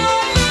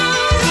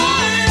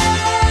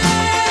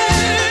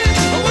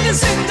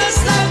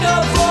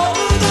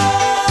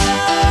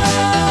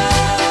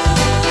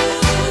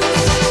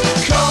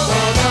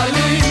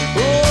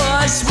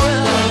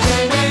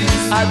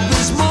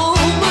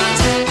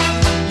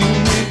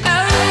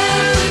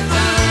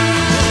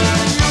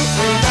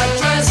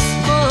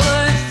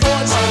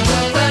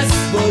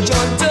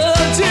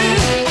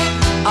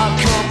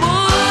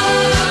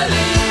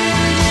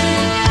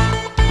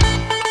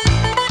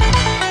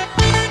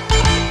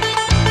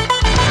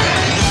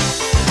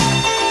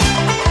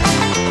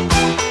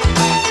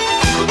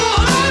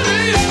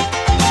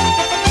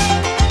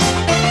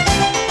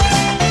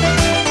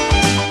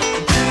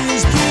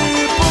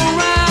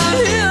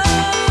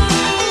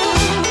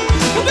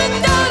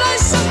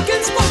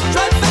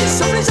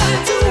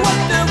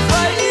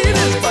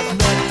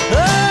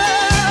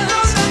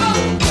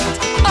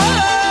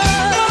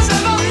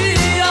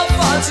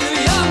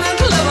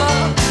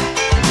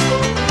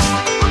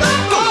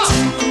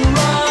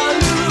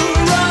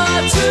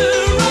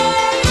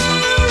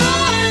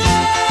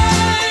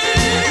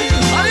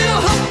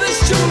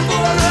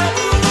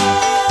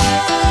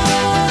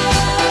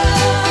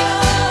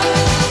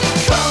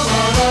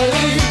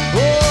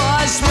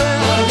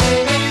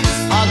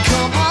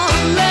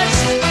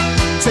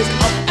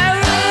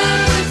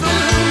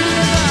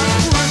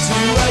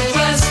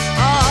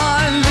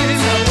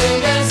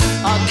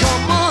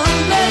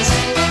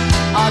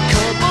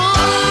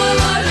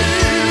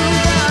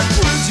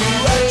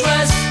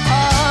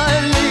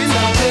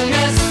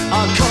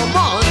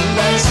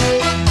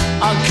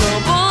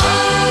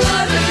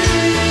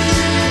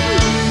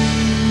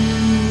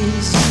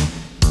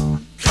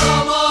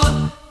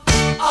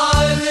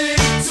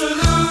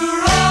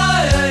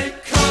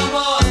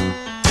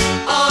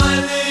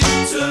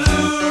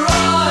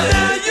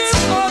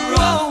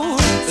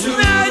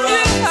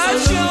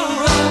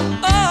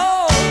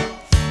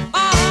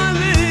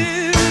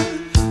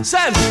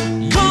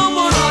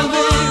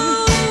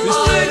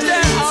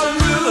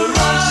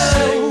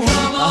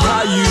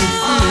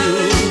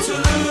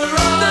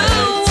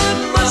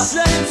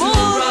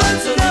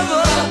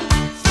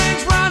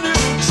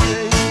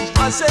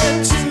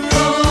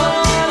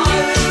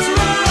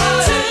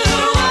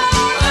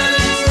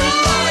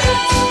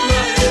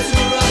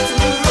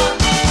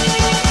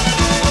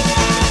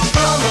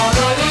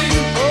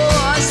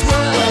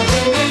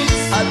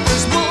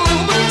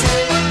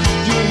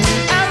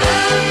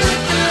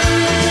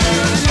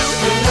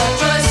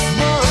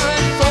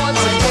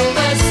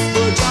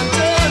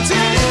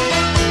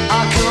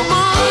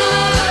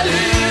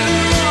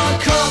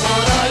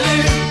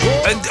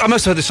I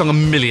must have heard this song a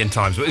million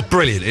times, but it's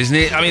brilliant, isn't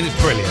it? I mean,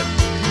 it's brilliant.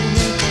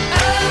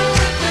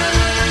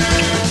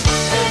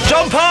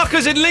 John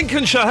Parker's in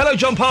Lincolnshire. Hello,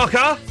 John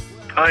Parker.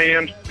 Hi,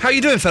 Ian. How you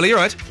doing, fella? You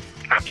all right?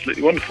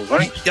 Absolutely wonderful,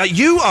 thanks.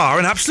 You are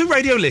an Absolute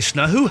Radio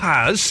listener who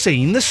has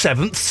seen The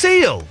Seventh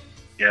Seal.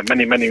 Yeah,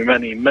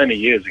 many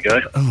years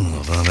ago.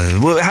 Oh,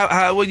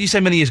 well, when you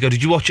say many years ago,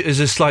 did you watch it as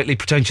a slightly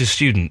pretentious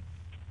student?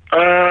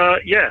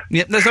 Yeah.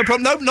 Yeah, there's no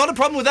problem. No, not a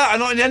problem with that. I'm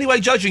not in any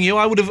way judging you.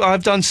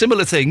 I've done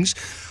similar things.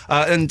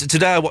 And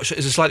today I watched it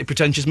as a slightly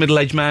pretentious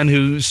middle-aged man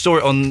who saw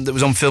it that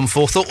was on Film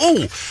 4, thought,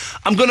 oh,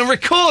 I'm going to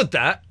record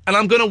that and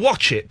I'm going to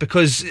watch it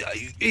because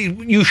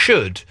you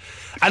should.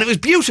 And it was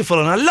beautiful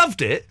and I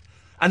loved it.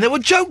 And there were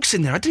jokes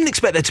in there. I didn't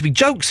expect there to be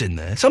jokes in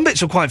there. Some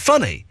bits were quite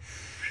funny.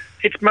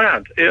 It's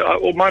mad.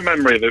 My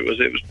memory of it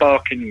was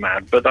barking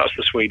mad, but that's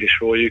the Swedish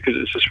for you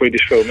because it's a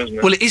Swedish film, isn't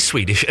it? Well, it is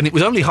Swedish, and it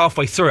was only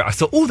halfway through it. I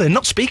thought, oh, they're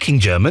not speaking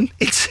German.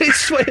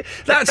 That's where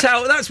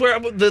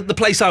the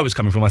place I was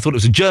coming from. I thought it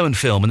was a German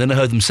film, and then I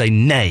heard them say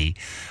 "nej,"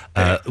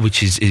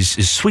 which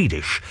is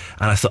Swedish,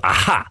 and I thought,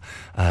 aha,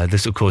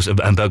 this of course,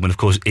 and Bergman of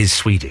course is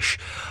Swedish.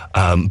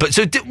 But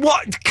so,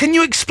 what? Can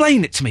you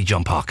explain it to me,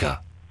 John Parker?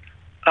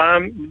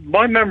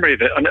 My memory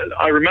of it, and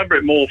I remember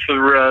it more for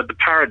the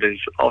parodies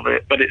of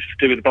it, but it's to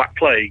do with the Black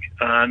Plague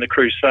and the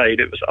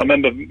Crusade. I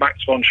remember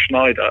Max von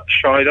Sydow, I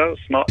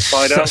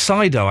think that's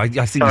how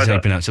you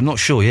pronounce it. I'm not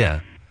sure,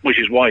 yeah. Which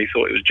is why he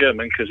thought it was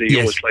German, because he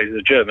always plays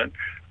as German.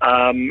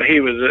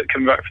 He was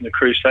coming back from the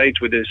Crusades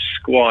with his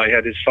squire, he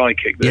had his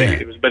sidekick,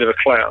 he was a bit of a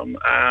clown,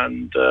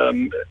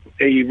 and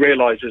he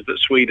realises that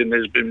Sweden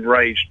has been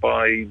raged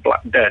by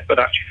Black Death, but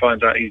actually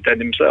finds out he's dead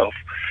himself.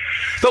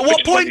 But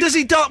what point does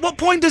he die? What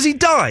point does he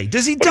die?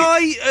 Does he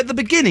die at the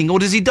beginning, or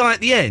does he die at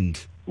the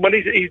end? Well,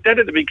 he's dead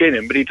at the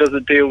beginning, but he does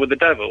a deal with the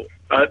devil.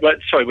 With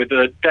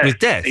the death. With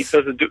death? He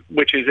does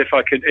which is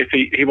if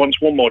he wants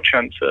one more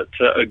chance at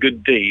a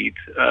good deed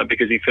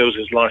because he feels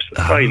his life's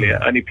a failure,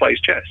 and he plays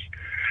chess.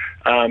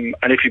 And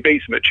if he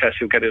beats him at chess,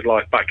 he'll get his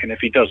life back, and if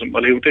he doesn't,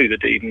 well, he'll do the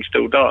deed and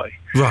still die.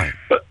 Right.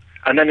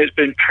 And then it's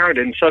been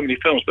parodied in so many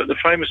films, but the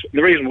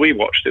reason we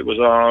watched it was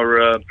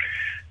our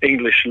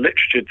English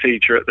literature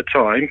teacher at the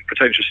time,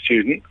 pretentious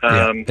student,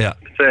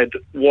 said,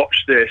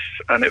 watch this,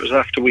 and it was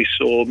after we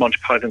saw Monty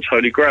Python's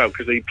Holy Grail,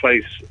 because they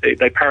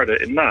parody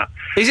it in that.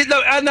 Is it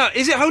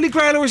is it Holy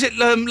Grail or is it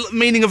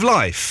Meaning of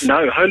Life?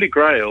 No, Holy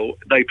Grail,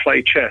 they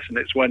play chess, and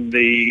it's when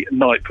the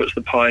knight puts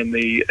the pie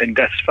in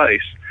Death's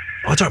face.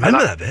 Oh, I don't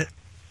remember that bit.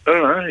 I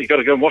don't know, you've got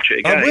to go and watch it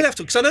again. We'll have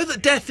to, because I know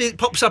that death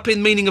pops up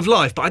in Meaning of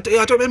Life, but I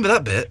don't remember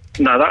that bit.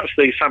 No, that's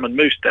the salmon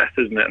moose death,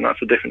 isn't it? And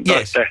that's a different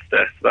death.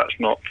 That's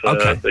not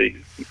the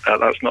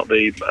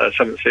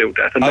Seventh Seal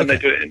death. And then they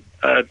do it in,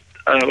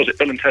 was it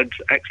Bill and Ted's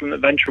Excellent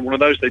Adventure, one of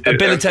those? They do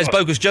Bill and Ted's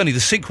Bogus Journey,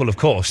 the sequel, of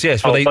course,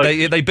 yes, where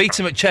they beat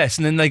him at chess,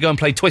 and then they go and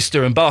play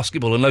Twister and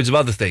basketball and loads of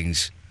other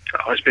things.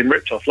 Oh, it's been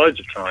ripped off loads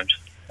of times.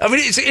 I mean,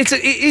 it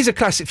is a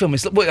classic film. I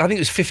think it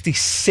was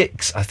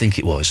 56. I think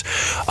it was,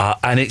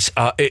 and it's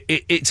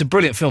a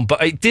brilliant film.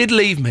 But it did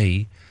leave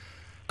me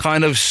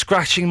kind of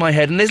scratching my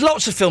head. And there's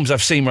lots of films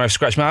I've seen where I've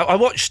scratched my head. I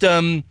watched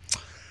a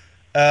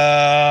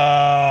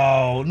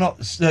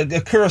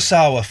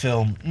Kurosawa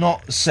film,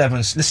 not Seven.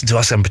 Listen to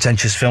us, I'm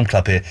Pretentious Film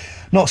Club here.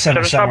 Not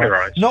Seven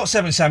Samurai. Not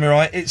Seven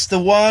Samurai. It's the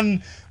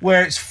one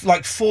where it's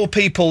like four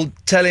people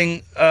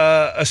telling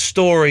a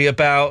story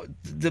about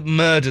the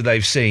murder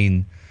they've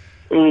seen.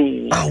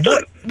 Ooh,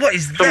 what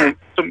is that?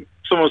 Someone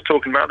was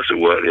talking about this at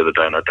work the other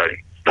day, and I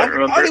don't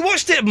remember. I only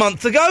watched it a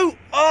month ago.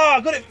 Oh, I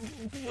got it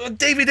on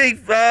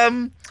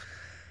DVD.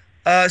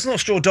 It's not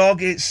Straw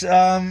Dog. It's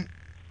I've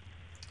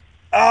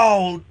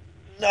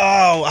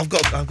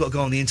got to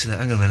go on the internet.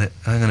 Hang on a minute.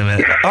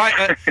 All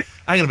right,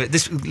 hang on a minute.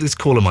 This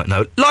caller might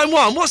know. Line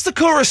 1. What's the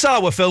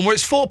Kurosawa film where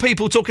it's four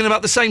people talking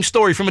about the same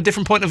story from a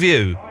different point of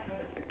view?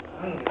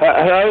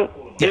 Hello.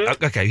 Yeah.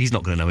 Okay. He's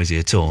not going to know, is he,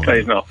 at all? No,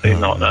 he's not. He's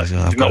not. No.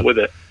 He's not with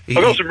it. I've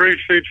got some rude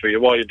food for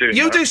you while you're doing that.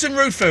 You do some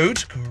rude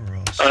food.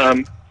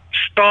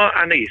 Star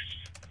Anise.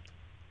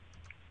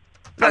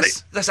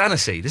 That's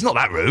aniseed. It's not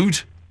that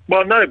rude.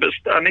 Well, no, but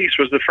Anise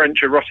was the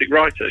French erotic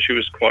writer. She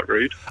was quite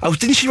rude. Oh,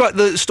 didn't she write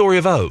The Story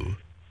of O?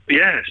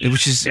 Yes.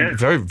 Which is a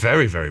very,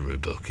 very, very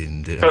rude book.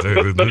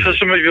 But for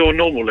some of your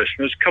normal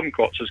listeners,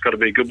 Kumquats has got to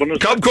be a good one,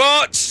 hasn't it?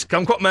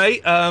 Kumquat,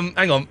 mate.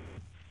 Hang on.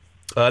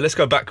 Let's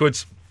go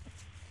backwards.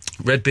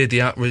 Redbeard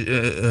the out.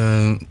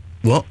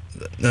 What?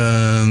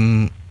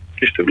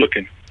 You're still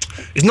looking.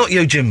 It's not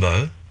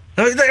Yojimbo.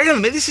 No, hang on a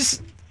minute. This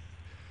is.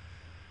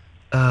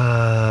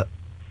 I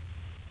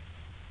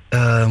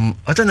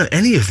don't know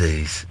any of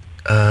these.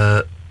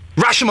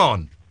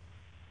 Rashomon.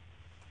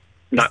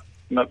 No,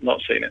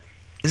 not seen it.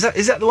 Is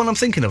that the one I'm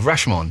thinking of?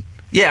 Rashomon.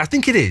 Yeah, I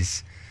think it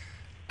is.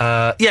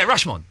 Yeah,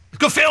 Rashomon.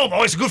 Good film.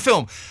 Oh, it's a good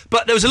film.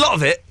 But there was a lot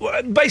of it.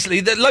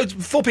 Basically,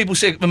 four people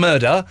see a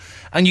murder,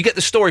 and you get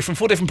the story from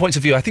four different points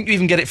of view. I think you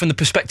even get it from the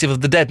perspective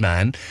of the dead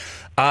man.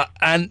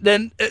 And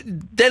then at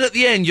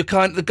the end,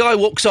 the guy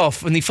walks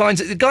off and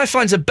the guy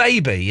finds a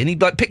baby and he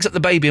like picks up the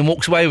baby and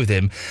walks away with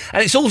him.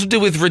 And it's all to do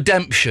with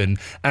redemption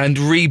and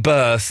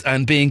rebirth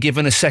and being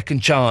given a second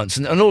chance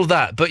and all of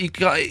that. But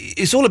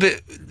it's all a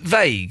bit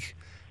vague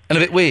and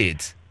a bit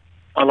weird.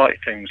 I like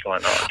things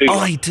like that.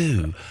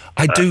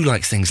 I do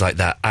like things like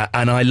that,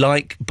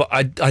 but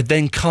I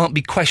then can't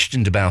be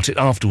questioned about it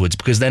afterwards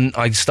because then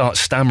I start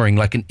stammering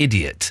like an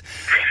idiot,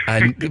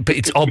 but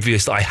it's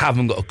obvious that I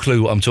haven't got a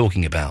clue what I'm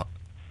talking about.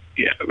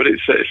 Yeah, but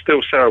it's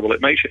still terrible.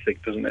 It makes you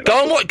think, doesn't it?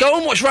 Go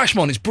and watch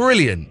Rashomon. It's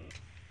brilliant.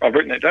 I've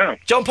written it down.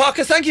 John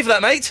Parker, thank you for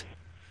that, mate.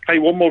 Hey,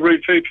 one more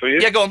rude food for you.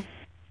 Yeah, go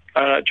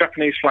on.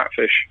 Japanese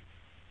flatfish.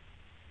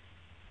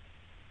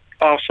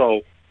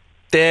 Arsehole.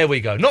 There we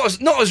go.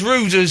 Not as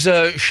rude as...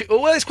 well,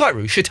 it's quite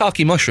rude.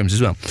 Shiitake mushrooms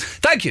as well.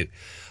 Thank you.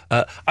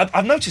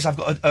 I've noticed I've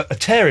got a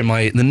tear in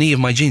the knee of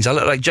my jeans. I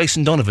look like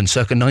Jason Donovan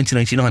circa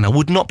 1989. I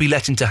would not be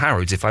let into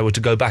Harrods if I were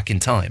to go back in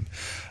time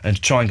and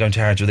try and go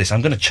into Harrods with this.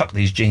 I'm going to chuck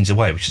these jeans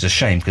away, which is a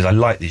shame because I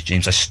like these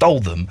jeans. I stole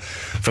them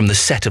from the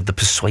set of The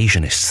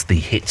Persuasionists, the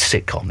hit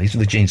sitcom. These are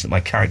the jeans that my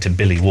character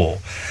Billy wore.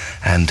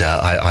 And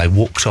I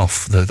walked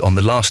off on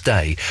the last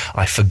day.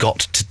 I forgot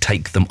to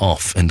take them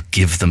off and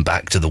give them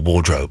back to the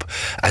wardrobe,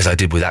 as I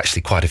did with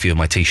actually quite a few of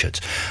my T-shirts.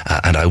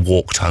 And I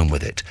walked home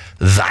with it.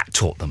 That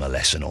taught them a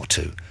lesson or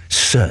two.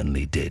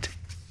 Certainly did.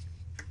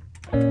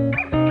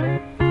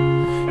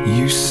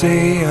 You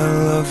say I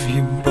love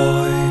you,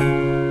 boy,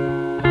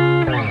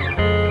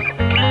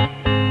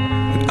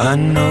 but I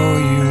know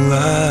you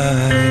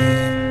lie.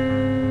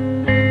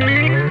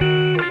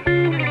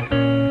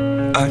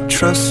 I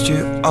trust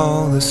you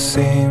all the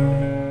same.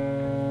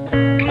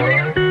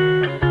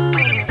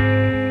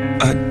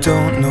 I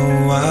don't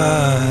know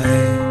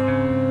why.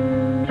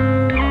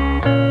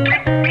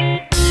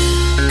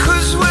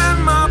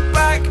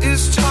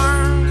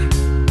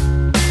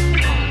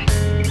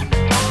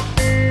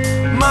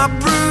 My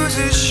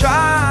bruises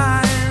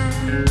shine.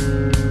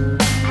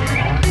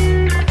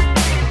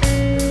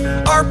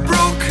 Our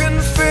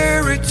broken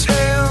fairy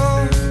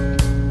tale,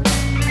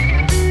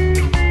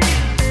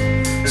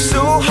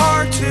 so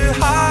hard to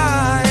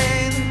hide.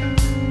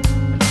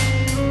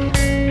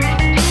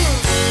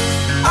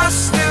 I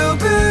still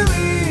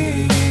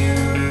believe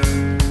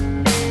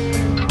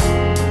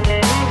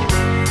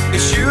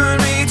it's you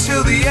and me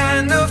till the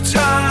end of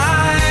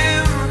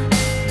time.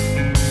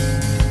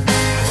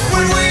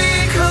 When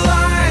we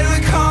collide, we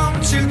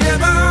come together.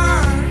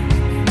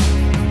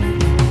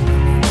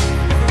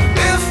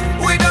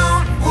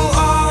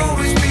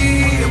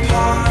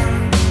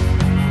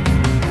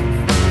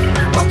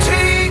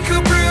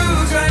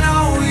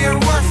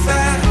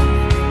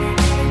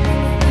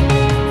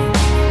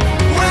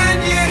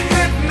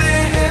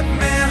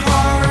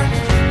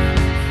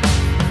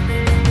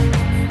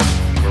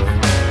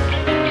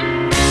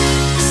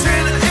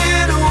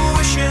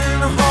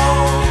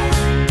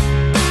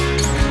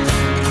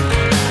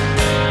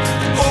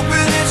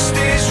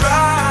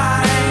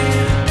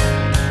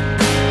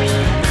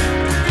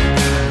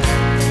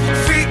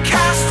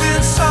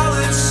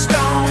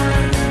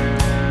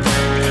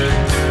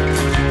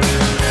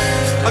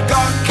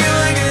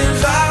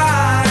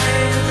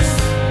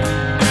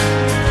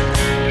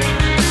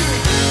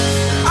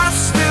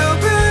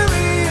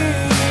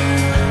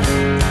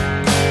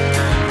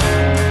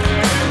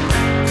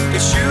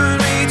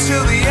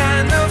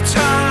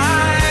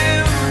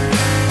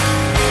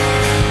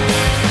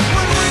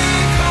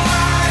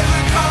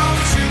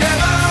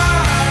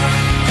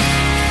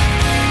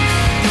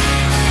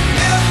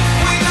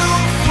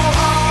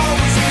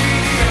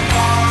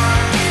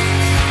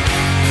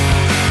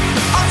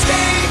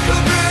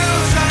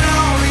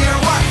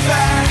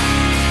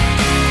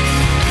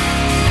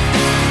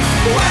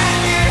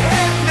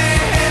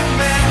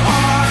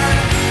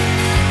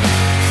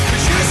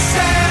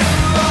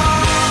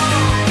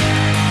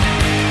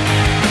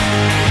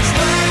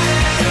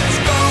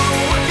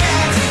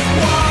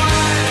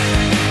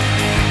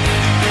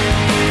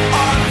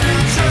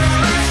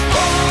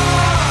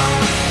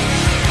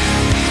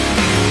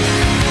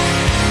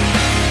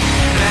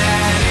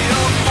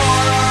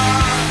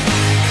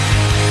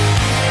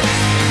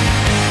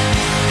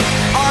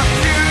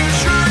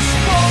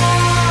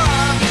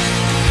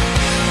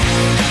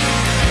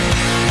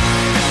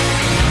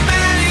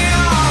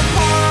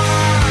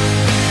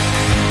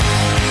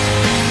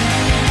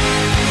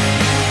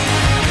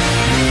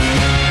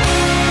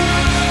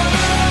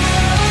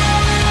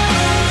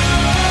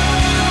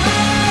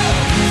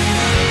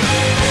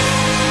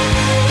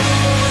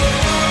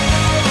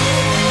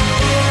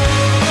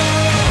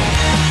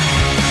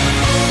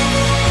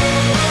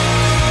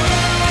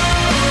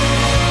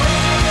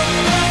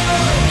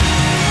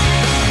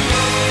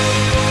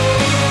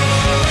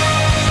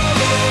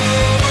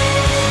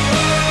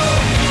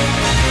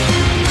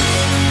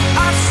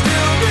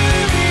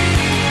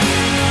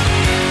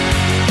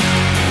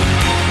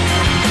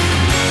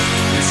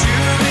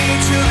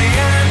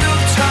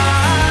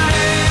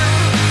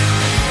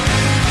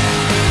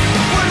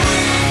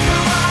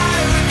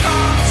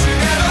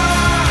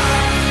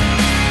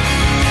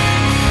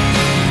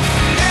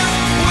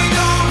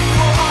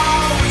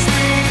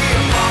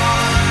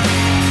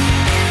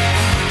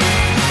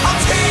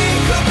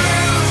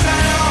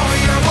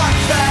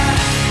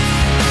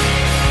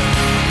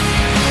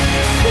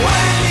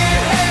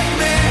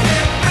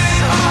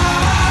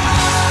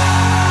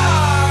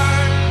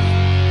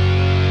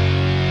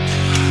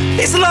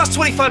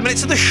 25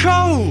 minutes of the show.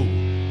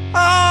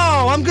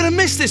 Oh, I'm going to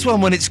miss this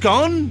one when it's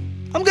gone.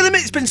 I'm going to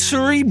miss. It's been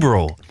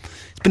cerebral.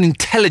 It's been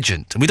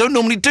intelligent, and we don't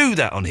normally do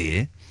that on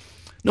here.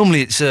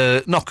 Normally it's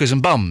knockers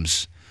and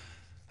bums,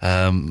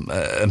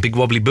 and big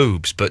wobbly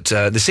boobs. But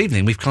this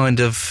evening we've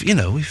kind of,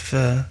 we've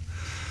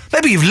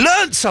maybe you've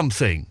learnt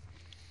something.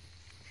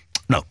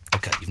 No,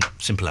 okay, you've not.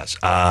 Simple as.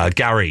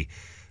 Gary.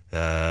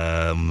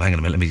 Hang on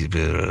a minute. Let me.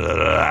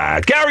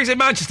 Gary's in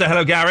Manchester.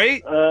 Hello,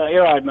 Gary.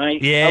 You're right,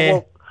 mate. Yeah.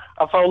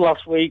 I phoned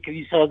last week and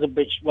you said I was a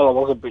bit. Well, I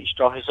was a bit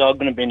stroppy, so I'm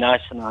going to be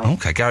nice tonight.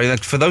 Okay, Gary.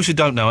 For those who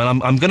don't know,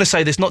 and I'm going to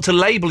say this not to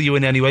label you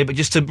in any way, but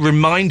just to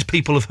remind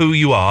people of who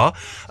you are.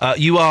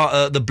 You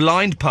are the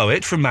blind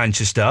poet from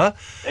Manchester.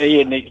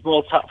 Ian, it's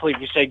more tactful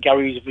if you say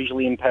Gary is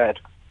visually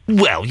impaired.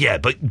 Well, yeah,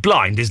 but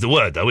blind is the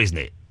word, though, isn't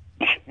it?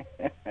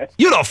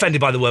 You're not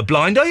offended by the word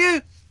blind, are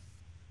you?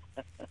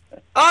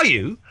 Are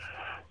you?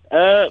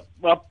 Well,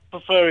 I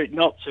prefer it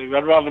not to.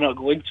 I'd rather not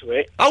go into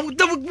it. Oh,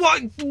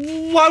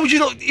 why would you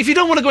not? If you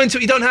don't want to go into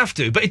it, you don't have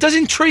to. But it does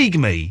intrigue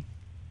me.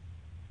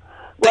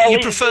 That you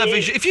prefer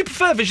visual. If you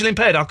prefer visually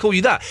impaired, I'll call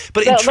you that.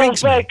 But it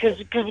intrigues me.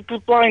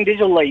 Because blind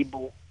is a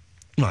label.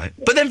 Right.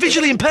 But then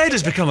visually impaired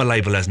has become a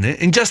label, hasn't it?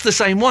 In just the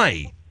same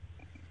way.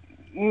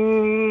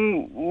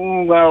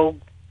 Well.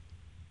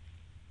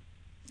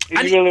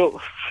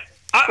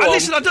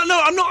 Listen, I don't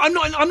know.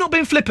 I'm not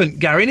being flippant,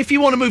 Gary. And if you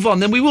want to move on,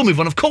 then we will move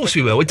on. Of course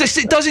we will. It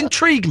does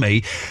intrigue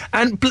me.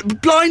 And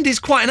blind is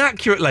quite an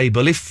accurate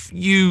label if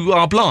you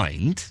are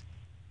blind,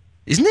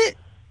 isn't it?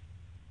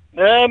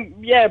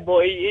 Yeah,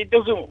 but it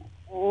doesn't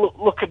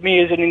look at me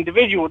as an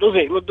individual, does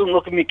it? It doesn't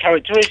look at me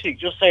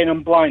characteristics. Just saying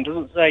I'm blind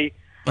doesn't say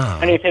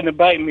anything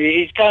about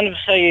me. It's kind of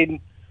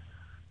saying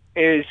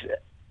is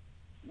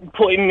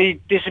putting me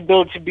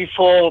disability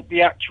before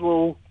the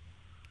actual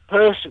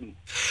person.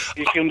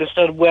 If you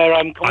understand where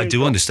I'm coming from. I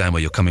do understand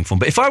where you're coming from.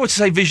 But if I were to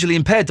say visually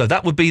impaired, though,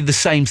 that would be the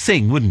same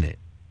thing, wouldn't it?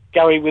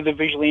 Gary with a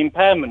visually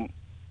impairment.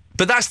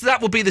 But that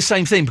would be the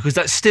same thing, because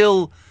that's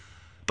still...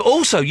 But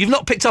also, you've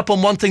not picked up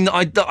on one thing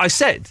that I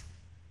said.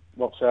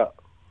 What's that?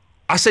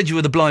 I said you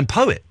were the blind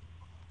poet.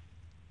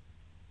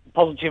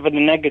 Positive and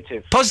a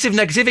negative. Positive,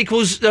 negative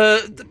equals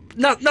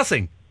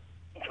nothing.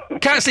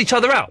 Cancel each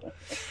other out.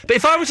 But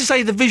if I were to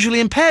say the visually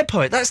impaired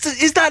poet,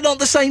 is that not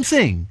the same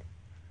thing?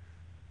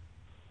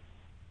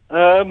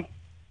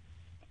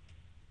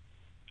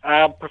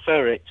 I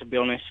prefer it, to be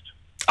honest.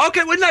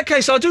 Okay, well, in that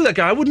case, I'll do that,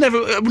 guy. I would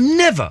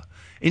never,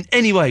 in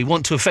any way,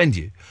 want to offend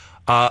you.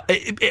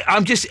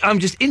 I'm just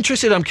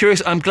interested. I'm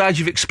curious. I'm glad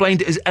you've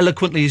explained it as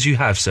eloquently as you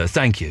have, sir.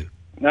 Thank you.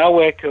 No,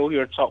 we're cool.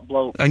 You're a top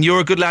bloke. And you're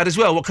a good lad as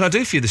well. What can I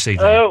do for you this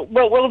evening?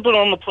 Well done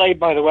on the play,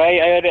 by the way.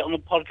 I heard it on the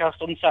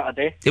podcast on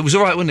Saturday. It was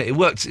all right, wasn't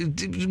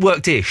it? It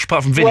worked-ish,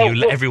 apart from Vinny, who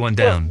let everyone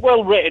down.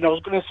 Well written. I was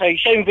going to say,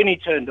 shame Vinny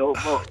turned up.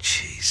 Oh,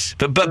 jeez.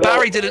 But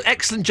Barry did an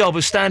excellent job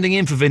of standing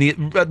in for Vinny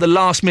at the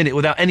last minute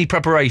without any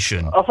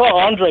preparation. I thought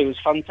Andre was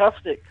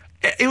fantastic.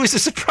 It was a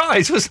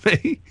surprise, wasn't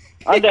he?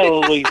 I know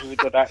Louise was a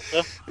good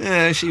actor.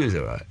 Yeah, she was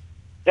all right.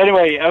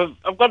 Anyway,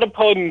 I've got a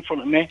poem in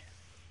front of me.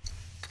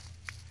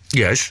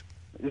 Yes.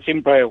 It's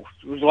in Braille.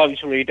 Would you like me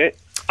to read it?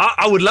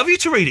 I would love you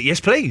to read it, yes,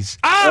 please.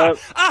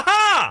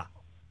 Aha!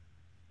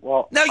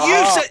 What? Now,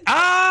 you've said...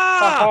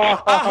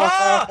 Yeah,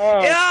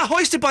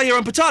 hoisted by your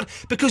own petard.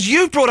 Because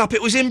you've brought up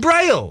it was in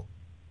Braille.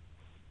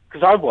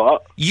 Because I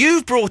what?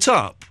 You've brought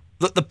up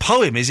that the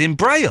poem is in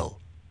Braille.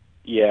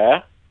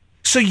 Yeah.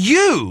 So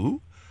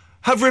you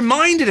have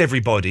reminded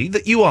everybody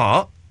that you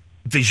are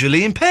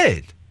visually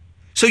impaired.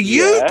 So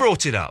you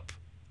brought it up.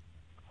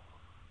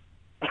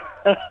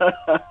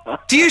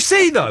 Do you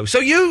see, though? So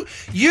you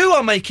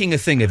are making a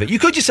thing of it. You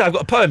could just say, I've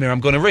got a poem here I'm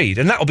going to read,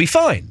 and that'll be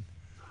fine.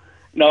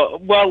 No,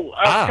 well,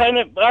 I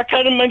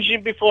kind of mentioned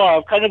it before.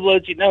 I've kind of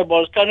learned it now, but I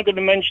was kind of going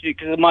to mention it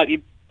because there might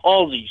be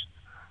pauses.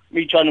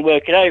 Me trying to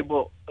work it out,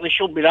 but there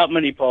shouldn't be that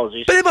many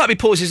pauses. But there might be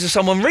pauses of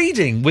someone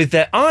reading with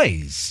their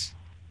eyes.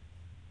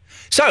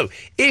 So,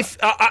 if...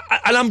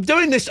 and I'm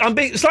doing this... I'm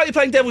being slightly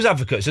playing devil's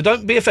advocate, so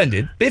don't be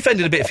offended. Be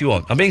offended a bit if you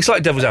want. I'm being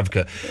slightly devil's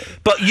advocate.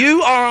 But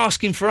you are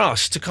asking for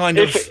us to kind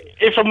of...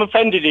 If I'm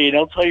offended, Ian,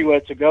 I'll tell you where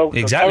to go.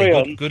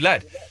 Exactly. Good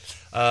lad.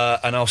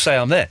 And I'll say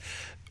I'm there.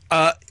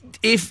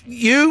 If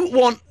you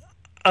want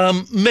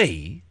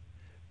me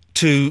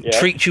to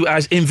treat you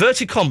as,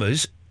 inverted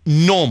commas,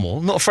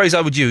 normal, not a phrase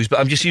I would use, but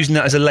I'm just using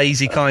that as a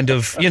lazy kind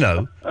of,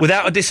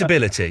 without a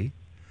disability...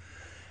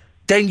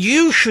 then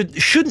you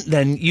shouldn't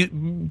then you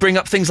bring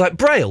up things like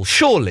Braille,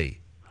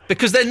 surely?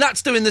 Because then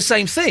that's doing the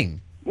same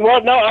thing.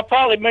 Well, no, I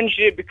partly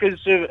mentioned it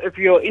because of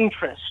your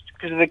interest,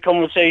 because of the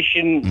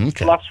conversation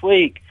last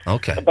week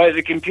about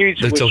the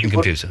computer. The talking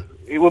computer.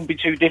 It would be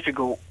too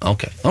difficult.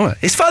 Okay, all right.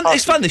 It's fun.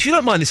 It's fun. This. You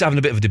don't mind this having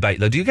a bit of a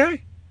debate, though, do you,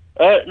 Gary?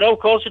 No, of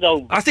course I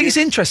don't. I think it's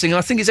interesting, and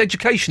I think it's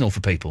educational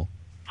for people.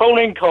 Phone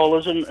in,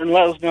 callers, and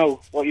let us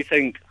know what you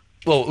think.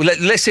 Well,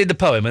 let's hear the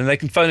poem, and they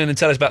can phone in and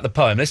tell us about the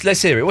poem.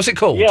 Let's hear it. What's it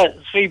called? Yeah,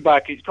 it's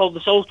feedback. It's called The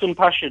Soul's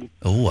Compassion.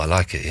 Oh, I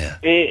like it, yeah.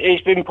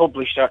 It's been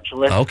published,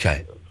 actually.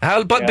 Okay.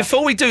 But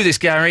before we do this,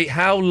 Gary,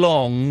 how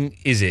long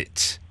is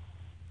it?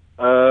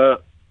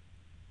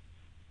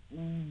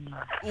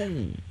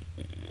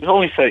 It's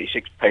only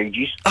 36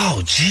 pages. Oh,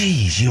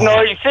 jeez.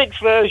 No, it's 6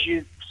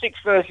 verses. 6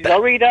 verses.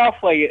 I'll read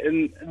halfway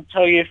and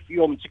tell you if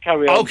you want me to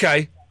carry on.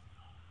 Okay.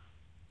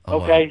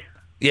 Okay.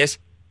 Yes.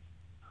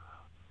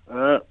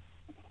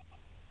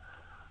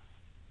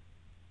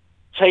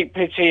 Take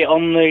pity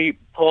on the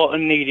poor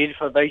and needed,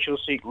 for they shall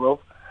seek love.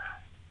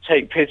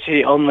 Take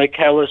pity on the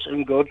careless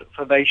and good,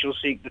 for they shall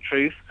seek the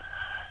truth.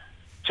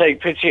 Take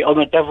pity on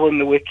the devil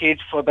and the wicked,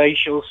 for they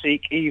shall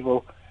seek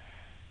evil.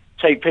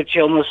 Take pity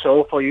on the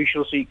soul, for you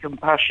shall seek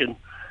compassion.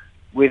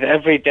 With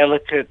every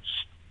delicate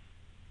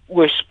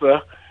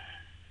whisper,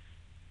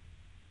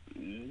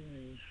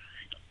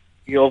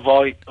 your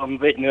voice... I'm a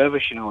bit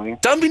nervous, you know.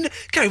 Don't be...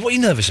 Gary, what are you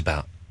nervous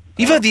about?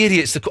 You've heard the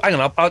idiots... Hang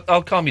on,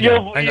 I'll calm you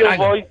down.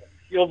 Hang on.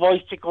 Your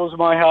voice tickles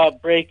my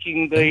heart,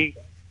 breaking the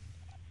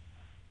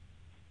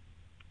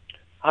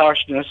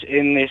harshness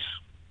in this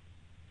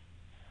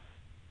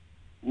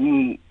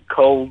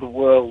cold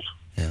world.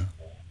 Yeah.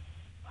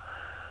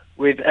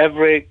 With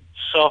every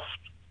soft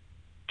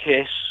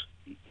kiss,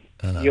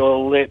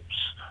 your lips...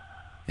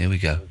 Here we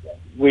go.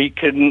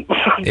 Weaken...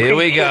 Here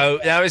we go.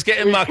 Now it's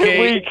getting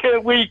mucky.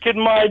 Weaken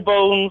my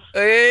bones.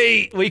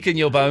 Hey, weaken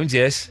your bones,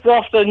 yes.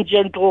 Soft and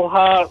gentle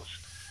hearts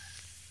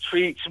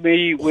treats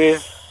me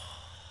with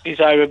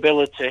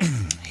desirability.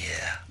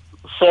 Yeah.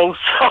 So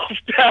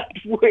soft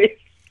and with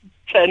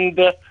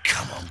tender...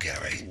 Come on,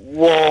 Gary.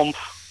 Warmth.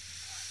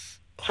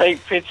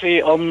 Take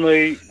pity on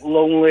the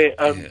lonely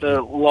and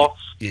the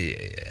lost.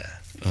 Yeah.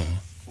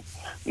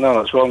 No,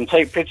 that's wrong.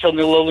 Take pity on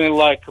the lonely and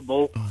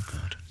likeable. Oh,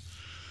 God.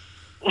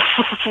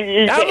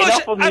 You're getting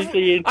off on me,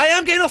 Dean. I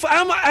am getting off.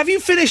 Have you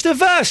finished the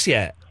verse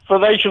yet? For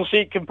they shall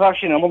seek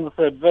compassion. I'm on the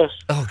 3rd verse.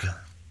 Oh, God.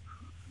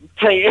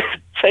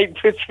 Take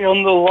pity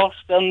on the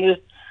lost and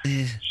the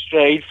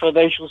strayed, for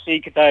they shall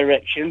seek a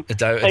direction. A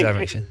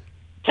direction.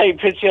 Take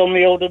pity on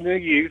the old and the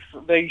youth,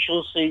 for they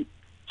shall seek.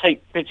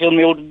 Take pity on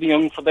the old and the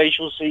young, for they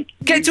shall seek.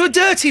 Get to a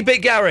dirty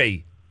bit,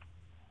 Gary.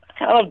 I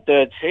can't have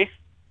dirty.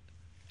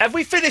 Have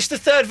we finished the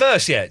 3rd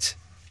verse yet?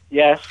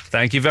 Yes.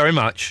 Thank you very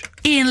much.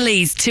 Ian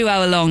Lee's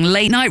 2-hour-long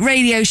late-night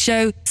radio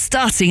show,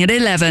 starting at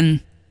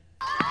 11.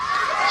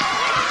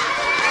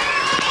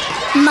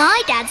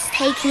 My dad's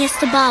taking us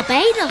to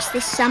Barbados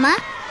this summer.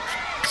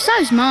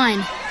 So's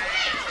mine.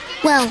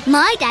 Well,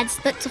 my dad's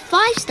booked a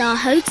 5-star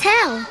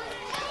hotel.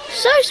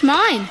 So's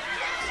mine.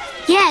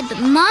 Yeah, but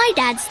my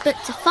dad's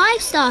booked a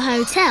 5-star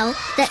hotel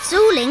that's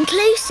all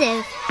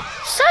inclusive.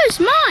 So's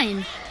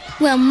mine.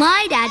 Well,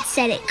 my dad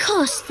said it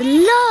cost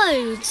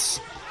loads.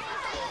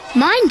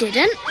 Mine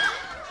didn't.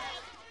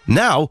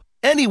 Now,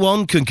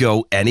 anyone can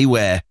go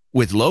anywhere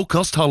with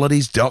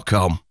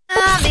lowcostholidays.com.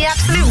 The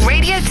Absolute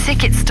Radio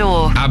Ticket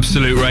Store.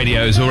 Absolute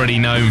Radio is already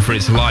known for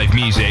its live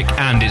music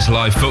and its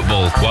live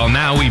football. Well,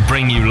 now we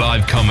bring you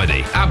live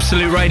comedy.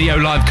 Absolute Radio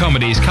Live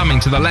Comedy is coming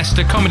to the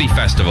Leicester Comedy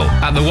Festival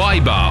at the Y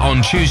Bar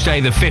on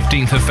Tuesday the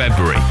 15th of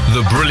February.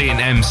 The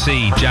brilliant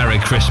MC,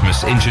 Jared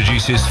Christmas,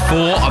 introduces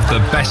 4 of the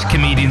best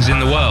comedians in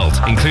the world,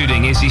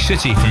 including Izzy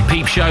Sooty from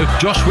Peep Show,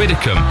 Josh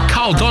Widdicombe,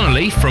 Carl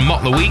Donnelly from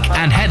Mock the Week,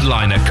 and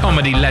headliner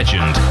comedy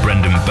legend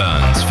Brendan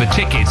Burns. For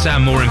tickets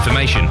and more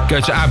information,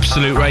 go to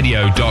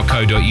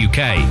absoluteradio.co.uk.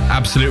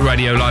 Absolute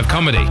Radio Live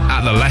Comedy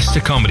at the Leicester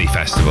Comedy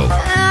Festival.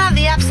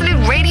 The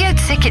Absolute Radio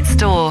Ticket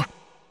Store.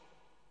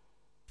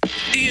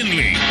 Ian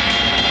Lee.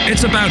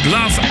 It's about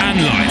love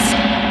and life.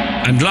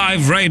 And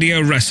live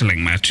radio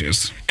wrestling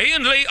matches.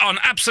 Ian Lee on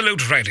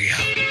Absolute Radio.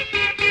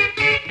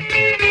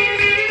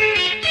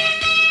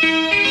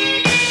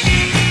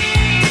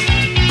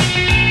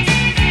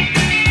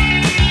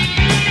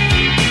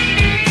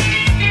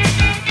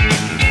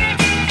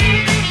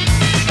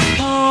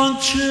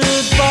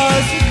 Punctured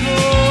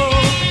bicycle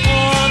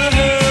on a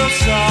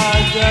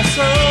hillside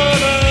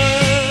desolate.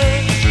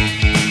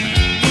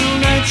 Will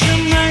nature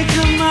make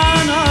a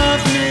man of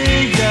me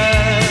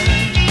yet?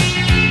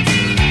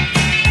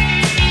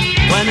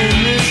 When in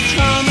this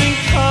charming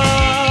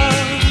car,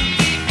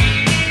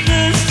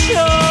 this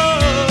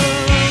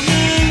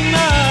charming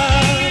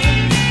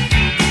man,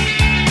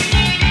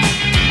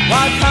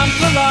 why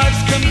pamper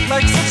life's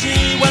complexity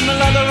when the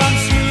leather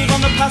runs smooth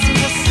on the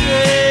passenger seat?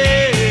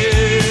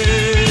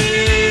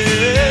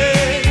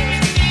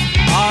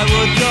 I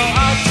would go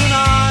out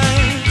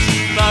tonight,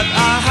 but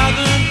I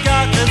haven't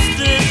got a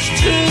stitch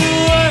to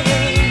wear.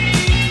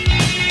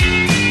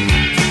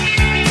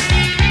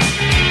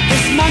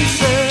 This man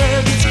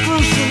said it's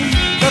gruesome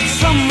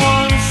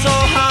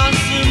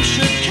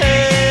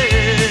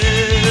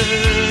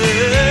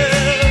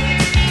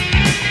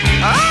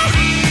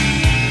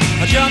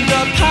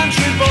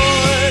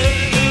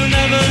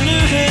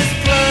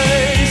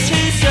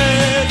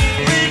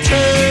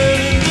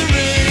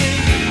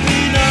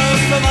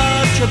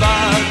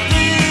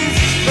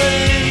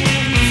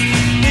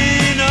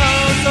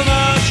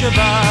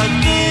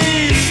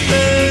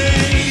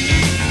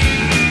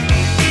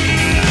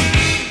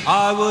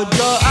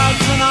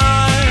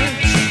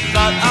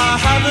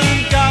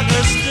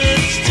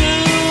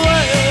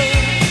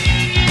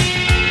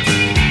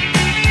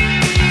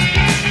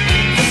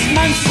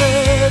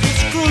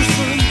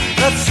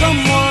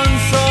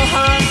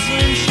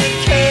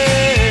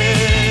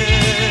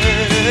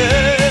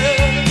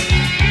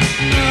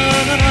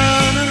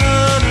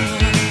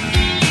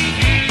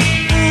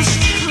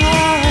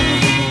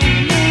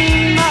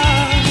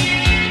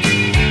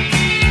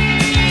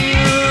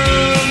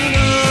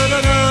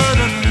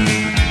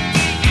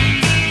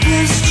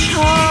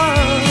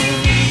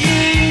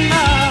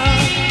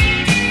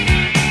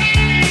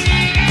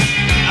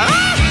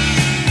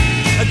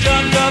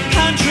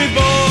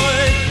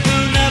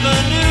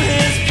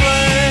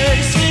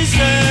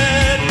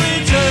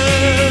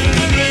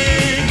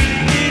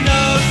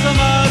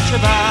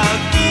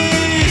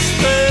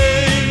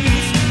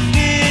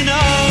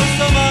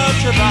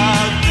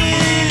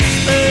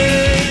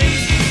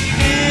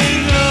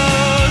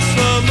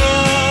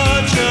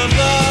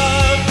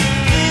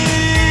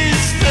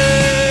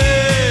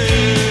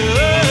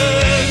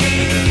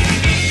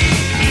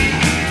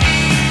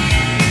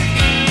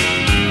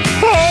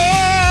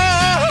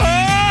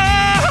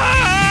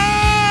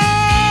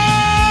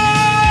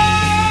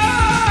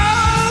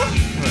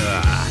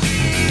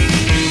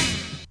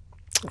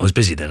I was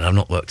busy then. I've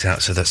not worked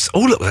out. So that's... Oh,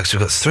 look, actually,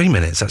 we've got 3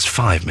 minutes. That's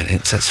 5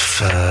 minutes.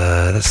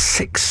 That's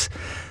 6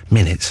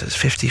 minutes. That's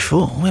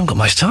 54. We haven't got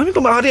much time. We've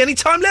got hardly any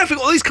time left. We've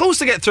got all these calls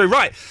to get through.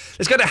 Right.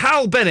 Let's go to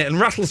Hal Bennett and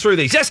rattle through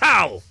these. Yes,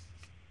 Hal!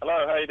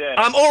 Hello, how you doing?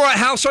 I'm all right,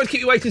 Hal. Sorry to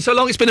keep you waiting so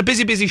long. It's been a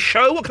busy, busy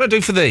show. What can I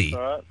do for thee?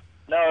 All right.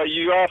 No,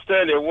 you asked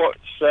earlier why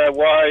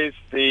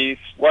is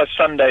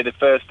Sunday the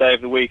first day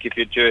of the week if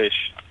you're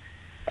Jewish?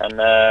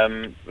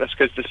 And that's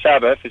because the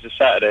Sabbath is a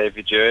Saturday if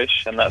you're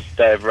Jewish, and that's the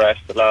day of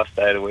rest, the last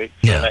day of the week.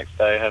 So the next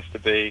day has to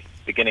be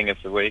beginning of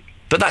the week.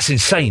 But that's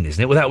insane,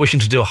 isn't it? Without wishing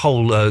to do a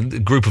whole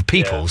group of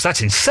peoples,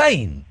 that's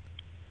insane.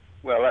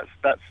 Well,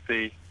 that's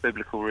the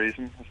biblical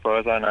reason, as far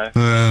as I know.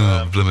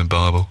 Oh, blooming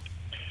Bible.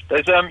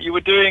 There's you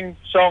were doing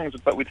songs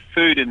but with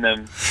food in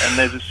them, and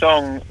there's a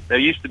song. There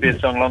used to be a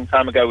song a long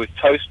time ago with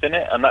toast in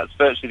it, and that's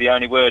virtually the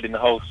only word in the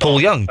whole song. Paul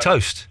Young,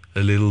 toast.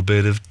 A little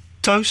bit of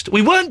toast.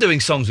 We weren't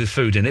doing songs with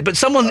food in it,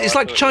 but it's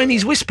like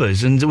Chinese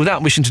whispers, and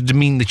without wishing to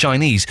demean the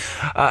Chinese,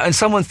 and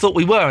someone thought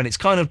we were, and it's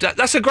kind of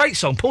that's a great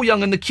song. Paul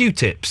Young and the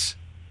Q-Tips.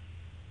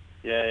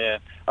 Yeah.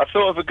 I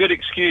thought of a good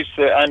excuse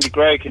that Andy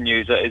Gray can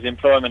use at his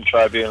employment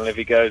tribunal if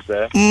he goes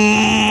there.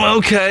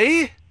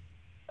 Okay.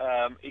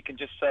 He can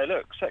just say,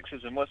 look,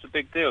 sexism, what's the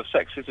big deal?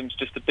 Sexism's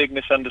just a big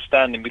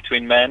misunderstanding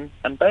between men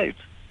and babes.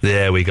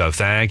 There we go.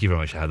 Thank you very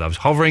much, Hal. I was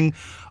hovering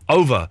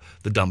over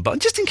the dumb button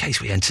just in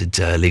case we entered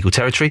legal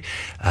territory.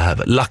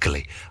 But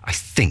luckily, I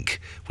think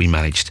we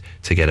managed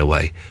to get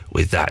away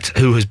with that.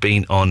 Who has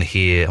been on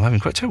here? I'm having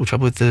quite terrible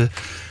trouble with the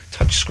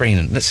touch screen.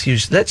 And let's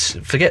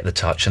forget the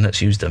touch and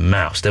let's use the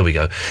mouse. There we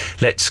go.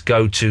 Let's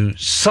go to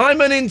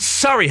Simon in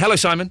Surrey. Hello,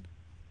 Simon.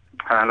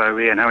 Hello,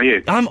 Ian. How are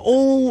you? I'm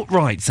all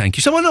right, thank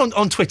you. Someone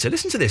on Twitter,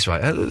 listen to this,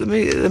 right? Let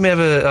me have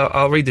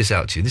I'll read this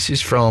out to you. This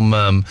is from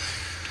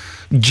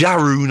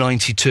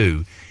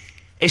Jaru92.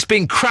 It's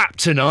been crap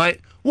tonight.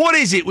 What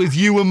is it with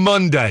you and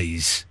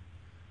Mondays?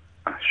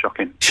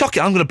 Shocking.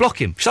 Shocking. I'm going to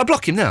block him. Should I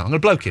block him now? I'm going to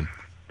bloke him.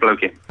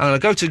 Bloke him. I'm going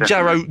to go to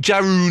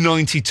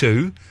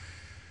Jaru92.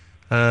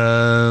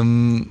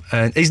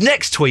 And his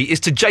next tweet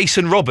is to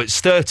Jason Roberts,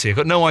 30. I've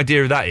got no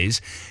idea who that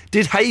is.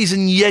 Did Hayes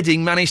and Yedding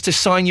manage to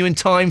sign you in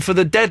time for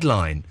the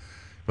deadline?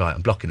 Right,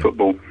 I'm blocking him.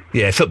 Football.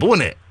 Yeah, football,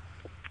 isn't it?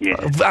 Yeah.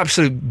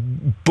 Absolute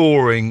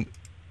boring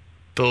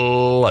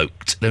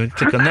bloked. Let me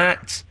click on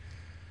that.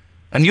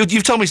 And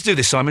you've told me to do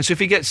this, Simon, so if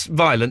he gets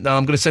violent,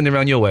 I'm going to send him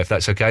around your way, if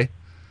that's okay.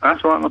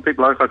 That's all right, I'm a big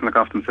bloke, I can look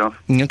after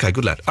myself. Okay,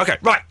 good lad. Okay,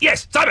 right,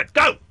 yes, Simon,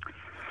 go!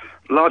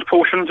 Large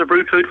portions of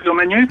brew food for your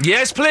menu?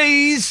 Yes,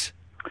 please!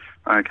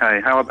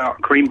 Okay, how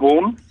about cream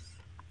horn?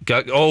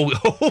 Go.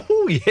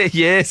 Oh, yeah,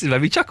 yes. It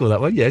made me chuckle,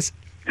 that one, yes.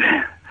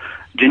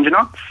 Ginger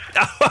nuts?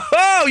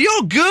 Oh,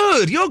 you're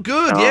good,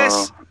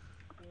 yes.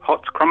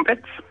 Hot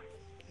crumpets?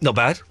 Not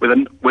bad. With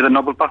a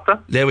knob of butter?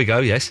 There we go,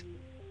 yes.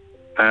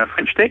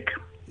 French stick?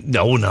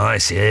 Oh,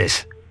 nice,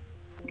 yes.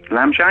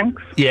 Lamb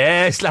shanks?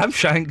 Yes, lamb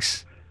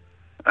shanks.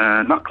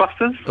 Nut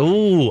clusters?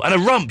 Oh, and a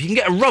rump. You can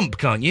get a rump,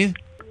 can't you?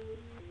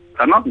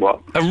 A nut what?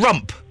 A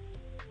rump.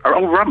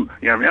 Oh, rump.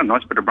 Yeah,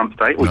 nice bit of rump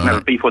steak. We can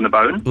have a beef on the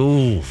bone.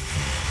 Ooh.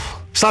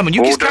 Simon,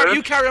 you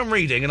carry on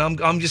reading,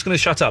 and I'm just going to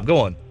shut up. Go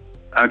on.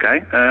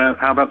 Okay.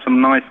 How about some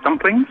nice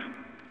dumplings?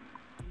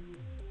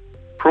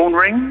 Prawn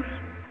rings?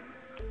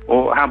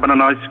 Or how about a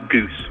nice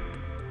goose?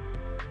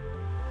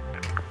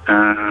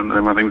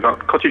 Then I think we've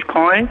got cottage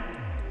pie,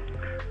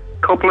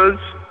 cobblers,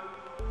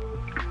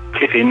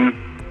 tiffin,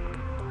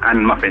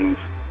 and muffins.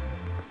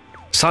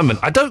 Simon,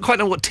 I don't quite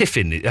know what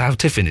how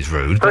tiffin is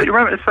rude. So you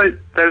remember,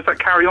 there was that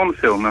Carry On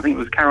film, I think it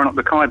was Carrying Up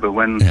the Khyber,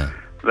 when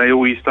they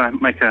all used to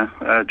make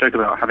a joke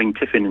about having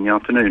tiffin in the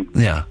afternoon.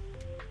 Yeah.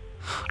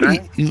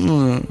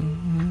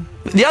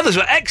 The others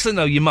were excellent,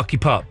 though, you mucky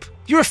pup.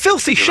 You're a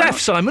filthy chef,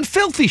 Simon,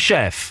 filthy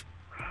chef.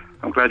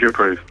 I'm glad you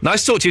approve.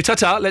 Nice to talk to you.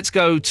 Ta-ta. Let's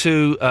go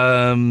to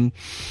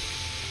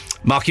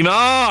Marky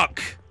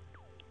Mark.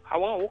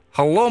 Hello.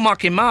 Hello,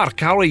 Marky Mark.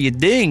 How are you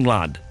doing,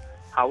 lad?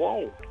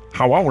 Hello.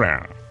 Hello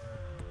there.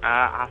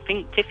 I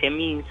think tiffin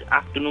means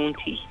afternoon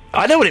tea.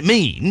 I know what it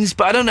means,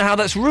 but I don't know how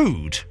that's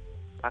rude.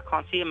 I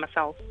can't see it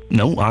myself.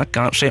 No, I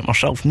can't see it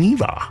myself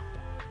neither.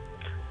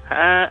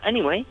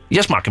 Anyway.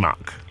 Yes, Marky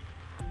Mark.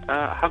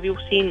 Have you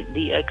seen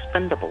The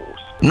Expendables?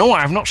 No, I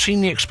have not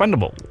seen The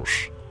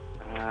Expendables.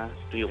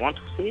 Do you want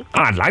to see it?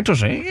 I'd like to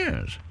see it,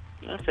 yes.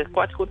 It's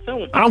quite a good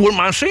film. I wouldn't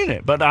mind seeing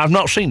it, but I've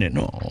not seen it,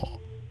 no.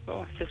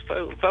 Oh, it's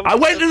very I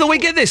went to the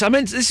weekend. This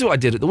is what I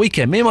did at the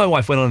weekend. Me and my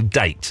wife went on a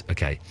date,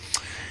 okay?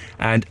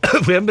 And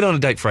we haven't been on a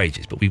date for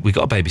ages, but we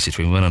got a babysitter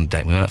and we went on a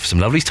date. We went out for some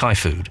lovely Thai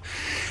food.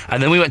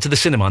 And then we went to the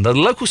cinema. And the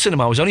local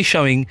cinema was only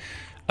showing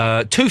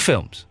 2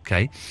 films,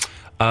 okay?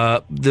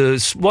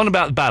 There's one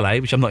about the ballet,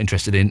 which I'm not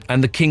interested in,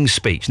 and The King's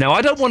Speech. Now,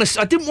 I didn't want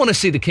to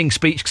see The King's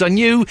Speech because I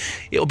knew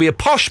it would be a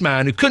posh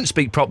man who couldn't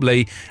speak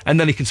properly, and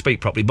then he can speak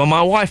properly. But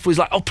my wife was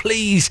like, oh,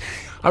 please,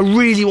 I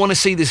really want to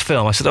see this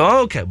film. I said,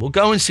 oh, OK, we'll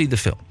go and see the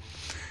film.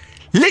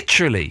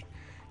 Literally,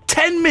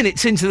 10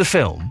 minutes into the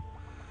film,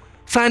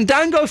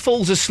 Fandango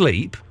falls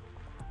asleep,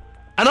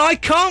 and I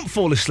can't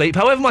fall asleep,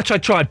 however much I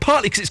tried,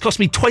 partly because it's cost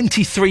me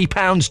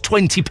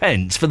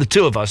 £23.20 for the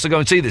two of us to go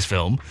and see this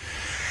film.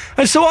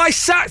 And so I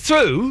sat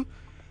through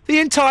the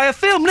entire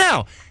film.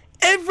 Now,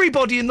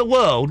 everybody in the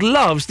world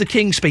loves the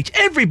King's Speech.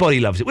 Everybody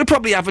loves it. We're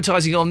probably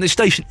advertising it on this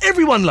station.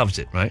 Everyone loves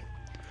it, right?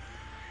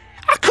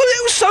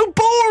 It was so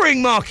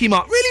boring, Marky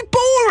Mark. Really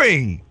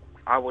boring.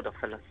 I would have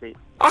fell asleep.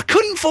 I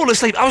couldn't fall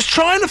asleep. I was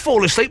trying to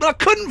fall asleep, but I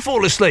couldn't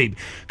fall asleep.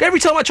 Every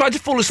time I tried to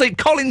fall asleep,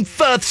 Colin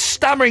Firth's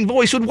stammering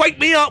voice would wake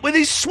me up with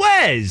his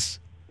swears.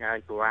 Yeah,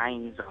 it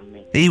grinds on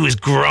me. He was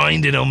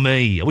grinding on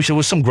me. I wish there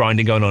was some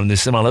grinding going on in the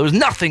cinema. There was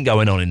nothing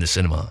going on in the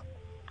cinema.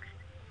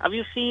 Have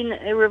you seen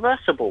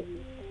Irreversible?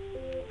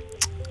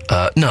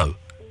 No.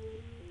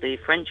 The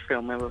French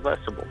film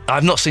Irreversible.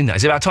 I've not seen that.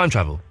 Is it about time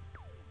travel?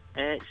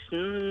 It's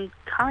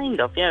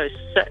kind of, yeah.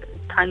 It's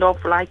kind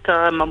of like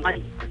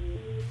Memento.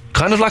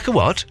 Kind of like a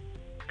what?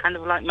 Kind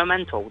of like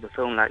Memento, the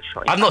film like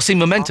shot. I've not seen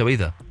Memento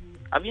either.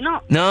 Have you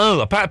not?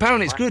 No,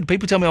 apparently it's good.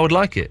 People tell me I would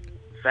like it.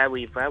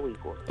 Very, very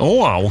good.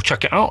 Oh, I'll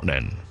check it out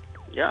then.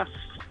 Yes,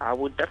 I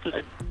would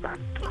definitely.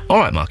 All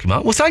right, Marky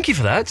Mark. Well, thank you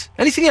for that.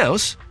 Anything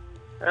else?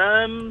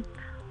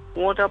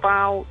 What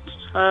about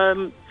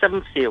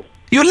Seventh Seal?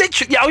 You're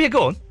literally... Yeah,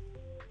 go on.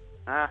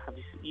 Have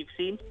you've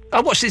seen?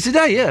 I watched it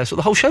today, yeah. That's what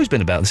the whole show's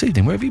been about this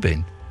evening. Where have you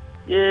been?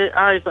 Yeah,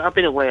 I've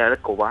been away a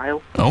little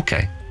while.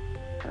 Okay.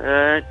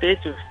 This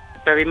was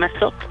very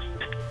messed up.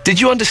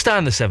 Did you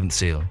understand the Seventh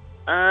Seal?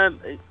 A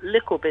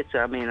little bit.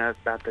 I mean,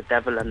 about the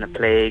devil and the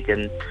plague,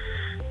 and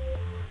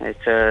it's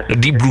the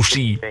Deep Blue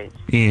Sea.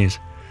 Yes.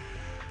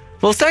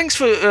 Well, thanks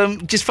for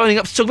just phoning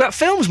up to talk about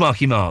films,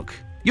 Marky Mark.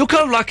 You're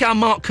kind of like our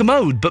Mark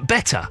Commode, but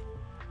better.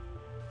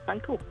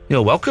 Thank you.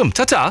 You're welcome.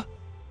 Ta-ta.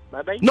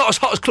 Bye-bye. Not as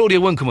hot as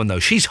Claudia Winkleman, though.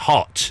 She's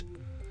hot.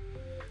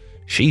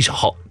 She's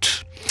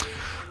hot.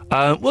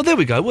 Well, there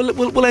we go.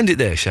 We'll end it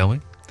there, shall we?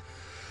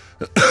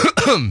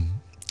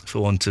 For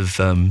want of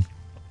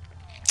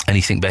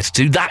anything better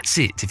to do. That's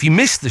it. If you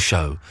missed the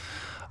show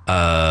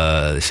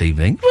this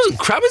evening, it wasn't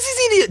crap. What's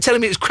this idiot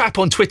telling me it's crap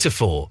on Twitter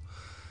for?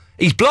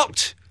 He's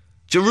blocked.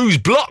 Giroux's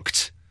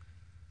blocked.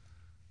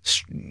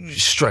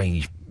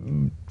 Strange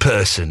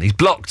person. He's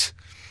blocked.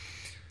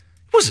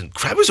 It wasn't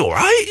crap. It was all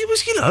right. It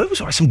was, it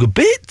was all right. Some good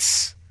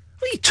bits.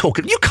 What are you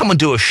talking? You come and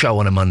do a show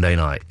on a Monday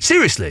night.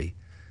 Seriously.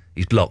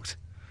 He's blocked.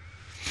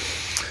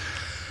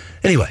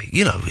 Anyway,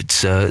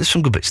 it's there's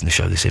some good bits in the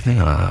show this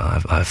evening.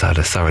 I've had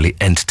a thoroughly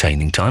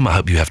entertaining time. I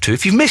hope you have too.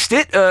 If you've missed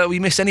it, or you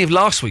missed any of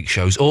last week's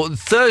shows, or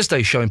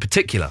Thursday's show in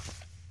particular,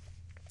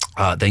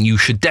 then you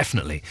should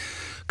definitely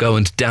go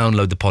and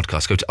download the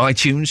podcast. Go to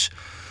iTunes,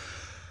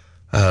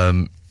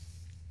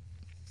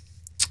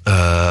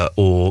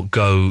 or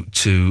go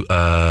to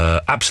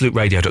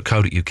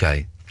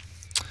absoluteradio.co.uk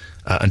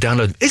and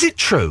download. Is it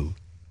true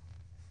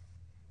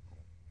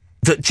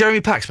that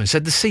Jeremy Paxman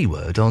said the C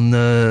word on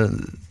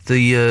the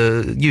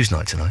news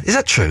night tonight? Is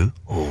that true?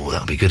 Oh,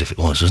 that would be good if it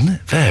was, wouldn't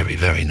it? Very,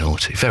 very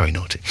naughty. Very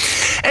naughty.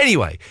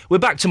 Anyway, we're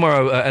back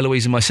tomorrow,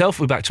 Eloise and myself.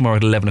 We're back tomorrow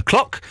at 11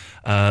 o'clock.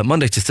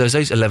 Monday to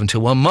Thursdays, 11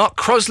 till 1. Mark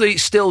Crosley,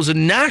 Stills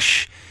and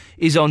Nash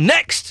is on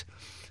next.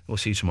 We'll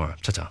see you tomorrow.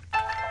 Ta-ta.